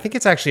 Like I think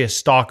it's actually a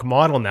stock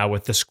model now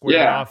with the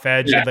squared off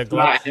edge of the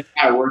glove.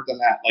 I worked on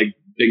that like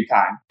big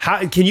time.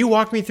 How can you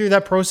walk me through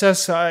that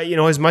process?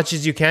 As much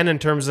as you can in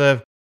terms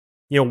of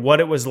what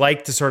it was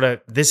like to sort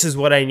of this is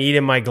what I need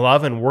in my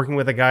glove, and working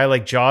with a guy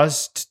like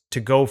Jaws to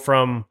go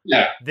from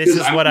this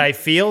is what I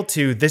feel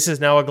to this is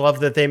now a glove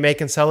that they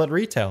make and sell at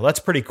retail. That's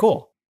pretty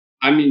cool.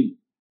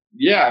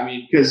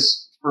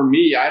 Because for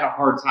me, I had a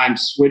hard time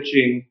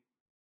switching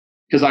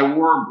because I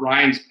wore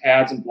Brian's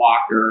pads and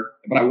blocker,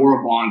 but I wore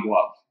a Vaughn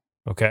glove.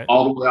 Okay.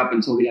 All the way up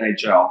until the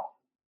NHL.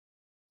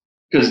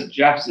 Because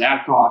Jeff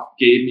Zadkoff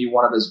gave me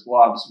one of his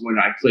gloves when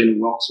I played in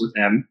Wilkes with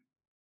him,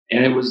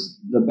 and it was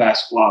the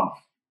best glove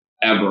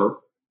ever.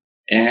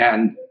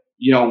 And,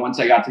 once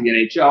I got to the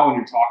NHL and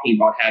you're talking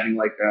about having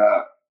like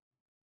a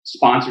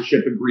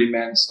sponsorship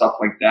agreement, stuff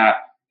like that,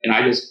 and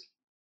I just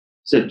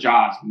said,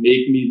 Jaws,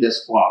 make me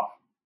this glove.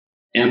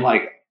 And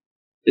like,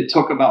 it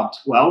took about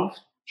 12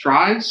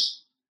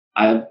 tries.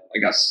 I have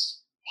like a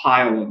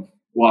pile of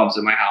gloves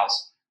in my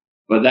house,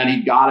 but then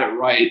he got it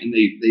right and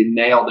they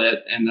nailed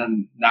it. And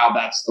then now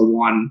that's the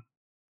one.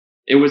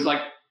 It was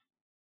like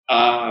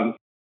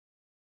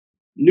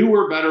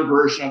newer, better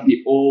version of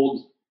the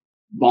old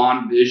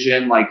Vaughn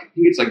Vision. Like I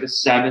think it's like the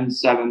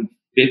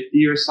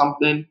 750 or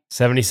something.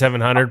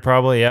 7700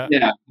 probably. Yeah.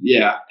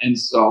 Yeah. And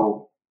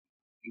so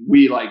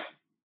we like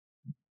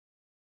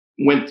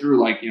went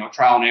through like,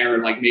 trial and error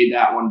and like made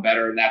that one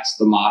better. And that's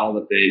the model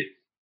that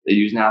they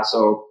use now.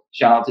 So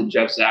shout out to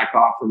Jeff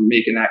Zadkoff for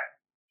making that,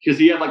 because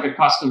he had like a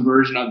custom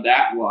version of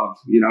that glove,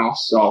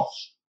 So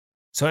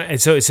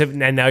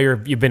and now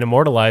you've been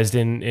immortalized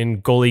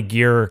in goalie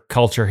gear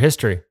culture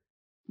history.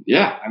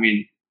 Yeah. I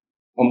mean,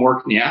 what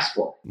more can you ask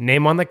for?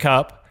 Name on the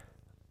cup,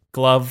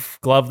 glove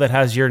that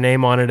has your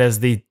name on it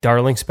as the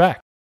Darling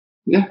spec.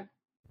 Yeah.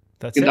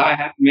 That's it. I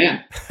have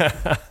man.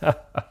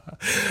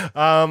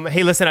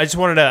 Hey, listen, I just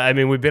wanted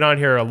to, we've been on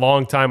here a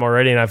long time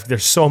already, and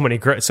there's so many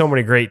great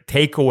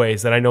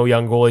takeaways that I know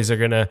young goalies are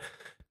going to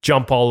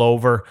jump all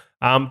over.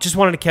 Just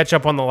wanted to catch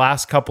up on the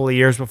last couple of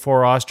years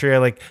before Austria.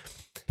 Like,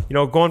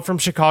 going from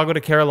Chicago to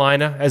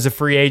Carolina as a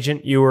free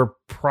agent, you were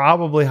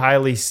probably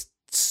highly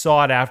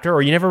sought after,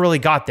 or you never really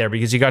got there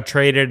because you got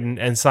traded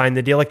and signed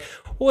the deal. Like,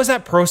 what was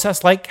that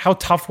process like? How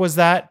tough was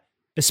that?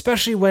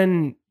 Especially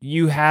when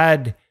you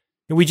had...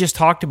 We just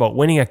talked about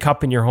winning a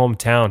cup in your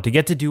hometown, to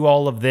get to do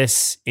all of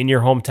this in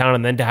your hometown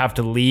and then to have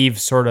to leave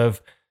sort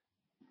of,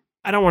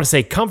 I don't want to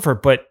say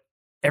comfort, but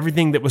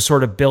everything that was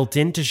sort of built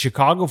into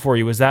Chicago for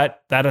you. Was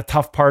that a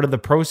tough part of the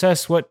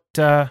process? It was.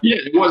 How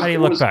do you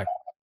look back?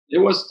 It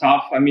was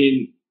tough.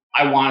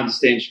 I wanted to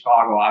stay in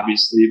Chicago,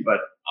 obviously, but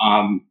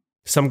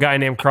some guy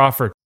named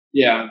Crawford.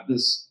 Yeah,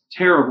 this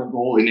terrible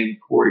goalie named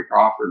Corey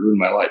Crawford ruined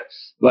my life.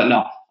 But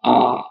no,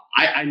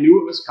 I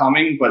knew it was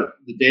coming, but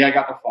the day I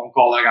got the phone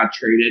call that I got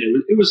traded,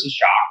 it was a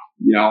shock.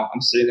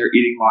 I'm sitting there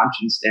eating lunch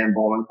and Stan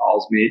Bowman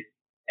calls me,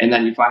 and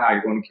then you find out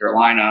you're going to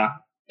Carolina,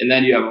 And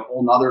then you have a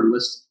whole nother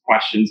list of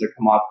questions that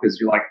come up because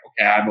you're like,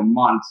 okay, I have a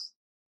month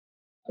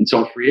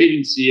until free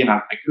agency and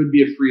I could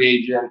be a free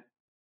agent.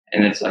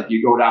 And it's like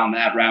you go down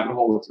that rabbit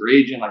hole with your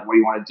agent, like what do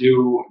you want to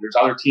do? There's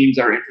other teams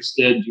that are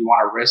interested. Do you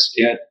want to risk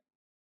it?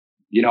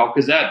 You know,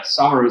 because that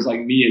summer was like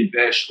me and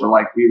Bish were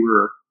like, we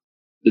were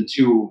the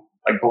two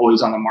like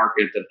goalies on the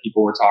market that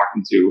people were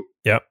talking to.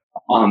 Yep.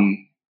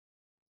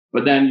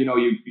 But then, you know,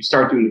 you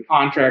start doing the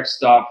contract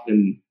stuff.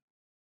 And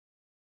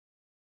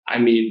I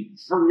mean,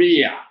 for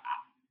me,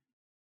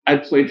 I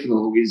played for the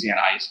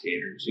Louisiana Ice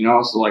Gators, you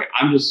know, so like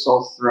I'm just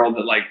so thrilled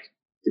that like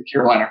the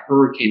Carolina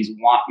Hurricanes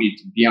want me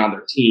to be on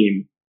their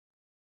team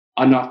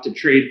enough to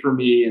trade for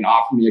me and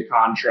offer me a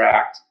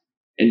contract.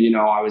 And, you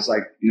know, I was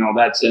like, you know,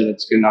 that's it.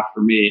 It's good enough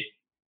for me.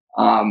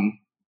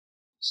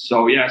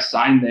 So yeah,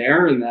 signed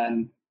there and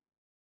then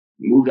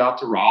moved out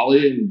to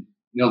Raleigh and,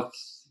 you know,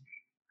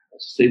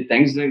 say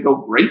things didn't go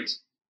great.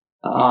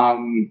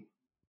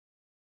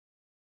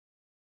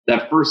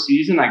 That first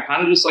season, I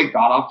kind of just like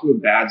got off to a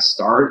bad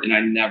start and I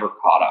never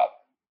caught up.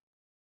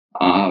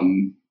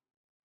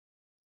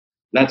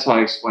 That's how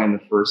I explain the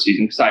first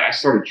season because I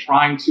started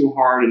trying too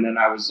hard and then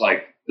I was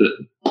like,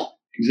 the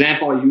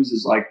example I use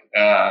is like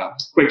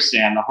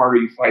quicksand. The harder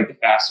you fight, the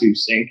faster you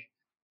sink,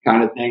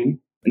 kind of thing.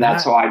 And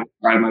that's how I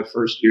tried my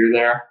first year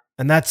there.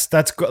 And that's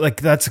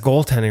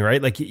goaltending,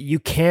 right? Like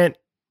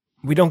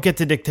we don't get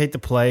to dictate the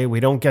play.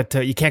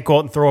 You can't go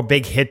out and throw a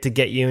big hit to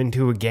get you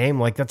into a game.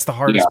 Like that's the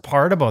hardest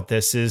part about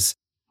this is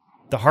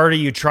the harder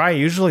you try,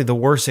 usually the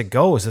worse it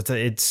goes.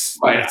 It's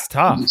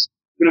tough. I was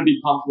going to be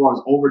comfortable. I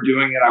was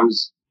overdoing it. I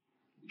was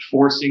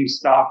forcing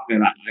stuff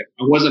and I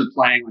wasn't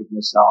playing like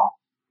myself.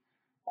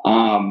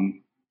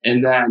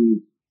 And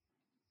then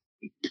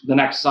the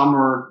next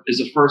summer is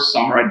the first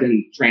summer I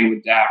didn't train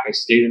with Dak. I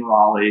stayed in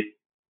Raleigh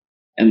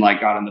and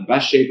like got in the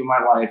best shape of my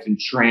life and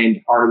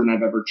trained harder than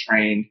I've ever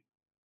trained.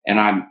 And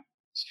I'm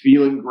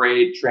feeling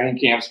great. Training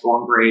camp's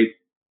going great.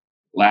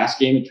 Last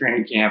game of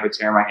training camp, I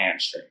tear my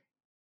hamstring.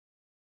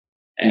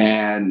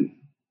 And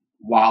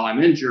while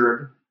I'm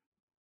injured,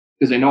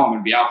 because they know I'm going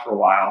to be out for a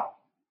while,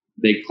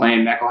 they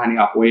claim McElhinney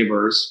off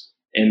waivers,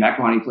 and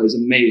McElhinney plays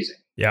amazing.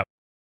 Yep.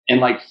 And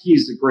like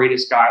he's the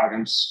greatest guy. Like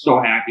I'm so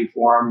happy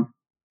for him,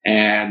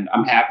 and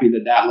I'm happy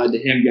that led to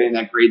him getting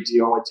that great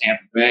deal with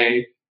Tampa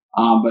Bay.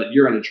 But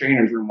you're in the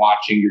trainer's room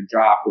watching your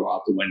job go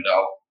out the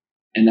window.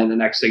 And then the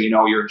next thing you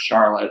know, you're in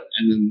Charlotte.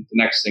 And then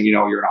the next thing you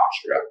know, you're in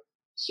Austria.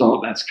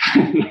 So that's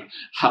kind of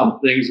how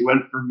things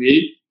went for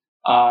me.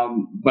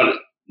 But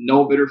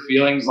no bitter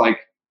feelings. Like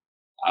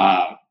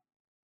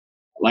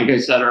I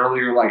said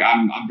earlier, like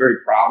I'm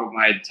very proud of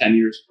my 10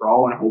 years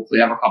pro and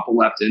hopefully have a couple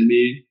left in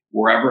me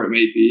wherever it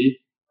may be.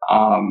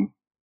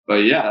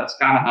 But yeah, that's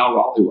kind of how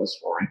Raleigh was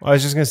for me. I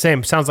was just going to say,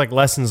 it sounds like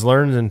lessons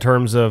learned in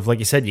terms of, like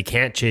you said, you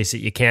can't chase it.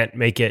 You can't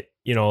make it,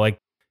 you know, like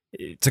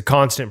it's a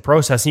constant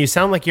process. And you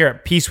sound like you're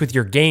at peace with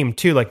your game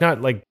too. Like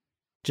not like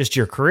just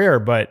your career,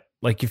 but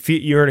like you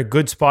feel you're in a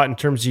good spot in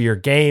terms of your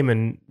game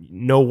and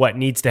know what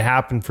needs to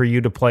happen for you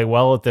to play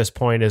well at this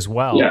point as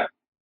well. Yeah.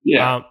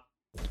 Yeah.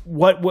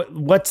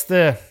 What's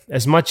the,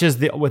 as much as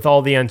with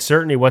all the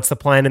uncertainty, what's the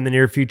plan in the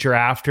near future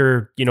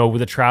after, you know,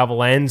 the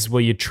travel ends? Will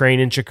you train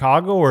in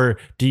Chicago or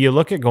do you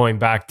look at going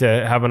back to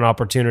have an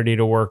opportunity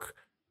to work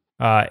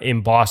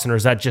in Boston, or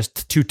is that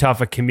just too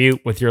tough a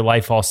commute with your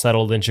life all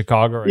settled in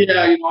Chicago right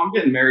now? You know, I'm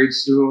getting married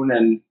soon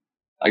and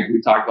like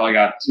we talked about, I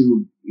got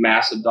 2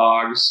 massive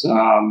dogs.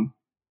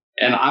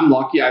 And I'm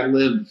lucky I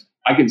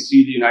can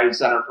see the United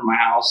Center from my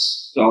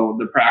house. So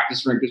the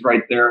practice rink is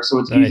right there. So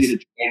it's easy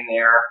to train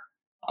there.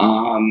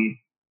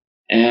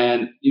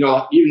 And you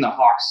know, even the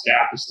Hawks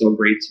staff is still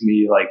great to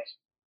me. Like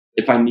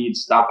if I need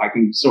stuff, I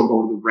can still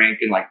go to the rink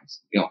and like,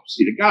 you know,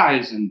 see the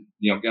guys and,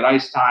 you know, get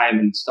ice time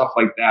and stuff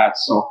like that.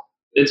 So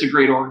it's a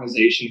great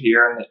organization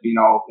here. And, you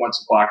know, once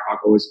a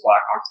Blackhawk, always a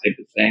Blackhawk type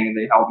of thing. And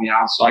they help me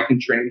out so I can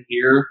train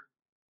here.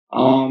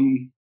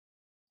 And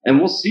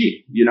we'll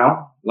see, you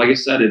know, like I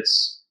said,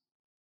 it's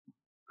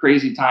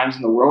crazy times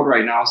in the world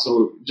right now.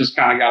 So just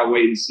kind of got to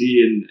wait and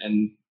see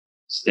and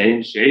stay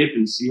in shape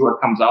and see what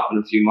comes up in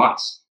a few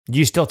months. Do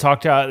you still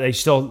talk to, I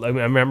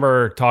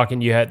remember talking,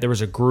 there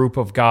was a group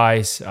of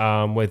guys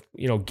with,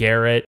 you know,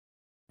 Garrett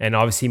and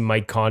obviously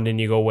Mike Condon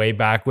you go way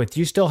back with. Do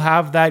you still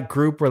have that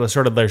group where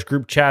there's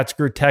group chats,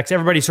 group texts,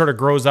 everybody sort of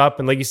grows up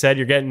and like you said,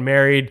 you're getting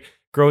married,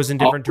 grows in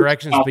different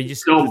directions, but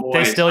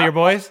they still your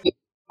boys?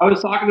 I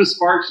was talking to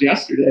Sparks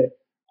yesterday.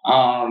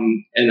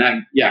 And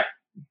then,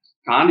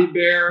 Condi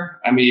Bear,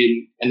 I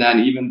mean, and then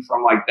even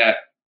from like that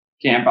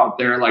camp out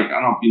there, like I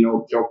don't know if you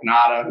know Joe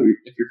Canada,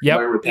 if you're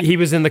familiar with him. He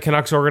was in the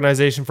Canucks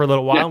organization for a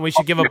little while, and we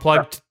should give a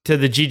plug to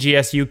the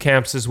GGSU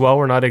camps as well.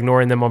 We're not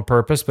ignoring them on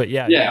purpose, but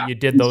you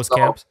did those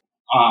camps.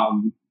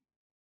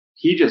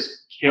 He just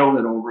killed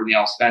it over the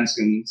Allsvenskan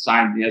and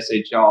signed the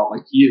SHL.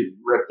 Like he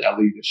ripped that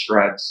league to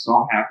shreds. So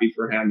I'm happy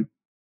for him.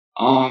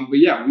 But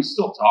yeah, we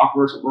still talk.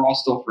 We're all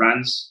still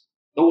friends.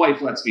 The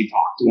wife lets me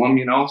talk to him,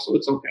 you know, so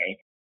it's okay.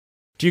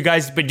 Do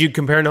you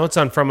compare notes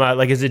on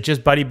is it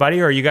just buddy,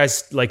 or are you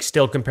guys like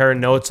still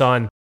comparing notes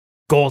on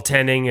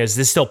goaltending? Is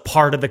this still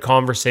part of the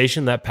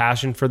conversation, that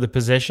passion for the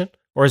position?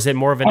 or is it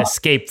more of an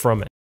escape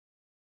from it?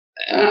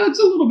 It's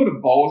a little bit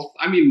of both.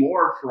 I mean,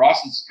 more for us,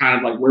 it's kind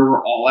of like where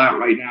we're all at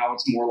right now.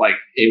 It's more like,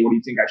 hey, what do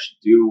you think I should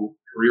do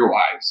career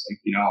wise? Like,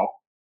 do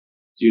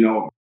you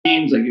know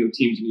teams? Like,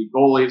 teams need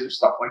goalies or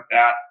stuff like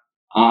that.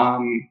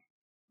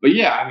 But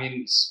yeah, I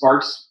mean,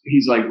 Sparks,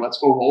 he's like, let's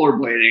go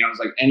rollerblading. I was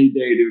like, any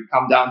day, dude,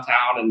 come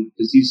downtown, and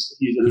because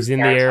he's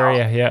in the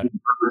area, yeah.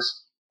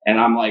 And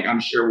I'm like,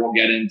 I'm sure we'll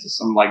get into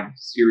some like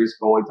serious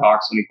goalie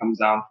talks when he comes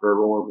down for a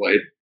rollerblade.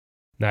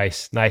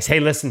 Nice. Hey,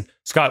 listen,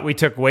 Scott, we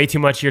took way too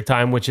much of your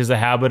time, which is a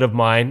habit of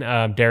mine.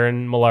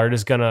 Darren Millard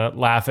is going to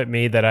laugh at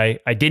me that I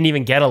didn't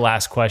even get a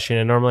last question.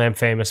 And normally I'm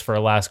famous for a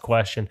last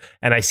question.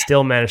 And I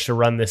still managed to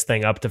run this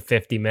thing up to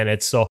 50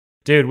 minutes. So,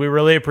 dude, we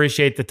really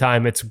appreciate the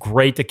time. It's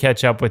great to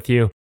catch up with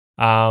you.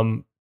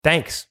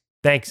 Thanks.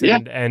 Yeah.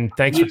 And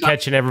thanks for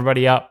catching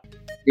everybody up.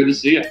 Good to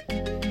see you.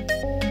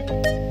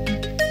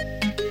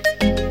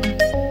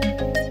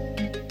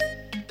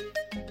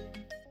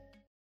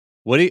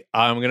 Woody,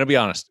 I'm going to be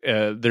honest.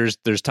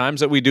 There's times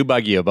that we do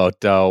bug you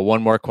about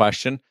one more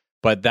question,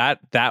 but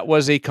that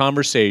was a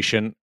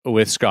conversation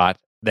with Scott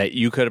that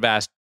you could have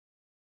asked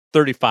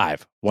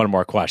 35 one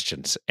more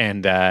questions,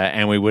 and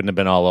we wouldn't have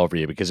been all over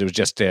you because it was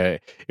just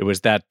it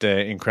was that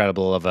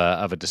incredible of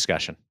a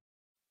discussion.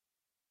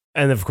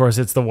 And of course,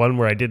 it's the one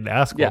where I didn't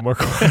ask one more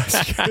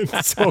question.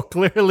 So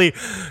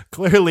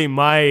clearly,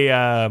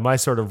 my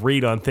sort of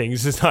read on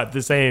things is not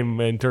the same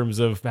in terms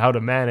of how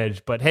to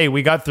manage. But hey,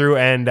 we got through,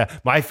 and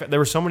there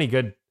were so many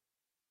good.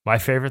 My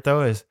favorite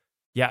though is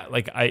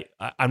like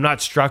I'm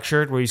not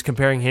structured. Where he's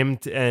comparing him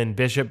and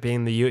Bishop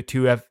being the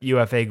two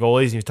UFA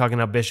goalies. And he's talking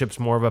about Bishop's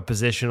more of a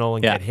positional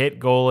and get hit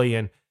goalie,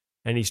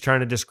 and he's trying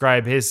to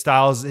describe his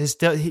styles.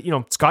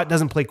 Scott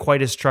doesn't play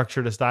quite as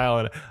structured a style,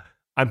 and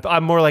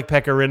I'm more like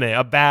Pekka Rinne,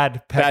 a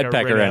bad Pekka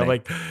Rinne.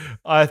 Like,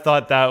 I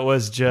thought that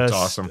was just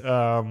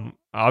awesome.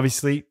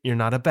 Obviously, you're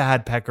not a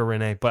bad Pekka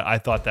Rinne, but I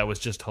thought that was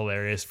just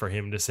hilarious for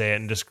him to say it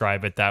and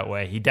describe it that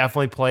way. He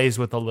definitely plays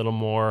with a little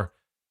more.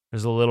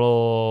 There's a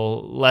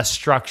little less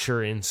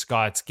structure in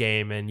Scott's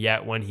game, and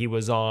yet when he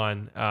was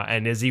on,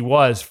 and as he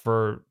was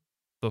for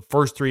the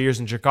first 3 years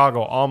in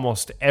Chicago,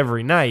 almost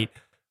every night,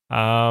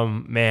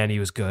 man, he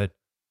was good.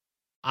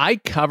 I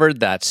covered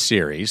that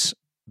series,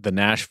 the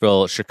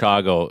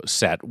Nashville-Chicago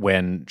set,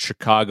 when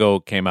Chicago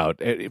came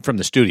out from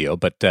the studio,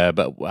 but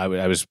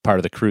I was part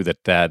of the crew that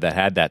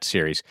had that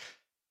series.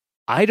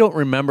 I don't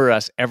remember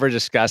us ever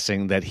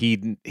discussing that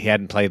he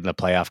hadn't played in a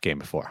playoff game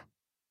before.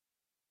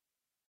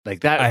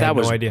 Like that, that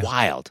was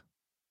wild.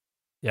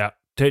 Yeah.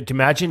 To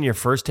imagine your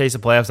first taste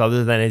of playoffs,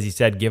 other than, as he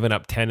said, giving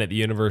up 10 at the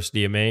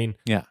University of Maine.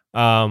 Yeah.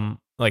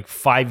 Like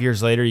 5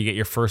 years later, you get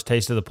your first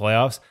taste of the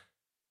playoffs.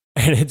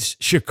 And it's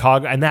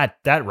Chicago, and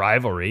that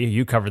rivalry,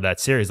 you covered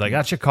that series, like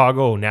that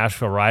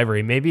Chicago-Nashville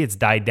rivalry, maybe it's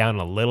died down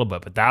a little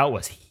bit, but that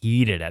was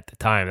heated at the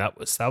time. That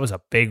was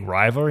a big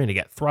rivalry, and to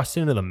get thrust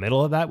into the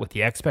middle of that with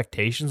the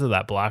expectations of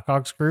that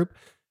Blackhawks group,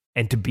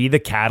 and to be the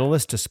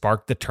catalyst to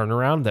spark the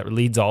turnaround that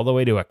leads all the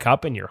way to a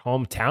cup in your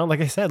hometown.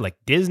 Like I said, like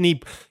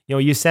Disney,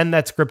 you send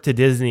that script to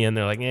Disney, and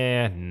they're like,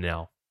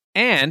 no.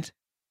 And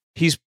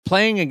he's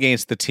playing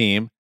against the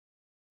team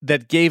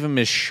that gave him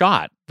his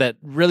shot, that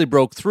really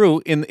broke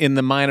through in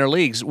the minor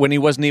leagues when he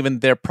wasn't even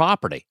their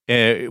property,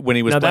 when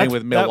he was playing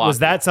with Milwaukee. Was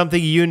that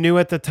something you knew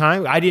at the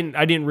time? I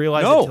didn't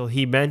realize it until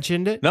he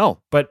mentioned it. No.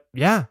 But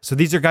yeah, so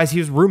these are guys he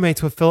was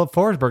roommates with Philip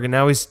Forsberg, and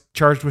now he's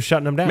charged with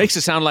shutting them down. Makes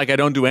it sound like I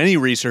don't do any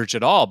research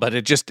at all, but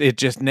it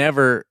just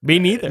never me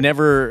neither.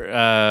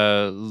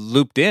 Never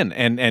looped in.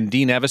 And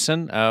Dean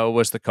Evison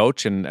was the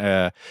coach,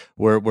 and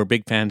we're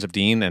big fans of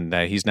Dean, and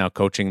he's now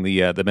coaching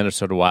the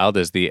Minnesota Wild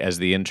as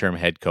the interim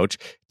head coach.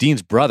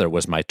 Dean's brother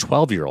was my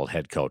 12-year-old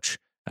head coach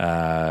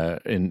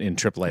in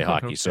AAA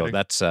hockey. So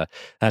that's a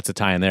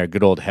tie in there.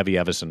 Good old Heavy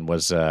Evison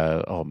was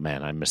oh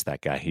man, I miss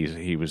that guy.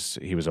 He was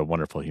a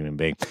wonderful human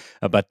being.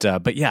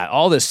 But yeah,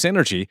 all this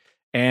synergy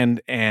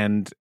and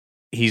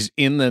he's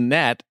in the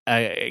net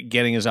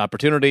getting his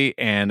opportunity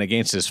and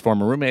against his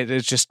former roommate.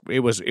 It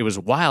was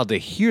wild to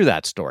hear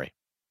that story.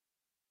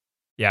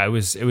 Yeah, it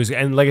was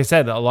and like I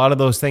said, a lot of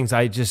those things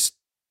I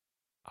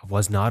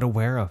was not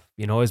aware of,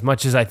 as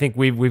much as I think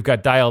we've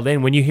got dialed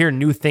in. When you hear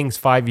new things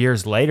 5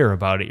 years later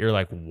about it, you're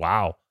like,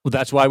 wow. Well,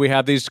 that's why we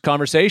have these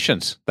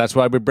conversations. That's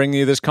why we bring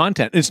you this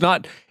content. It's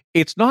not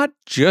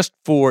just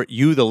for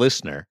you, the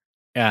listener,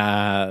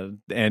 and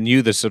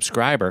you, the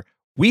subscriber.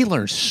 We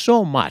learn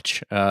so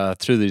much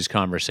through these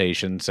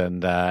conversations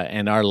and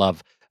our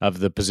love of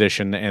the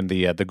position and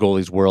the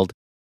goalie's world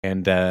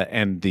and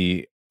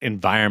the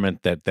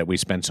environment that we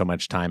spend so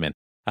much time in.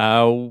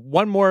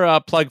 One more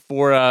plug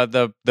for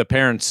the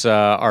parents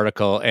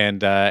article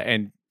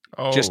and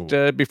just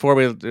before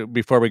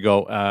we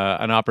go,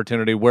 an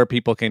opportunity where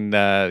people can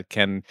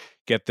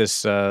get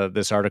this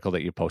article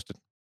that you posted.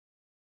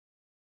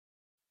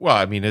 Well,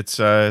 I mean, it's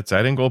at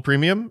In Goal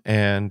Premium,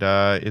 and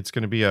it's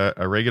going to be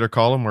a regular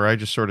column where I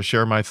just sort of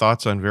share my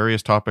thoughts on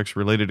various topics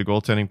related to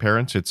goaltending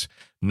parents. It's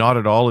not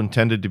at all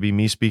intended to be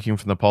me speaking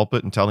from the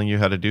pulpit and telling you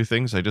how to do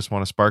things. I just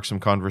want to spark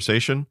some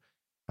conversation,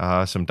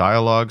 some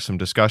dialogue, some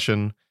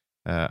discussion,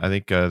 I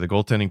think the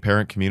goaltending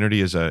parent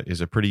community is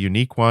a pretty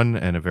unique one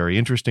and a very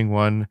interesting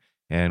one.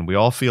 And we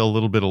all feel a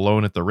little bit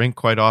alone at the rink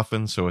quite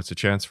often. So it's a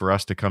chance for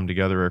us to come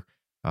together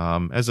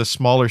as a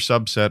smaller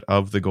subset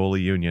of the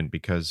goalie union,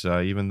 because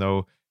even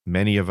though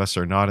many of us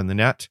are not in the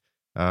net,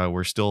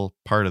 we're still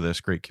part of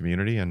this great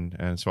community.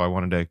 And so I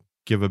wanted to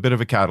give a bit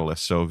of a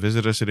catalyst. So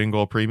visit us at In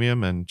Goal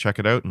Premium and check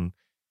it out, and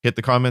hit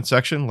the comment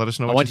section. Let us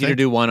know what you think. I want you to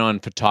do one on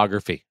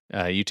photography.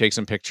 You take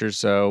some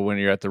pictures when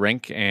you're at the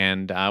rink,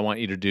 and I want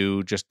you to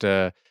do just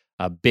a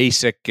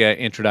basic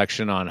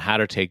introduction on how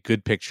to take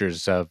good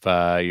pictures of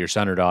your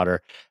son or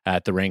daughter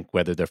at the rink,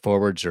 whether they're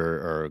forwards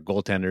or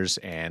goaltenders.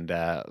 And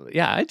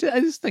I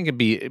just think it'd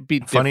be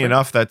funny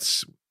enough.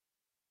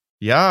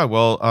 We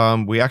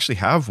actually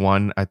have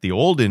one at the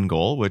old In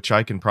Goal, which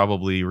I can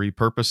probably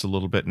repurpose a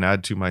little bit and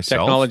add to myself.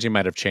 Technology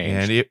might have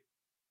changed.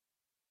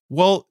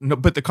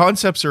 But the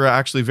concepts are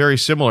actually very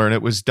similar, and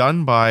it was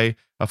done by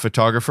a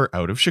photographer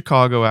out of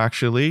Chicago,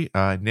 actually.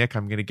 Nick,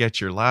 I'm going to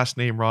get your last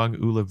name wrong.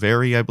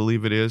 Ulivari, I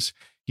believe it is.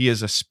 He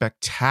is a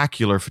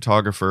spectacular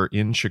photographer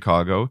in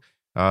Chicago.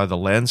 The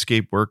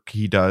landscape work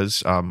he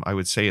does, I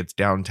would say it's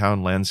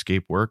downtown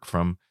landscape work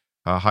from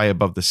high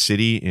above the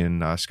city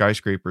in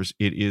skyscrapers.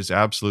 It is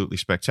absolutely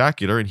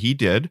spectacular, and he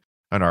did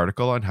an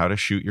article on how to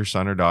shoot your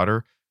son or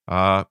daughter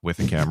with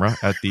a camera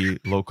at the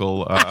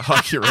local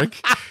hockey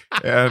rink.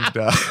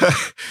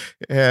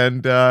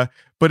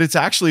 But it's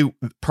actually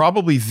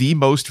probably the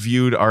most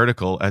viewed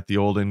article at the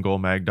old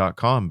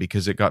ingoalmag.com,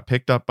 because it got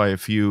picked up by a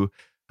few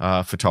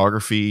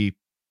photography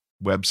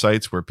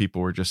websites where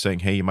people were just saying,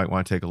 hey, you might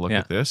want to take a look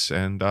at this,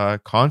 and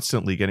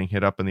constantly getting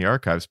hit up in the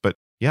archives. But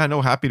yeah,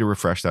 no, happy to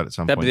refresh that at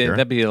some point.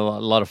 That'd be a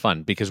lot of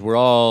fun, because we're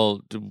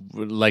all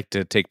like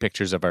to take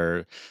pictures of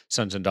our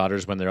sons and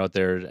daughters when they're out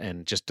there,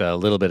 and just a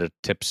little bit of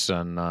tips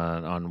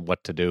on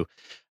what to do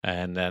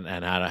and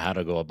how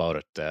to go about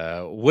it.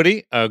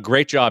 Woody,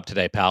 great job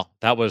today, pal.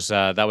 That was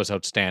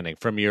outstanding.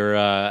 From your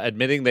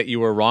admitting that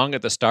you were wrong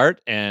at the start,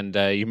 and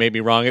you made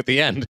me wrong at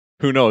the end.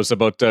 Who knows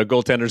about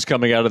goaltenders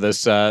coming out of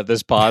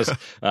this pause,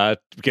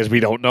 because we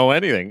don't know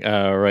anything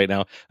right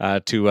now.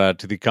 To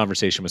the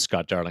conversation with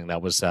Scott Darling,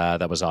 that was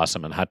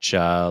awesome. And Hutch,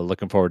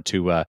 looking forward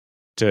to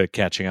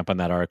catching up on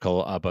that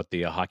article about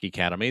the hockey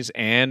academies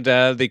and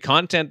the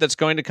content that's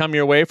going to come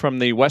your way from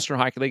the Western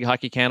Hockey League,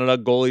 Hockey Canada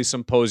Goalie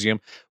Symposium.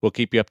 We'll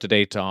keep you up to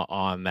date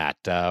on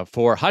that.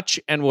 For Hutch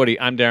and Woody,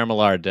 I'm Darren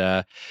Millard.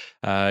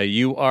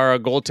 You are a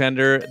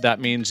goaltender. That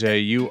means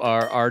you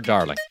are our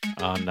darling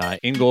on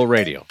In Goal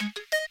Radio,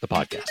 the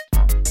podcast.